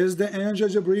 is the angel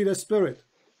Jibreel a spirit?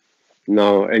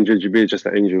 No, angel Jibreel is just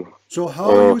an angel. So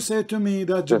how you say to me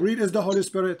that Jibreel is the Holy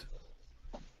Spirit?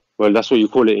 Well, that's what you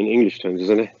call it in English terms,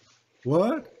 isn't it?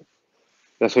 What?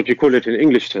 That's what you call it in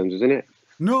English terms, isn't it?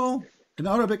 No. In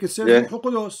Arabic it says Ruh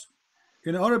al-Qudus.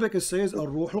 In Arabic it says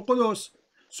Ruh al-Qudus.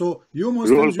 So you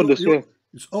Muslims,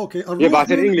 okay. Yeah, but I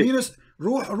said English.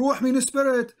 Ruh means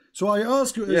spirit. So I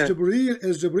ask you, is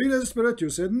Jibreel a spirit? You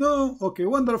said no. Okay,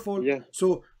 wonderful. Yeah.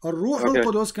 So Ruh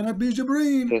al-Qudus cannot be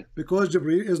Jibreel because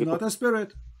Jibreel is not a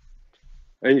spirit.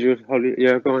 Angel, holy,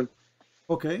 yeah, go on.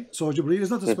 Okay, so Jibreel is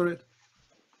not a spirit.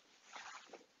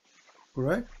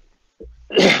 Correct?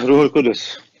 Ruh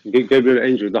al-Qudus, Gabriel,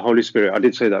 angel, the Holy Spirit. I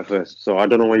did say that first, so I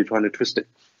don't know why you're trying to twist it.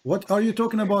 What are you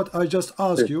talking about? I just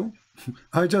asked you.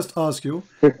 I just asked you.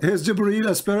 Is Jibreel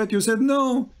a spirit? You said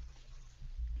no.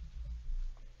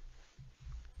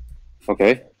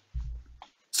 Okay.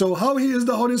 So how he is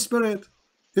the Holy Spirit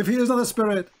if he is not a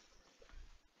spirit?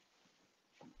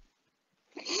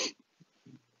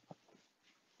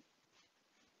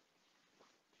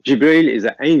 Jibreel is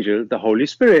an angel, the Holy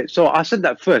Spirit. So I said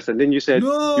that first, and then you said,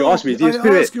 no, you asked me, is he a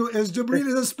spirit? I asked you, is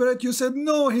Jibreel a spirit? You said,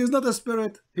 no, he's not a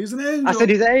spirit. He's an angel. I said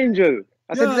he's an angel.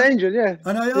 I said he's an angel, yeah.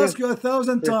 And I asked you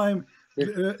 1,000 times,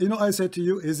 you know, I said to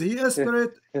you, is he a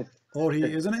spirit? Or he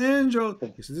is an angel?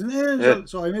 He said he's an angel.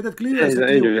 So I made it clear. He's an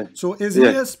angel, So is he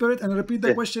a spirit? And repeat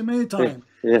the question many times.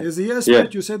 Is he a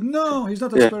spirit? You said, no, he's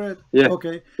not a spirit.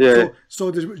 Okay.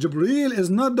 So Jibreel is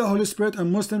not the Holy Spirit,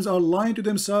 and Muslims are lying to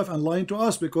themselves and lying to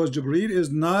us because Jibreel is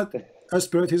not a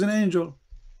spirit, he's an angel.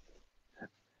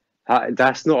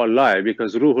 That's not a lie,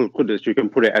 because Ruh al-Qudus, you can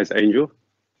put it as angel.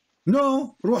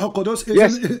 No, Ruh al-Qudus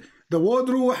is the word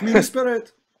Ruh means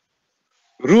spirit.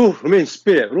 Ruh means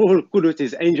spirit. Ruh al-Qudus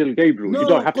is angel Gabriel. No, you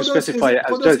don't have to specify it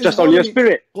as just only a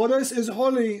spirit. Qudus is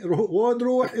holy. Word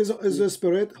Ruh is a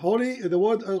spirit. Holy, the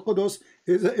word Qudus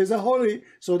is a holy.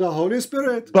 So the Holy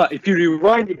Spirit. But if you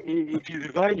rewind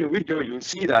your video, you'll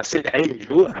see that I said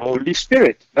angel, Holy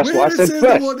Spirit. That's what I said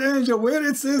first. Where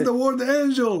it says the word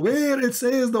angel? Where it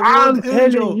says the word angel? I'm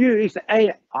telling you, it's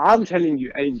I'm telling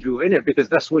you angel, innit? Because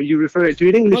that's what you refer it to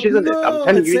in English, But isn't no, it? I'm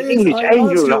telling you in says, English, I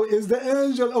angel. asked you, is the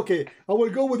angel, okay, I will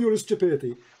go with your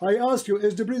stupidity. I asked you,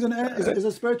 is Jibreel is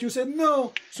a spirit? You said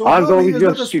no. So I'm how going he with is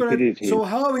your not a spirit? stupidity. So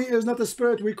how he is not a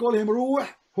spirit? We call him Ruh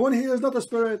when he is not a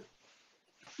spirit.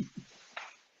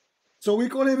 So we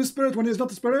call him a spirit when he is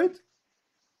not a spirit?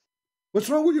 What's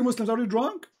wrong with you Muslims? Are you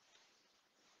drunk?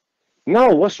 No,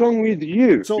 what's wrong with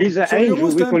you? So, He's an so you angel.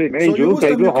 Muslim, we call him so angel. you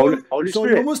Okay, Muslim, go you call, Holy so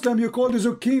Spirit. you Muslim, you call the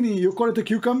zucchini, you call it a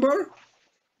cucumber?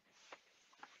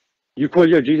 You call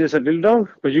your Jesus a dildo?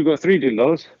 Because you got 3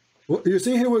 dildos. Well, you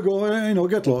see, here we go, you know,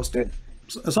 get lost.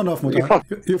 Son of Muta. fuck.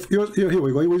 Here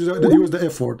we go, he used the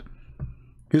F word.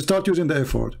 He start using the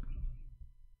F word.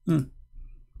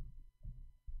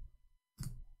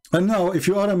 And now, if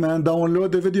you are a man,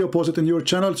 download the video, post it in your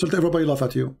channel, so that everybody laugh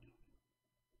at you.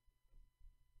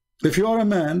 If you are a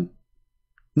man,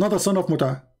 not a son of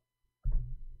Muta.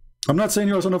 I'm not saying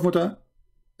you're a son of Muta.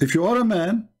 If you are a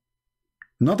man,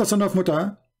 not a son of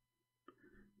Muta,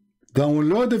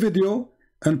 download the video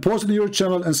and post it in your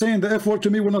channel, and saying the F word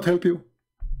to me will not help you.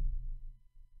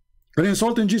 And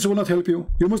insulting Jesus will not help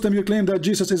you. You Muslim, you claim that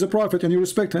Jesus is a prophet and you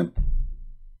respect him.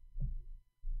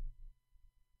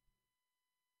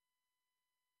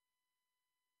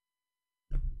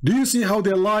 Do you see how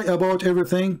they lie about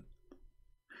everything?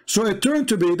 So it turned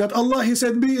to be that Allah, he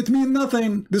said be, it means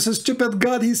nothing. This is stupid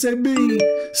God, he said be.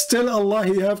 Still Allah,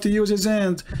 he have to use his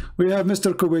hand. We have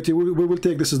Mr. Kuwaiti, we will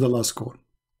take, this is the last call.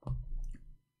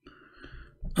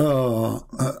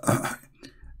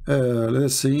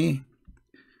 Let's see.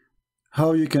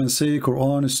 How you can say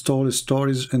Quran stole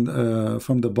stories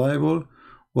from the Bible,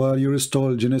 while you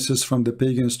stole Genesis from the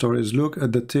pagan stories. Look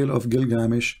at the tale of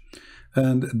Gilgamesh.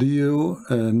 And do you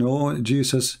know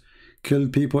Jesus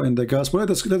killed people in the gospel? Let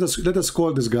us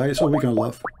call this guy so we can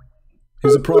laugh.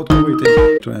 He's a proud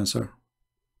Kuwaiti to answer.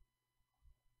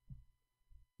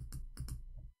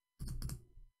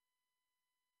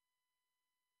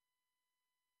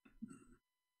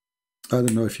 I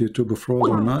don't know if YouTube froze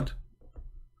or not.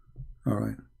 All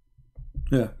right.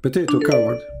 Yeah, potato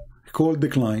coward. Call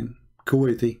decline.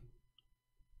 Kuwaiti.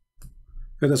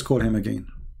 Let us call him again.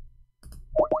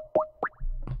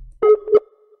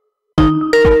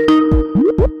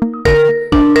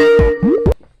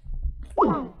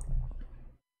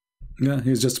 Yeah,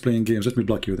 he's just playing games. Let me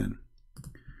block you then.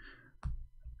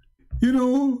 You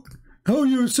know how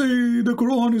you say the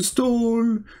Quran is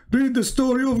stole? Read the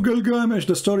story of Gilgamesh.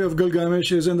 The story of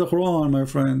Gilgamesh is in the Quran, my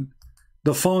friend.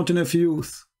 The fountain of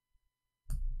youth.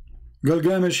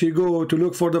 Gilgamesh, he go to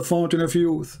look for the fountain of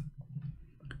youth.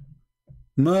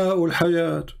 Ma'ul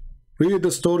Hayat. Read the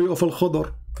story of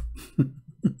Al-Khadr.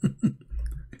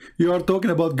 You are talking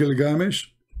about Gilgamesh?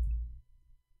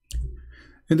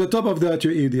 In the top of that, you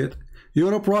idiot.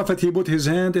 You're a prophet, he put his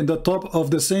hand in the top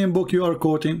of the same book you are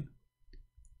quoting.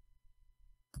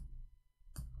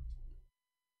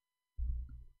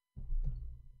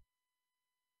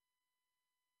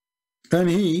 And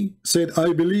he said,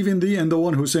 I believe in thee and the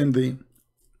one who sent thee.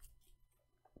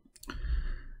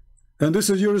 And this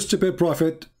is your stupid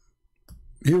prophet.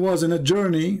 He was in a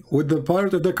journey with the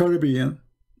Pirate of the Caribbean.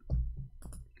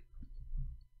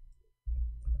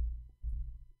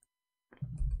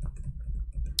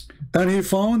 And he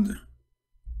found,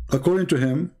 according to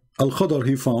him, Al-Khadr,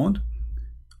 he found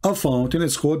a fountain.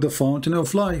 It's called the fountain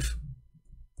of life.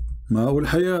 Ma'ul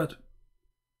Hayat.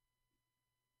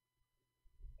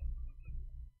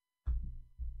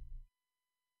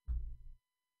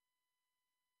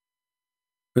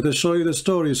 Let us show you the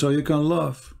story so you can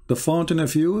laugh. The fountain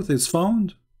of youth is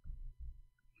found.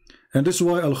 And this is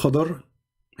why Al-Khadr,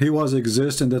 he was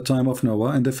exist in the time of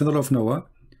Noah, in the funeral of Noah.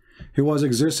 He was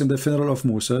exist in the funeral of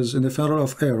Moses, in the funeral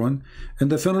of Aaron, in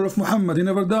the funeral of Muhammad. He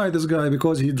never died, this guy,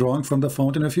 because he drank from the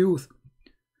fountain of youth.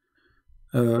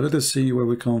 Let us see where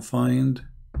we can find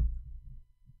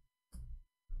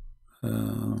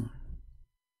the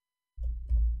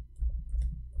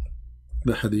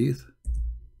hadith.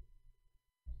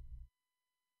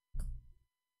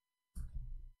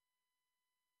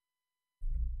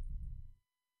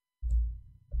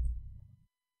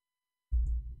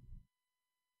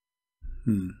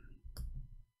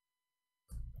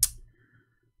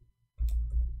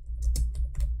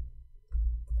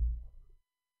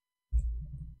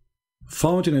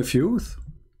 Fountain of youth.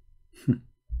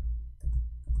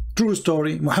 True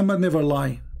story. Muhammad never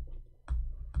lie.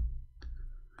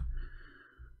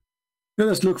 Let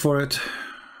us look for it.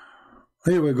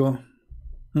 Here we go.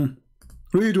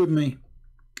 Read with me.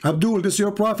 Abdul, this is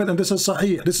your prophet and this is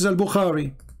Sahih. This is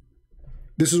Al-Bukhari.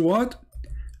 This is what?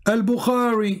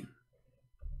 Al-Bukhari.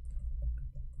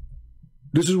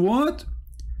 This is what?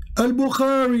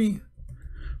 Al-Bukhari.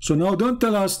 So now don't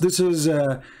tell us this is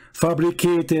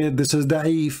fabricated, this is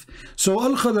da'if. So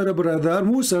Al-Khadr brother,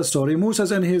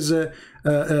 Moses and his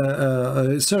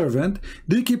servant,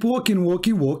 they keep walking,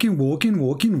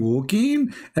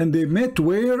 and they met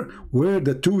where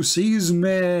the two seas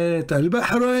met,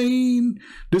 Al-Bahrain.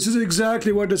 This is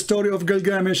exactly what the story of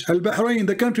Gilgamesh, Al-Bahrain,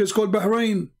 the country is called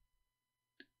Bahrain.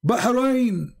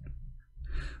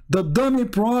 The dummy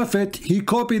prophet, he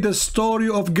copied the story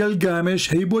of Gilgamesh,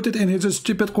 he put it in his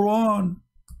stupid Quran.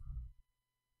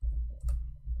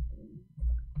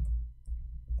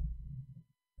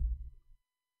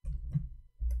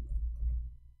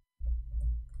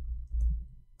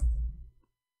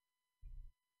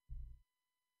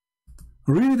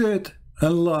 Read it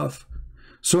and laugh.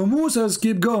 So Moses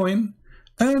keep going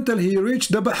until he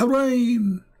reached the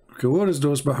Bahrain. Okay, where is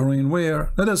those Bahrain?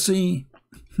 Where? Let us see.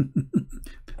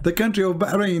 The country of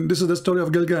Bahrain. This is the story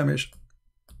of Gilgamesh.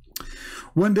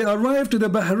 When they arrived to the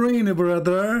Bahrain,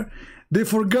 brother, they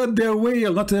forgot their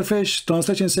whale, not their fish.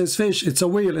 Translation says fish, it's a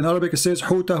whale. In Arabic it says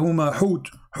hutahuma, hoot.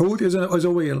 Hoot is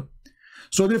a whale.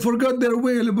 So they forgot their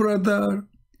whale, brother.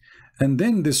 And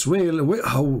then this whale,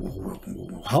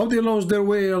 how they lost their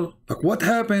whale? Like what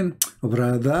happened?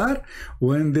 Brother,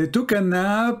 when they took a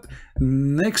nap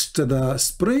next to the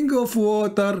spring of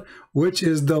water, which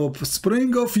is the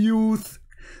spring of youth,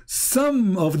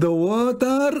 some of the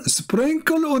water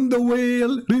sprinkle on the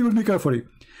whale. Read with me carefully.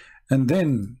 And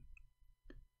then,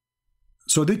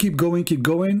 so they keep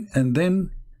going, and then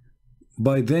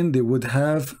by then they would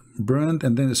have burned,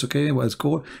 and then it's okay, what it's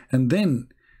called, and then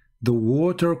the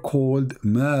water called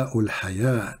Ma'ul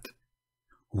Hayat,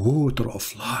 water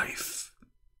of life,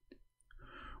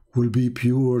 will be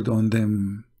poured on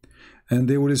them, and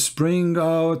they will spring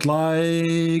out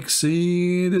like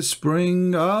seed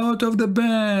spring out of the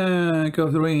bank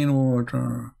of the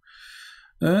rainwater.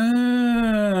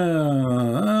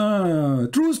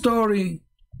 True story.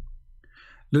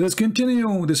 Let us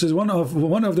continue. This is one of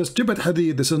the stupid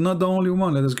hadith. This is not the only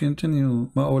one. Let us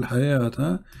continue. Ma'ul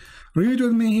Hayat. Read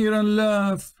with me here and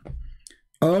laugh.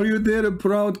 Are you there,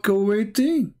 proud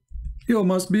Kuwaiti? You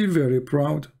must be very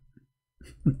proud.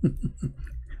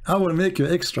 I will make you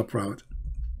extra proud.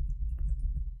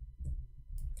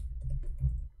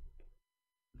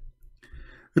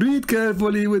 Read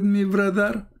carefully with me,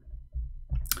 brother.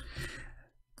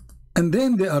 And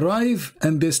then they arrive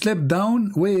and they slept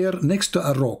down where? Next to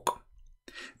a rock.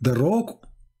 The rock,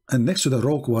 and next to the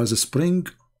rock was a spring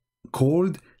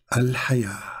called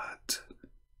Al-Hayat,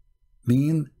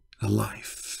 mean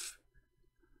life,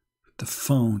 the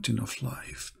fountain of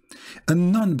life.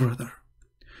 And none, brother,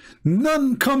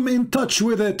 none come in touch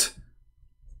with it,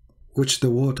 which the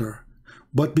water,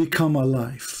 but become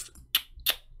alive.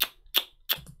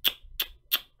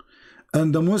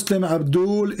 And the Muslim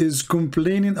Abdul is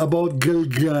complaining about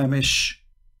Gilgamesh.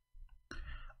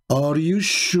 Are you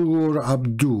sure,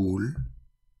 Abdul?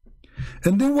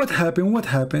 And then what happened? What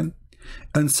happened?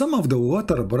 And some of the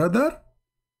water, brother,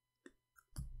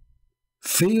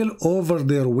 fell over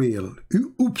their whale.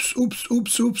 Oops, oops,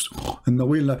 oops, oops. And the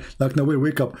whale, like the whale,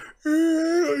 wake up.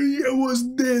 I was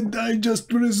dead. I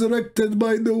just resurrected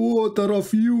by the water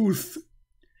of youth.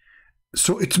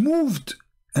 So it moved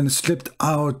and slipped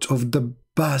out of the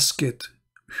basket,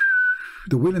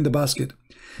 the whale in the basket,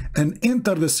 and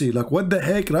entered the sea. Like what the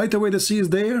heck? Right away the sea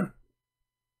is there.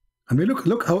 I mean,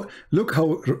 look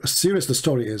how serious the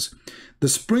story is. The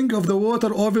spring of the water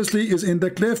obviously is in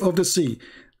the cleft of the sea.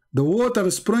 The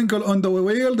water sprinkle on the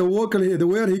whale. The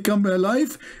whale he come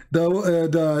alive. The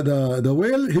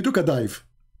whale he took a dive.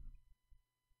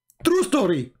 True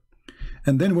story.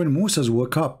 And then when Moses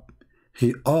woke up,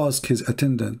 he asked his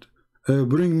attendant,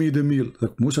 bring me the meal.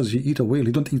 Like Moses, he eat a whale.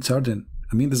 He don't eat sardine.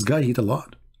 I mean, this guy eat a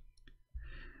lot.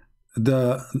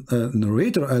 The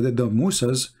narrator added that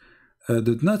Moses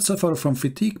did not suffer from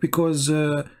fatigue because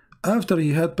after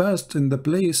he had passed in the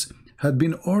place, had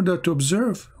been ordered to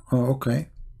observe. Oh, okay.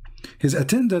 His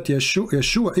attendant,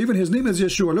 Yeshua, even his name is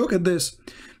Yeshua. Look at this.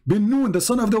 Bin Nun, the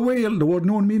son of the whale. The word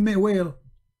Nun means whale.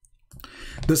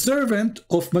 The servant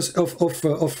of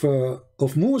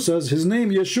Moses, his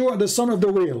name Yeshua, the son of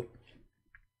the whale.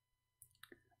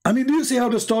 I mean, do you see how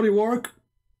the story works?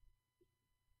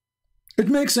 It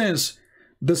makes sense.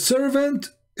 The servant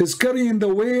is carrying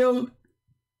the whale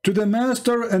to the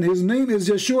master, and his name is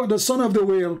Yeshua, the son of the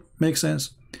whale. Makes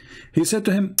sense. He said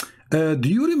to him, do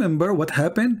you remember what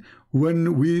happened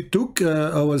when we took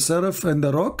our seraph and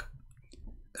the rock?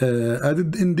 I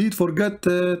did indeed forget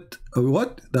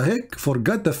what the heck?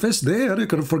 Forgot the fish there. You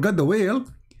could forget the whale.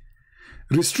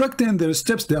 restricting their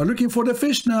steps. They are looking for the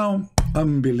fish now.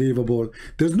 Unbelievable.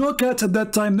 There's no cats at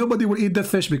that time. Nobody will eat the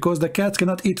fish because the cats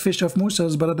cannot eat fish of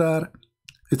Musa's brother.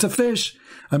 It's a fish.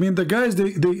 I mean, the guys,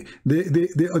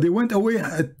 they went away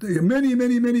at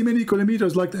many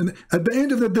kilometers, like at the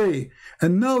end of the day,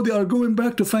 and now they are going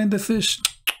back to find the fish.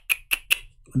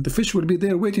 And the fish will be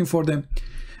there waiting for them.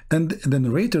 And the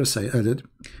narrator added,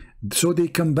 so they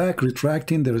come back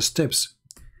retracting their steps.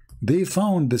 They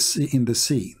found the sea in the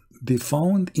sea. They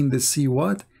found in the sea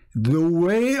what? The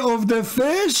way of the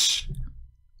fish.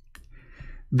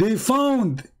 They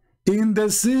found in the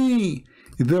sea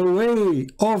the way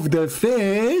of the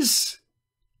fish.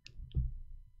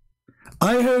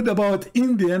 I heard about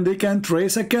Indian, they can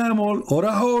trace a camel or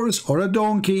a horse or a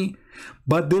donkey,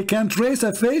 but they can trace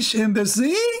a fish in the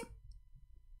sea?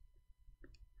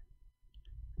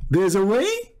 There's a way?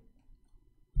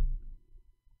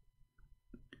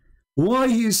 Why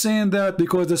he is saying that?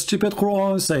 Because the stupid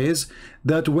Quran says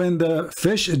that when the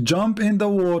fish jump in the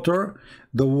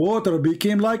water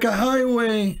became like a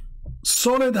highway,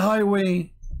 solid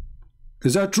highway.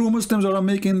 Is that true, Muslims, or are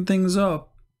making things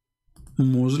up?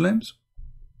 Muslims?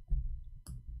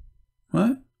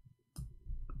 What?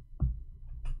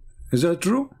 Is that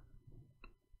true?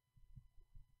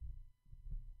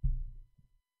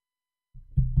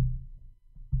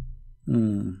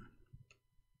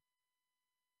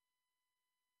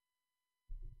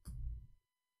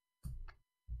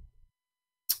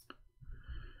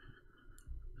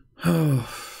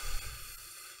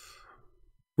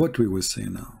 What we will say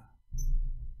now?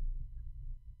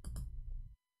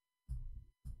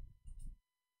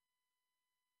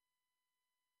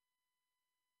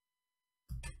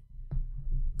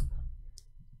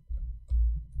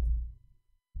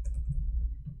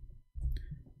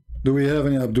 Do we have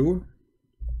any Abdul?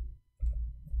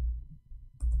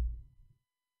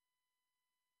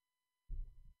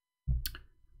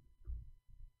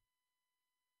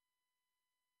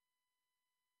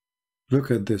 Look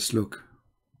at this, look.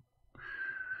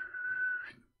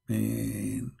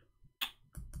 Man.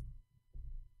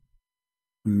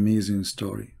 Amazing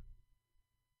story.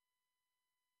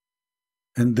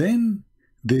 And then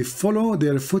they follow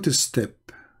their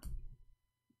footstep.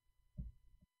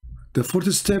 The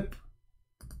footstep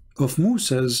of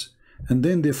Musa's, and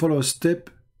then they follow a step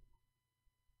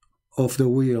of the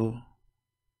wheel.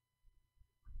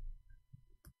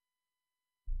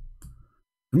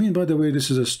 I mean, by the way,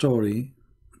 this is a story,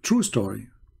 true story.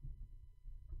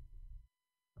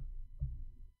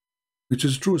 Which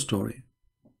is a true story.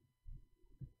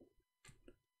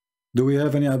 Do we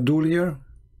have any Abdul here?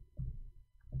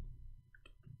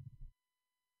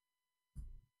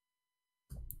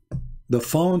 The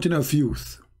fountain of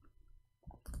youth.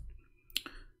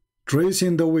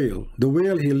 Tracing the wheel. The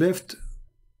wheel he left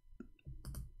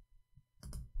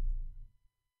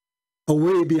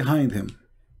away behind him.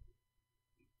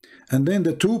 And then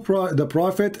the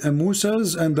prophet and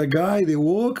Musa's and the guy, they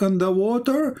walk on the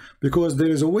water because there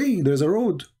is a way, there's a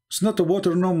road. It's not the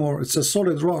water no more, it's a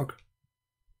solid rock.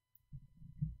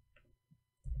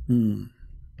 Do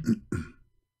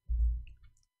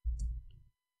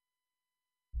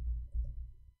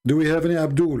we have any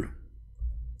Abdul?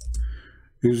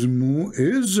 Is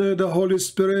the Holy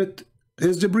Spirit,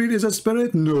 is Jibreel is a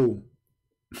spirit? No.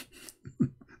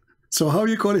 So how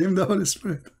you call him the Holy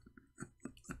Spirit?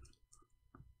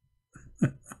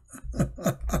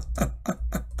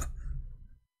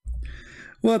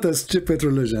 What a stupid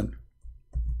religion.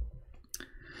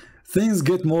 Things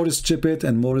get more stupid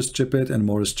and more stupid and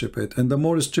more stupid, and the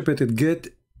more stupid it get,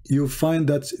 you find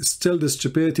that still the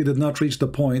stupidity did not reach the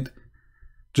point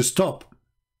to stop.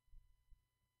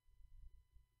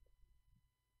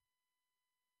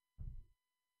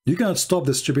 You cannot stop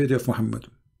the stupidity of Muhammad.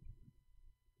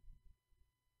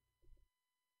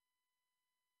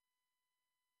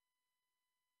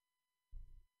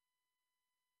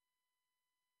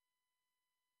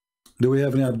 Do we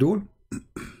have any Abdul?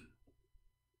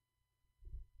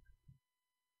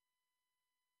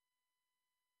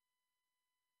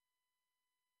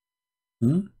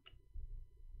 And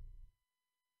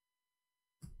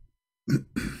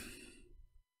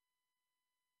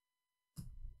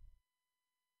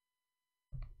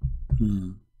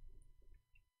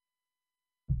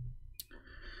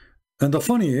the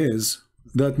funny is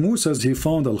that Musa, he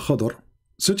found Al-Khadr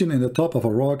sitting in the top of a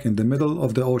rock in the middle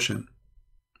of the ocean.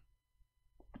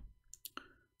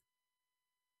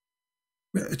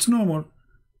 It's normal.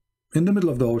 In the middle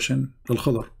of the ocean,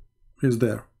 Al-Khadr is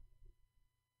there.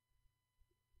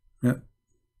 Yeah.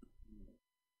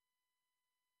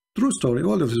 True story.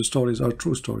 All of his stories are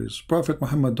true stories. Prophet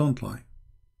Muhammad don't lie.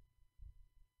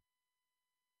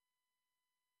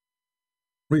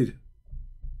 Read.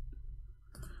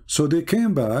 So they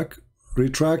came back,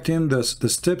 retracting the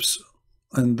steps,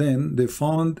 and then they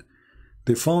found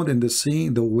in the sea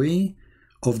the way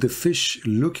of the fish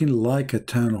looking like a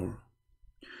tunnel.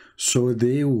 So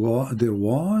there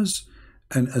was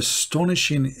an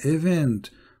astonishing event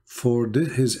for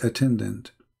his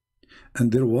attendant,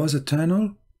 and there was a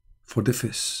tunnel for the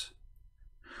fish.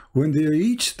 When they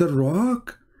reached the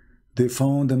rock, they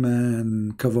found a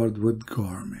man covered with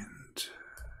garment.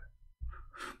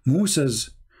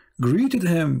 Moses greeted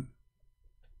him.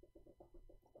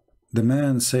 The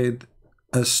man said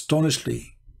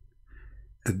astonishedly,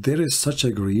 "There is such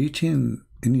a greeting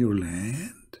in your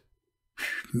land?"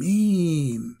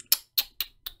 Mean.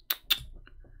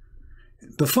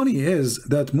 The funny is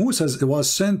that Moses was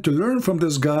sent to learn from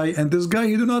this guy, and this guy,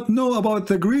 he do not know about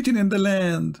the greeting in the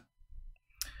land.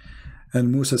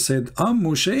 And Moses said, "I'm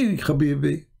Moshe,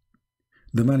 Habibi."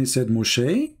 The man, he said,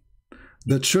 "Moshe,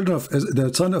 the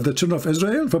son of the children of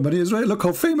Israel, from Bani Israel. Look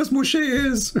how famous Moshe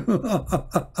is."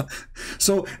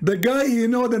 So the guy, he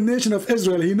know the nation of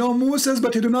Israel. He know Moses,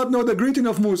 but he do not know the greeting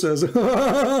of Moses.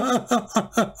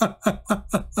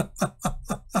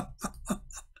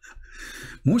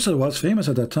 Moses was famous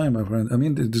at that time, my friend. I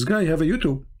mean, this guy have a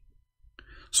YouTube.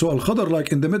 So Al-Khadr,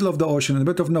 like in the middle of the ocean, in the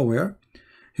middle of nowhere,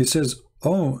 he says,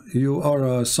 "Oh, you are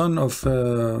a son of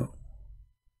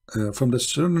from the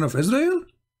children of Israel?"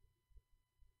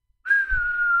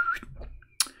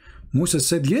 Moses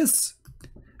said yes,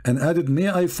 and added, "May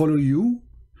I follow you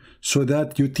so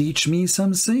that you teach me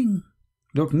something?"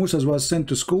 Look, Moses was sent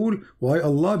to school. Why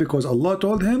Allah? Because Allah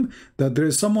told him that there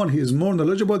is someone he is more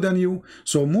knowledgeable than you.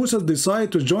 So Moses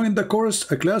decided to join the course,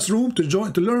 a classroom,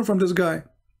 to learn from this guy.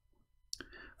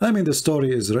 I mean, the story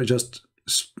is just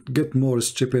get more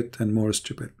stupid and more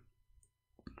stupid.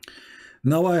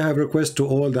 Now I have a request to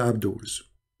all the Abduls.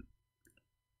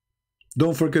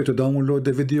 Don't forget to download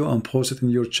the video and post it in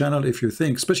your channel if you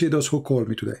think, especially those who called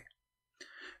me today.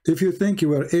 If you think you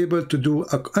were able to do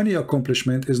any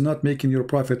accomplishment is not making your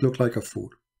prophet look like a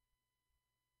fool.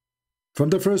 From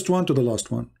the first one to the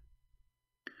last one.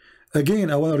 Again,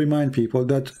 I want to remind people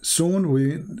that soon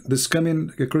this coming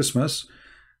Christmas,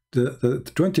 the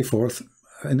 24th,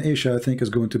 in Asia, I think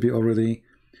is going to be already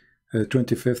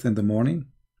 25th in the morning.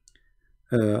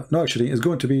 No, actually, it's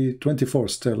going to be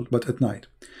 24th still, but at night.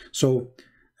 So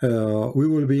we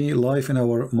will be live in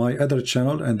my other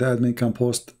channel, and the admin can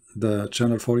post the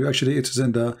channel for you. Actually, it is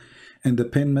in the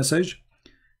pin message.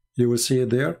 You will see it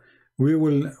there. We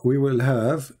will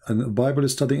have a Bible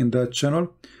study in that channel,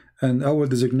 and I will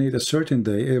designate a certain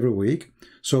day every week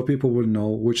so people will know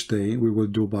which day we will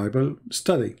do Bible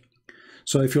study.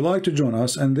 So if you like to join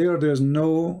us, and there's no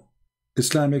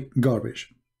Islamic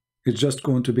garbage. It's just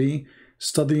going to be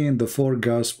studying the 4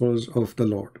 Gospels of the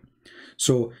Lord.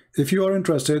 So if you are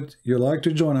interested, you like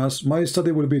to join us, my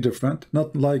study will be different,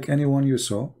 not like anyone you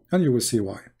saw, and you will see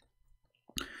why.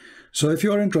 So if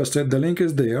you are interested, the link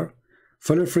is there.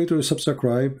 Feel free to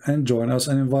subscribe and join us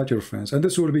and invite your friends. And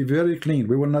this will be very clean.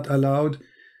 We will not allow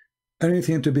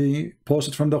anything to be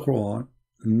posted from the Quran.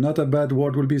 Not a bad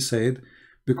word will be said,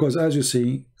 because as you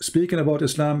see, speaking about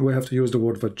Islam, we have to use the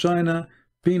word vagina,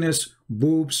 penis,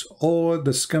 boobs, all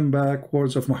the scumbag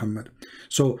words of Muhammad.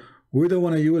 So we don't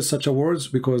want to use such a words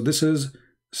because this is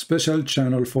special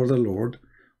channel for the Lord.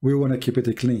 We want to keep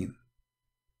it clean.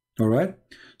 All right.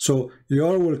 So you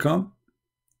are welcome.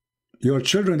 Your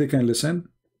children, they can listen.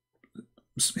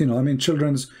 You know, I mean,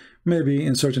 children's maybe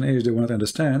in certain age they will not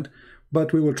understand,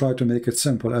 but we will try to make it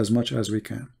simple as much as we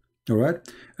can. All right.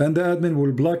 And the admin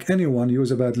will block anyone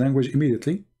use a bad language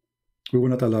immediately. We will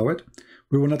not allow it.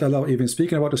 We will not allow even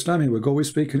speaking about Islam. Here we go. We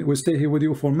stay here with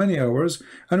you for many hours,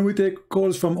 and we take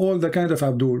calls from all the kind of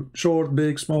Abdul, short,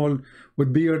 big, small,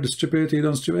 with beard, stupidity,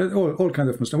 don't stupid, all kind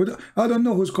of Muslim. I don't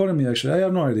know who's calling me actually. I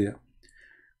have no idea.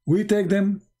 We take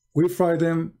them, we fry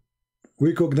them,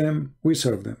 we cook them, we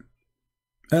serve them,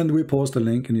 and we post the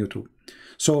link in YouTube.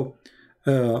 So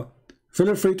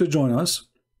feel free to join us.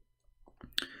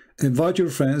 Invite your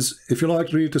friends. If you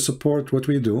like really to support what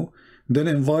we do, then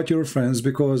invite your friends,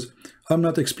 because I'm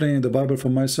not explaining the Bible for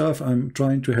myself. I'm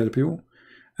trying to help you.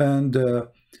 And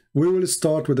we will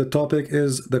start with the topic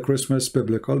is the Christmas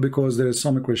biblical, because there is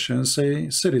some Christians say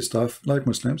silly stuff like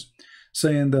Muslims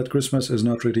saying that Christmas is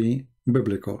not really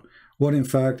biblical, when in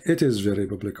fact it is very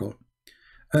biblical.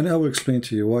 And I will explain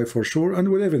to you why for sure, and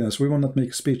with evidence. We will not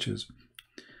make speeches.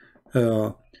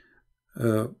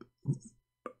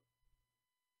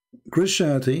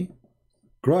 Christianity,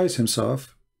 Christ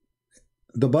himself,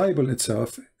 the Bible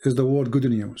itself is the word good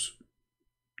news.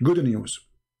 Good news.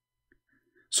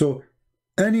 So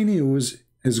any news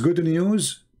is good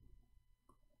news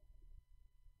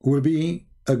will be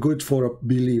a good for a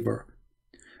believer.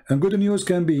 And good news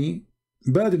can be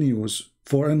bad news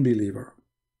for an unbeliever.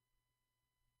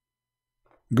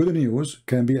 Good news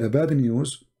can be a bad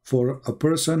news for a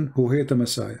person who hates the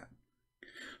Messiah.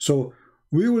 So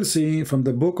we will see from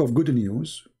the book of good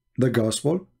news, the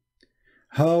gospel,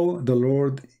 how the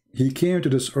Lord, he came to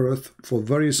this earth for a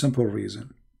very simple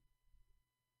reason.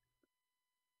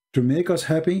 To make us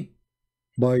happy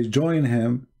by joining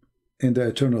him in the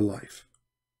eternal life.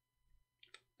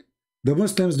 The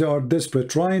Muslims, they are desperate,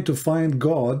 trying to find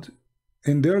God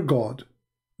in their God.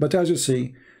 But as you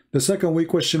see, the second we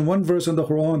question one verse in the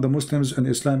Quran, the Muslims and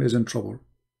Islam is in trouble.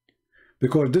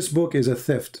 Because this book is a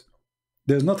theft.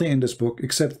 There's nothing in this book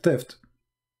except theft.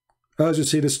 As you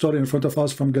see the story in front of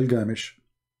us from Gilgamesh.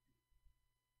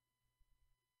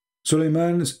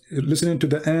 Suleiman listening to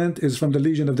the ant is from the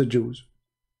Legion of the Jews.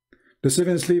 The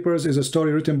Seven Sleepers is a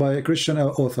story written by a Christian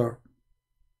author.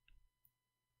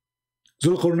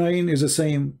 Zulqarnain is the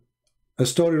same, a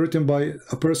story written by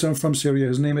a person from Syria.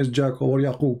 His name is Jacob or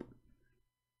Yaqub.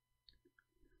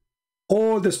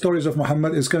 All the stories of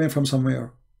Muhammad is coming from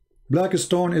somewhere. Black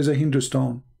stone is a Hindu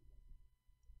stone.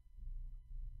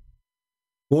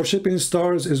 Worshipping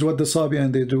stars is what the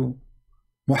Sabian they do.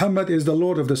 Muhammad is the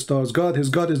Lord of the stars. His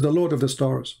God is the Lord of the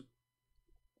stars.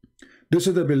 This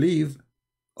is the belief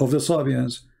of the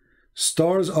Sabians.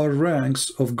 Stars are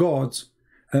ranks of gods,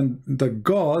 and the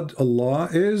God, Allah,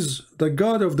 is the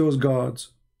God of those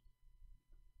gods.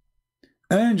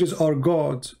 Angels are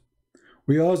gods.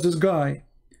 We asked this guy,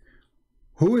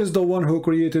 who is the one who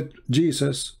created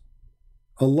Jesus?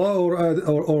 Allah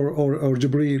or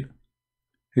Jibreel?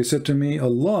 He said to me,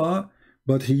 Allah,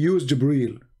 but he used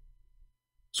Jibreel.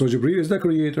 So Jibreel is the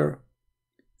creator.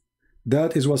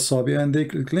 That is what Sabian they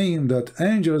claim, that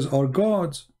angels are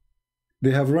gods.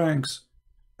 They have ranks,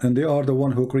 and they are the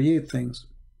one who create things.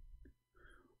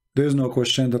 There is no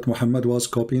question that Muhammad was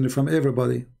copying from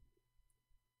everybody.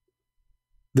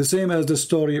 The same as the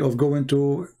story of going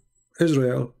to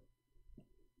Israel.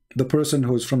 The person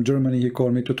who's from Germany, he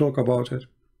called me to talk about it.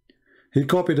 He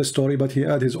copied the story, but he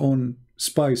added his own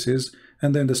spices,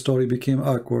 and then the story became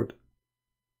awkward.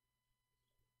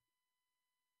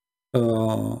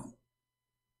 A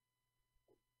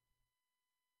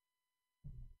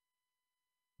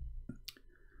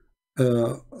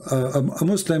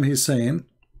Muslim, he's saying,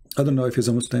 I don't know if he's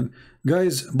a Muslim.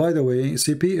 Guys, by the way,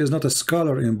 CP is not a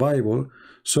scholar in Bible,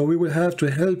 so we will have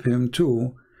to help him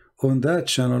too on that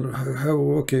channel.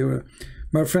 Okay,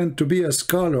 my friend, to be a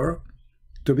scholar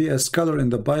in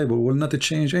the Bible will not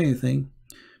change anything,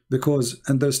 because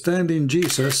understanding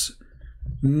Jesus,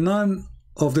 none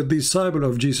of the disciple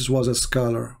of Jesus was a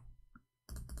scholar.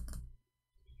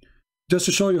 Just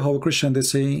to show you how Christian, they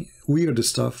say weird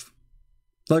stuff,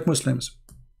 like Muslims.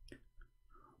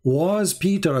 Was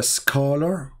Peter a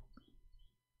scholar?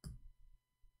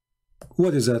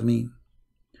 What does that mean?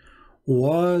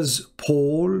 Was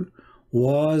Paul,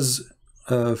 was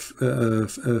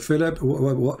Philip,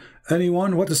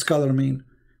 anyone? What does scholar mean?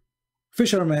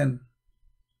 Fisherman.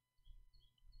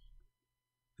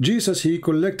 Jesus, he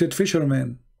collected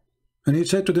fishermen, and he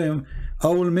said to them, I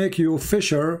will make you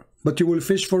fisher, but you will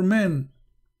fish for men.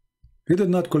 He did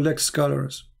not collect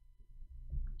scholars.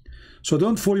 So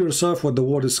don't fool yourself with the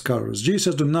word scholars.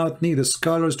 Jesus do not need the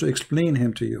scholars to explain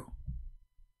him to you.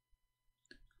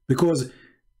 Because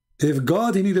if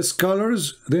God, he needed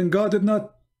scholars, then God did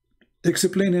not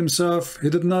explain himself.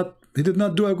 He did not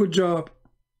do a good job.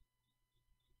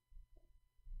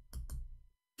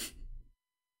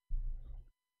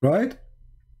 Right?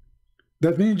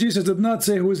 That means Jesus did not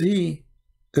say who is he.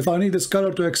 If I need a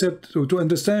scholar to accept, to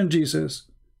understand Jesus.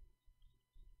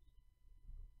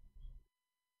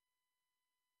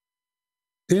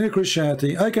 In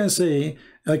Christianity, I can say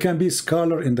I can be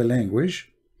scholar in the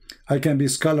language. I can be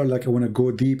scholar like I want to go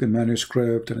deep in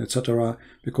manuscript and etc.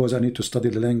 because I need to study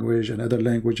the language and other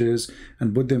languages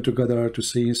and put them together to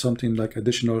see something like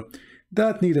additional.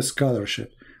 That need a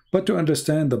scholarship. But to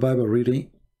understand the Bible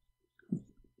really,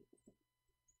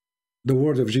 the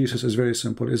word of Jesus is very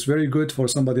simple. It's very good for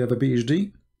somebody who have a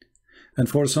PhD, and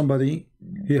for somebody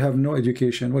he have no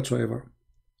education whatsoever.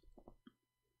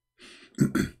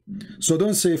 So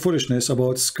don't say foolishness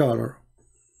about scholar.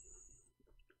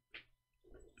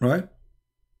 Right?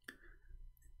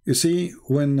 You see,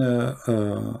 when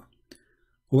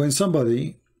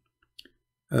somebody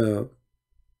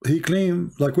he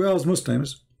claimed, like we as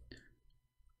Muslims,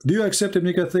 do you accept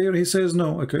Ibn Kathir? He says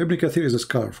no. Okay, Ibn Kathir is a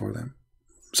scholar for them.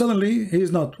 Suddenly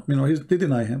he's not. You know, they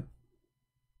deny him.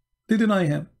 They deny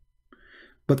him.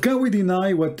 But can we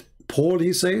deny what Paul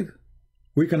he said?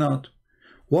 We cannot.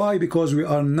 Why? Because we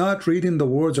are not reading the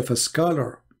words of a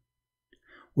scholar.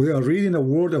 We are reading a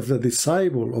word of the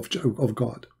disciple of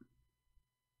God.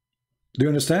 Do you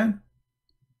understand?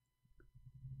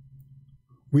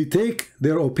 We take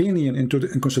their opinion in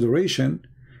consideration,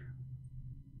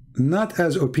 not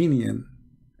as opinion,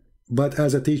 but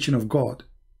as a teaching of God,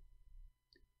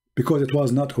 because it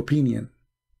was not opinion.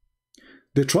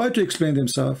 They tried to explain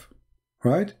themselves,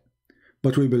 right?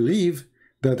 But we believe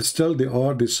that still they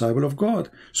are disciple of God.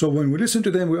 So when we listen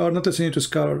to them, we are not listening to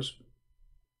scholars.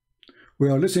 We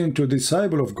are listening to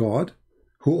disciple of God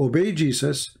who obey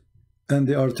Jesus, and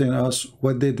they are telling us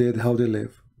what they did, how they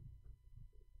live.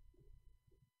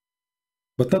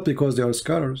 But not because they are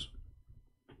scholars.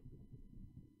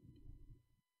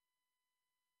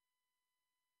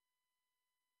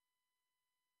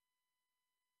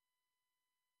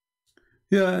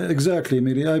 Yeah, exactly,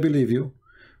 Millie, I believe you.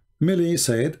 Millie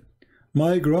said,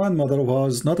 my grandmother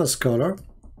was not a scholar,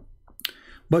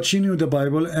 but she knew the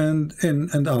Bible and in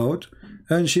and out,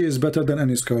 and she is better than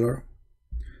any scholar.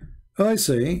 I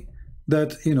say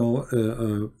that, you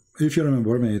know, if you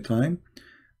remember many times,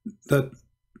 that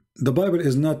the Bible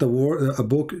is not a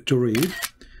book to read,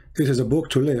 it is a book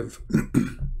to live.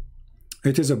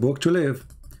 It is a book to live.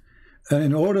 And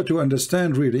in order to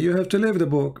understand really, you have to live the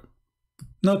book,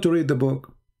 not to read the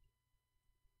book.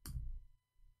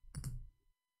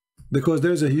 Because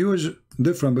there's a huge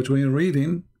difference between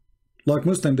reading, like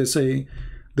Muslims, they say,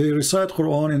 they recite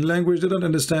Quran in language they don't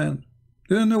understand.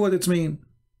 They don't know what it means.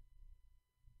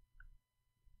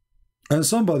 And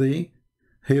somebody,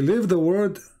 he lived the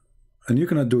word, and you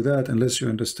cannot do that unless you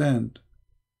understand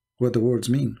what the words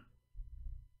mean.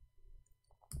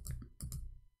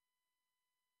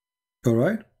 All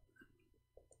right?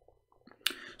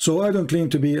 So I don't claim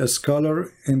to be a scholar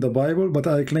in the Bible, but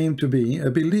I claim to be a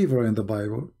believer in the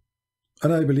Bible.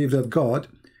 And I believe that God,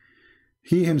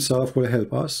 He Himself will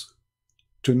help us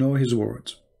to know His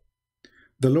words.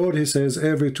 The Lord, He says,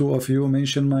 every two of you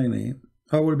mention my name,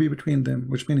 I will be between them,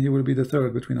 which means He will be the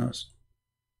third between us.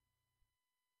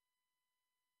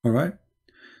 All right?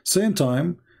 Same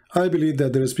time, I believe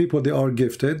that there is people, they are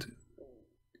gifted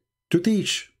to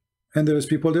teach, and there is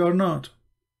people, they are not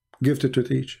gifted to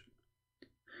teach.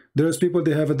 There is people,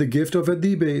 they have the gift of a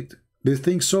debate. They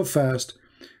think so fast.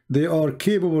 They are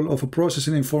capable of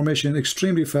processing information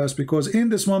extremely fast, because in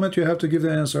this moment you have to give the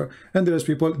answer. And there is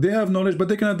people, they have knowledge, but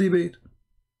they cannot debate.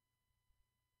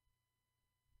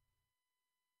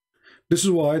 This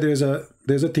is why there's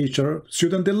a teacher,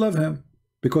 student, they love him,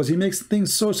 because he makes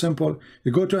things so simple.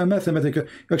 You go to a mathematical,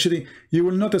 actually, you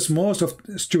will notice most of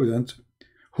students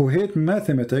who hate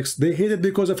mathematics, they hate it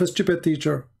because of a stupid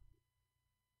teacher.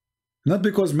 Not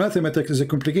because mathematics is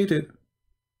complicated.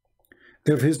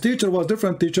 If his teacher was a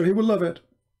different teacher, he will love it.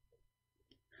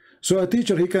 So a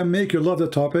teacher, he can make you love the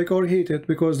topic or hate it,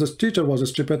 because the teacher was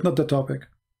stupid, not the topic.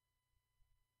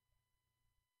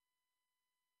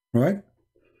 Right?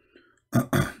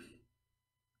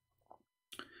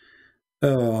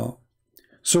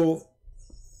 So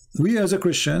we as a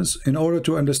Christians, in order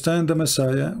to understand the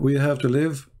Messiah, we have to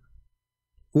live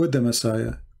with the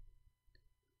Messiah.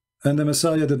 And the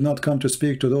Messiah did not come to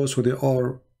speak to those who they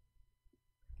are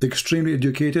extremely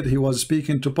educated. He was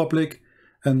speaking to public,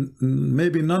 and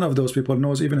maybe none of those people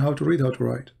knows even how to read, how to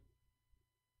write.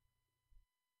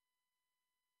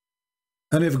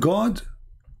 And if God,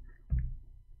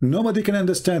 nobody can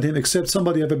understand him except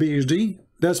somebody have a PhD,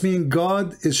 that means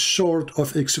God is short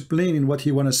of explaining what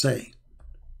he want to say.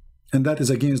 And that is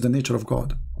against the nature of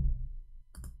God.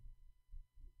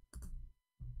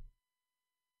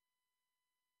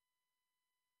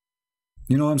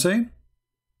 You know what I'm saying?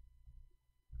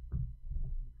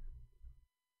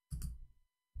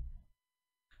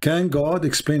 Can God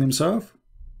explain himself?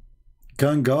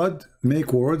 Can God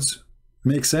make words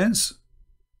make sense?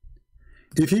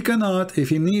 If he cannot, if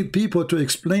he needs people to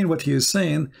explain what he is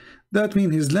saying, that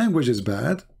means his language is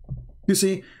bad. You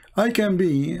see, I can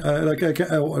be like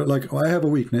I have a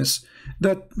weakness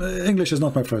that English is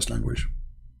not my first language,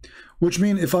 which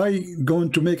means if I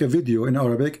going to make a video in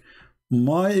Arabic,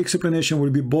 my explanation will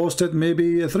be boosted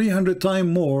maybe 300 times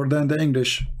more than the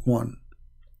English one.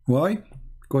 Why?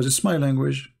 Because it's my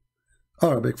language,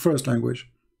 Arabic, first language.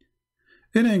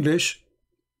 In English,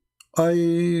 I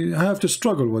have to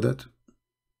struggle with it.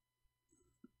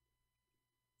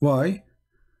 Why?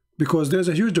 Because there's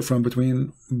a huge difference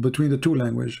between the two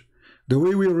languages. The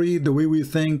way we read, the way we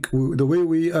think, the way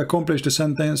we accomplish the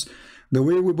sentence, the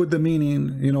way we put the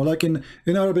meaning. You know, like in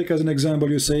Arabic, as an example,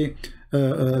 you say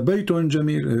Baytun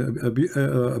Jamil.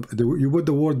 You put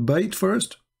the word Bayt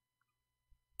first,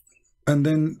 and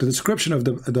then the description of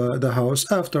the house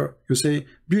after. You say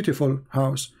beautiful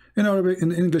house. In Arabic,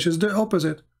 in English, is the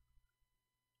opposite.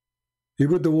 you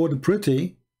put the word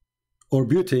pretty or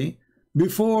beauty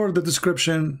before the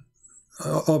description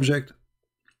object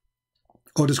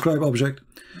or describe object.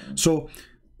 So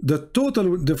the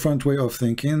total different way of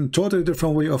thinking, totally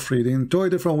different way of reading, totally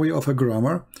different way of a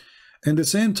grammar, and the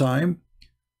same time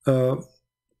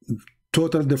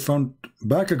total different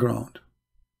background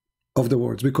of the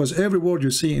words, because every word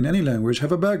you see in any language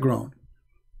have a background.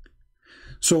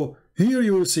 So here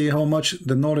you will see how much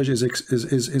the knowledge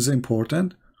is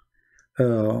important,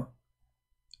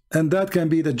 and that can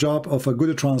be the job of a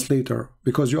good translator,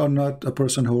 because you are not a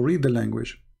person who read the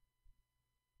language,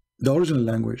 the original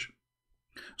language.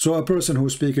 So a person who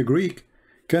speaks Greek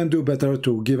can do better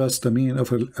to give us the meaning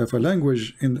of a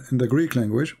language in the Greek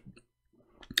language,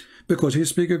 because he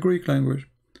speaks a Greek language.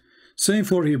 Same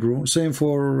for Hebrew, same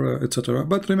for etc.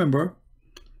 But remember,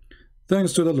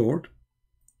 thanks to the Lord,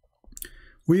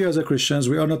 we as a Christians,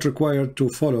 we are not required to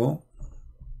follow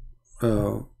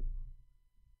a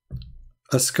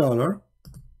scholar.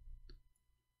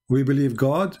 We believe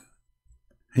God,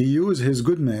 he used his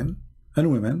good men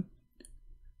and women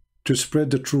to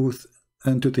spread the truth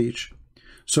and to teach.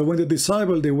 So when the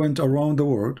disciples, they went around the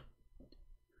world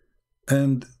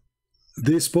and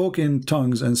they spoke in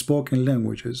tongues and spoke in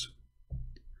languages,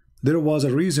 there was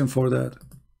a reason for that,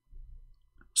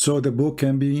 so the book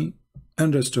can be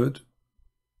understood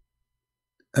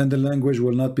and the language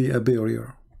will not be a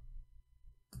barrier.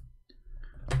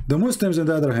 The Muslims, on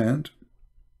the other hand,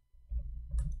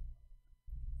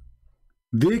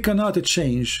 they cannot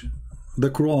change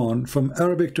the Quran from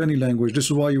Arabic to any language. This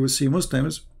is why you will see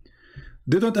Muslims,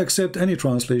 they don't accept any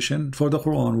translation for the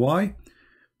Quran. Why?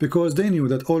 Because they knew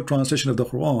that all translation of the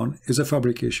Quran is a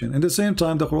fabrication. At the same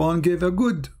time, the Quran gave a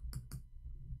good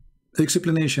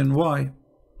explanation why.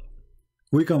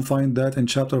 We can find that in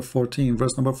chapter 14,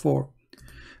 verse number 4.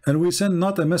 And we send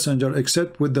not a messenger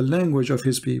except with the language of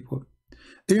his people,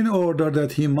 in order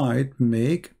that he might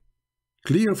make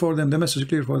clear for them, the message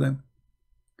clear for them.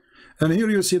 And here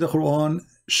you see the Quran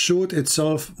shoot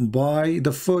itself by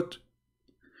the foot.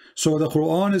 So the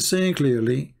Quran is saying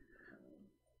clearly,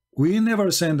 we never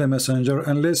send a messenger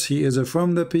unless he is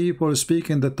from the people,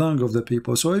 speaking the tongue of the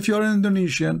people. So if you're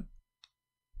Indonesian,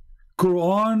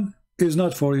 Quran is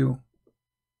not for you,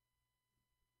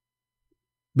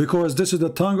 because this is the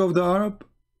tongue of the Arab,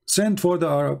 sent for the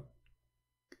Arab.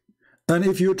 And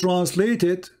if you translate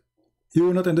it, you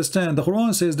will not understand. The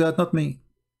Quran says that, not me.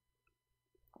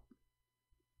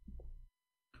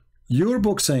 Your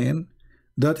book saying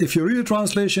that if you read a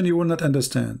translation, you will not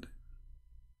understand.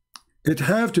 It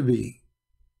have to be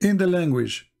in the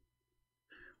language.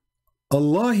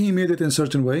 Allah, he made it in a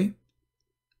certain way,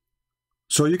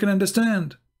 so you can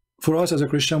understand. For us as a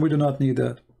Christian, we do not need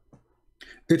that.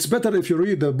 It's better if you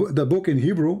read the book in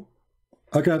Hebrew.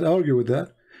 I cannot argue with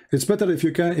that. It's better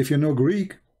if you know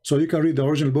Greek, so you can read the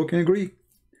original book in Greek.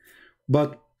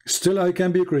 But still, I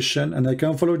can be a Christian and I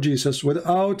can follow Jesus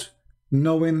without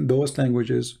knowing those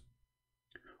languages.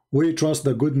 We trust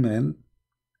the good men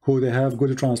who they have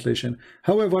good translation.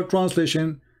 However,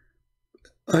 translation,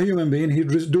 a human being, he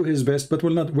do his best, but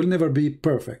will never be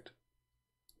perfect.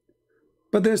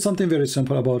 But there's something very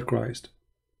simple about Christ.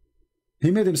 He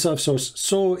made himself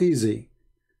so easy.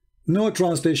 No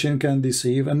translation can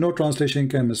deceive and no translation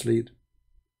can mislead.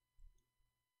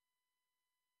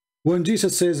 When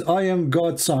Jesus says, I am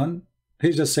God's son,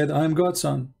 he just said, I am God's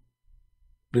son.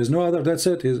 There's no other, that's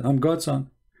it, I'm God's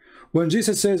son. When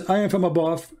Jesus says, I am from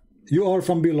above, you are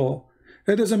from below,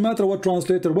 it doesn't matter what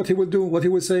translator, what he will do, what he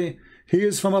will say. He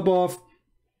is from above,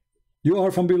 you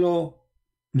are from below.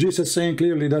 Jesus saying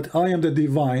clearly that I am the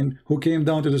divine who came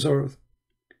down to this earth.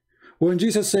 When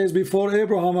Jesus says, before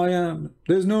Abraham I am,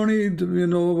 there's no need, you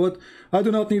know what, I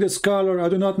do not need a scholar, I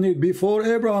do not need, before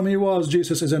Abraham he was.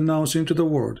 Jesus is announcing to the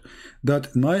world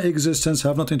that my existence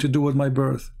have nothing to do with my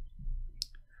birth.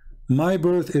 My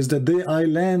birth is the day I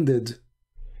landed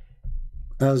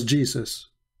as Jesus.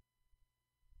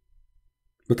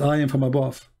 But I am from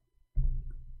above.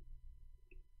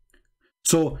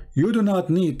 So you do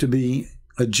not need to be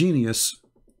a genius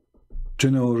to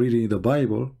know reading the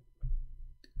Bible,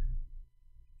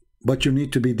 but you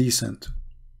need to be decent.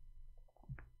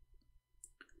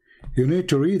 You need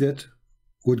to read it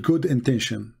with good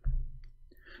intention.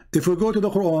 If we go to the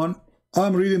Quran,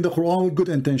 I'm reading the Quran with good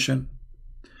intention.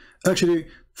 Actually,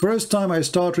 first time I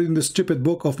start reading the stupid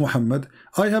book of Muhammad,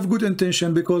 I have good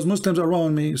intention because Muslims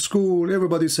around me, school,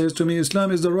 everybody says to me,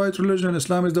 Islam is the right religion,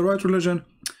 Islam is the right religion.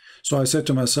 So I said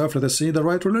to myself, let us see the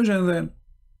right religion then.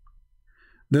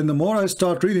 Then the more I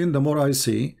start reading, the more I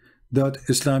see that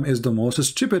Islam is the most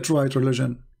stupid right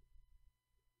religion.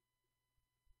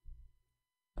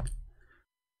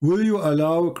 Will you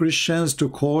allow Christians to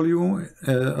call you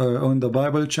on the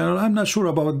Bible channel? I'm not sure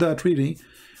about that really,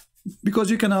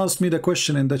 because you can ask me the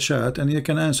question in the chat and I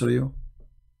can answer you.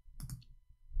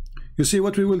 You see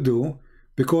what we will do,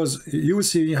 because you will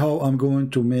see how I'm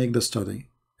going to make the study.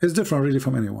 It's different really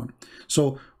from anyone.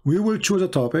 So we will choose a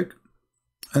topic,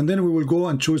 and then we will go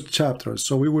and choose chapters.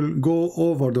 So we will go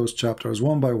over those chapters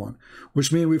one by one,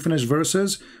 which means we finish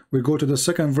verses, we go to the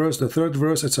second verse, the third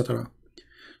verse, etc.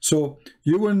 So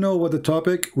you will know what the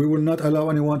topic. We will not allow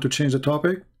anyone to change the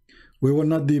topic. We will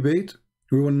not debate.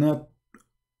 We will not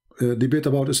debate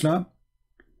about Islam.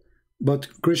 But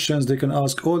Christians, they can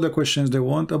ask all the questions they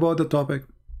want about the topic.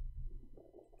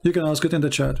 You can ask it in the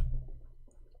chat.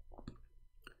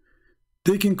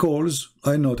 Taking calls,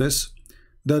 I notice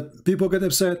that people get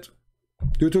upset.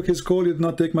 You took his call, you did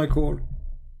not take my call.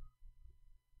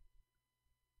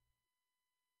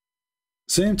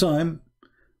 Same time,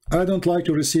 I don't like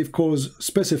to receive calls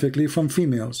specifically from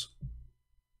females.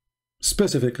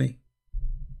 Specifically.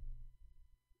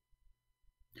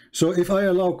 So if I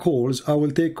allow calls, I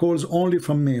will take calls only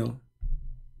from male.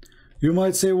 You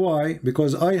might say why?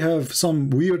 Because I have some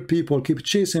weird people keep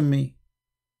chasing me.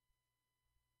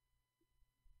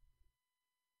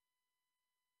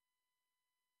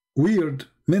 Weird,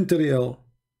 mentally ill.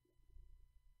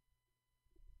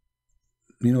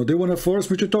 You know, they want to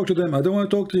force me to talk to them. I don't want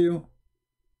to talk to you.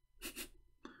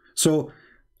 So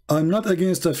I'm not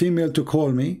against a female to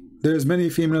call me. There's many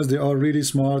females, they are really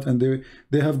smart and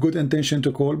they have good intention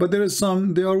to call, but there is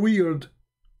some, they are weird.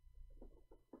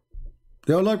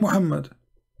 They are like Muhammad.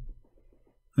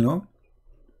 You know?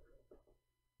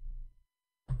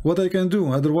 What I can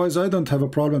do, otherwise I don't have a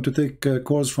problem to take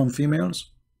calls from females.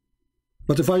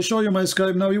 But if I show you my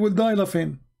Skype now, you will die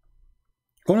laughing.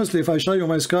 Honestly, if I show you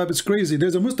my Skype, it's crazy.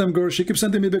 There's a Muslim girl, she keeps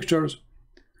sending me pictures.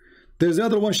 There's the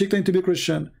other one, she claimed to be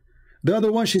Christian. The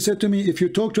other one, she said to me, if you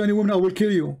talk to any woman, I will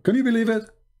kill you. Can you believe it?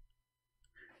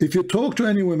 If you talk to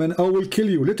any woman, I will kill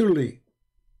you, literally.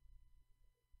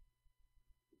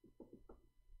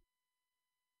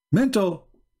 Mental.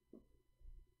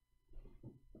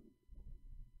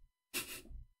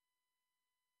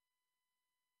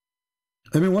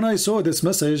 I mean, when I saw this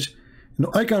message, you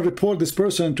know, I can report this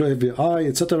person to FBI,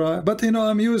 etc. But, you know,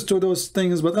 I'm used to those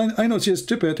things, but I know she's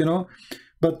stupid, you know.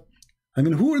 But I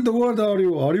mean, who in the world are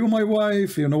you? Are you my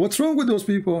wife? You know, what's wrong with those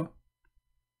people?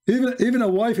 Even a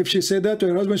wife, if she said that to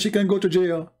her husband, she can go to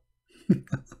jail.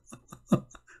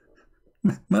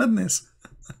 Madness.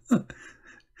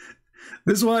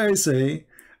 This is why I say,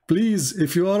 please,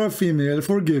 if you are a female,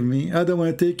 forgive me. I don't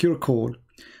want to take your call.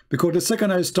 Because the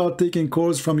second I start taking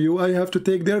calls from you, I have to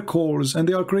take their calls, and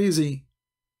they are crazy.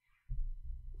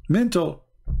 Mental.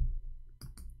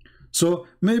 So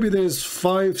maybe there's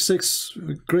 5, 6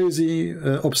 crazy,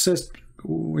 obsessed,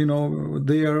 you know,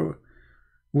 they are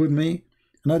with me,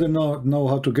 and I don't know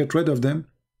how to get rid of them.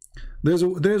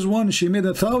 There's one, she made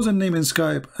 1,000 names in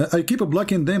Skype. I keep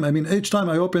blocking them. I mean, each time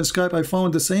I open Skype, I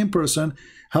found the same person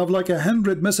have like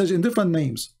 100 messages in different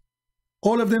names.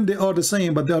 All of them, they are the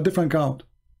same, but they are different count.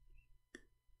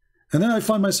 And then I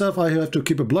find myself, I have to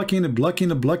keep blocking. And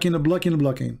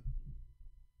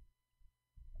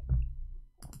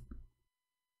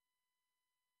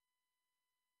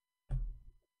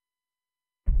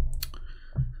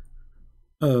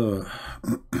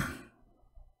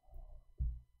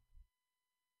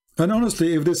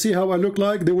honestly, if they see how I look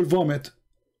like, they will vomit.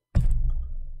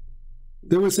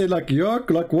 They will say like, yuck,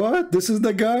 like what? This is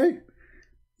the guy?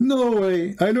 No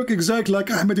way. I look exactly like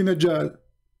Ahmadinejad.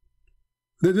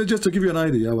 Just to give you an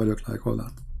idea how I look like. Hold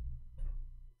on.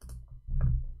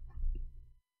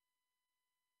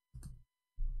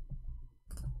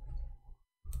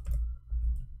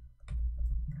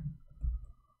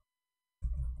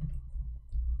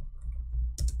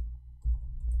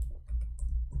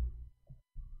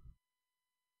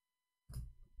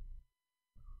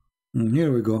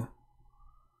 Here we go.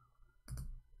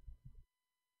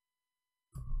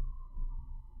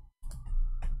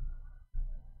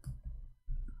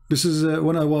 This is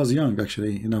when I was young,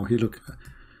 actually. You know, he looked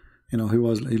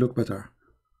better.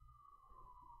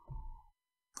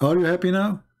 Are you happy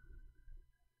now?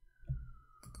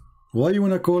 Why you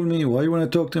wanna call me? Why you wanna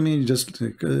talk to me?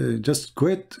 Just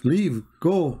quit, leave,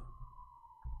 go.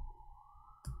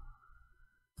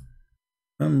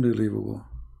 Unbelievable.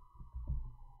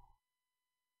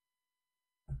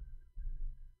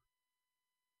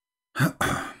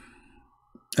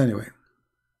 Anyway.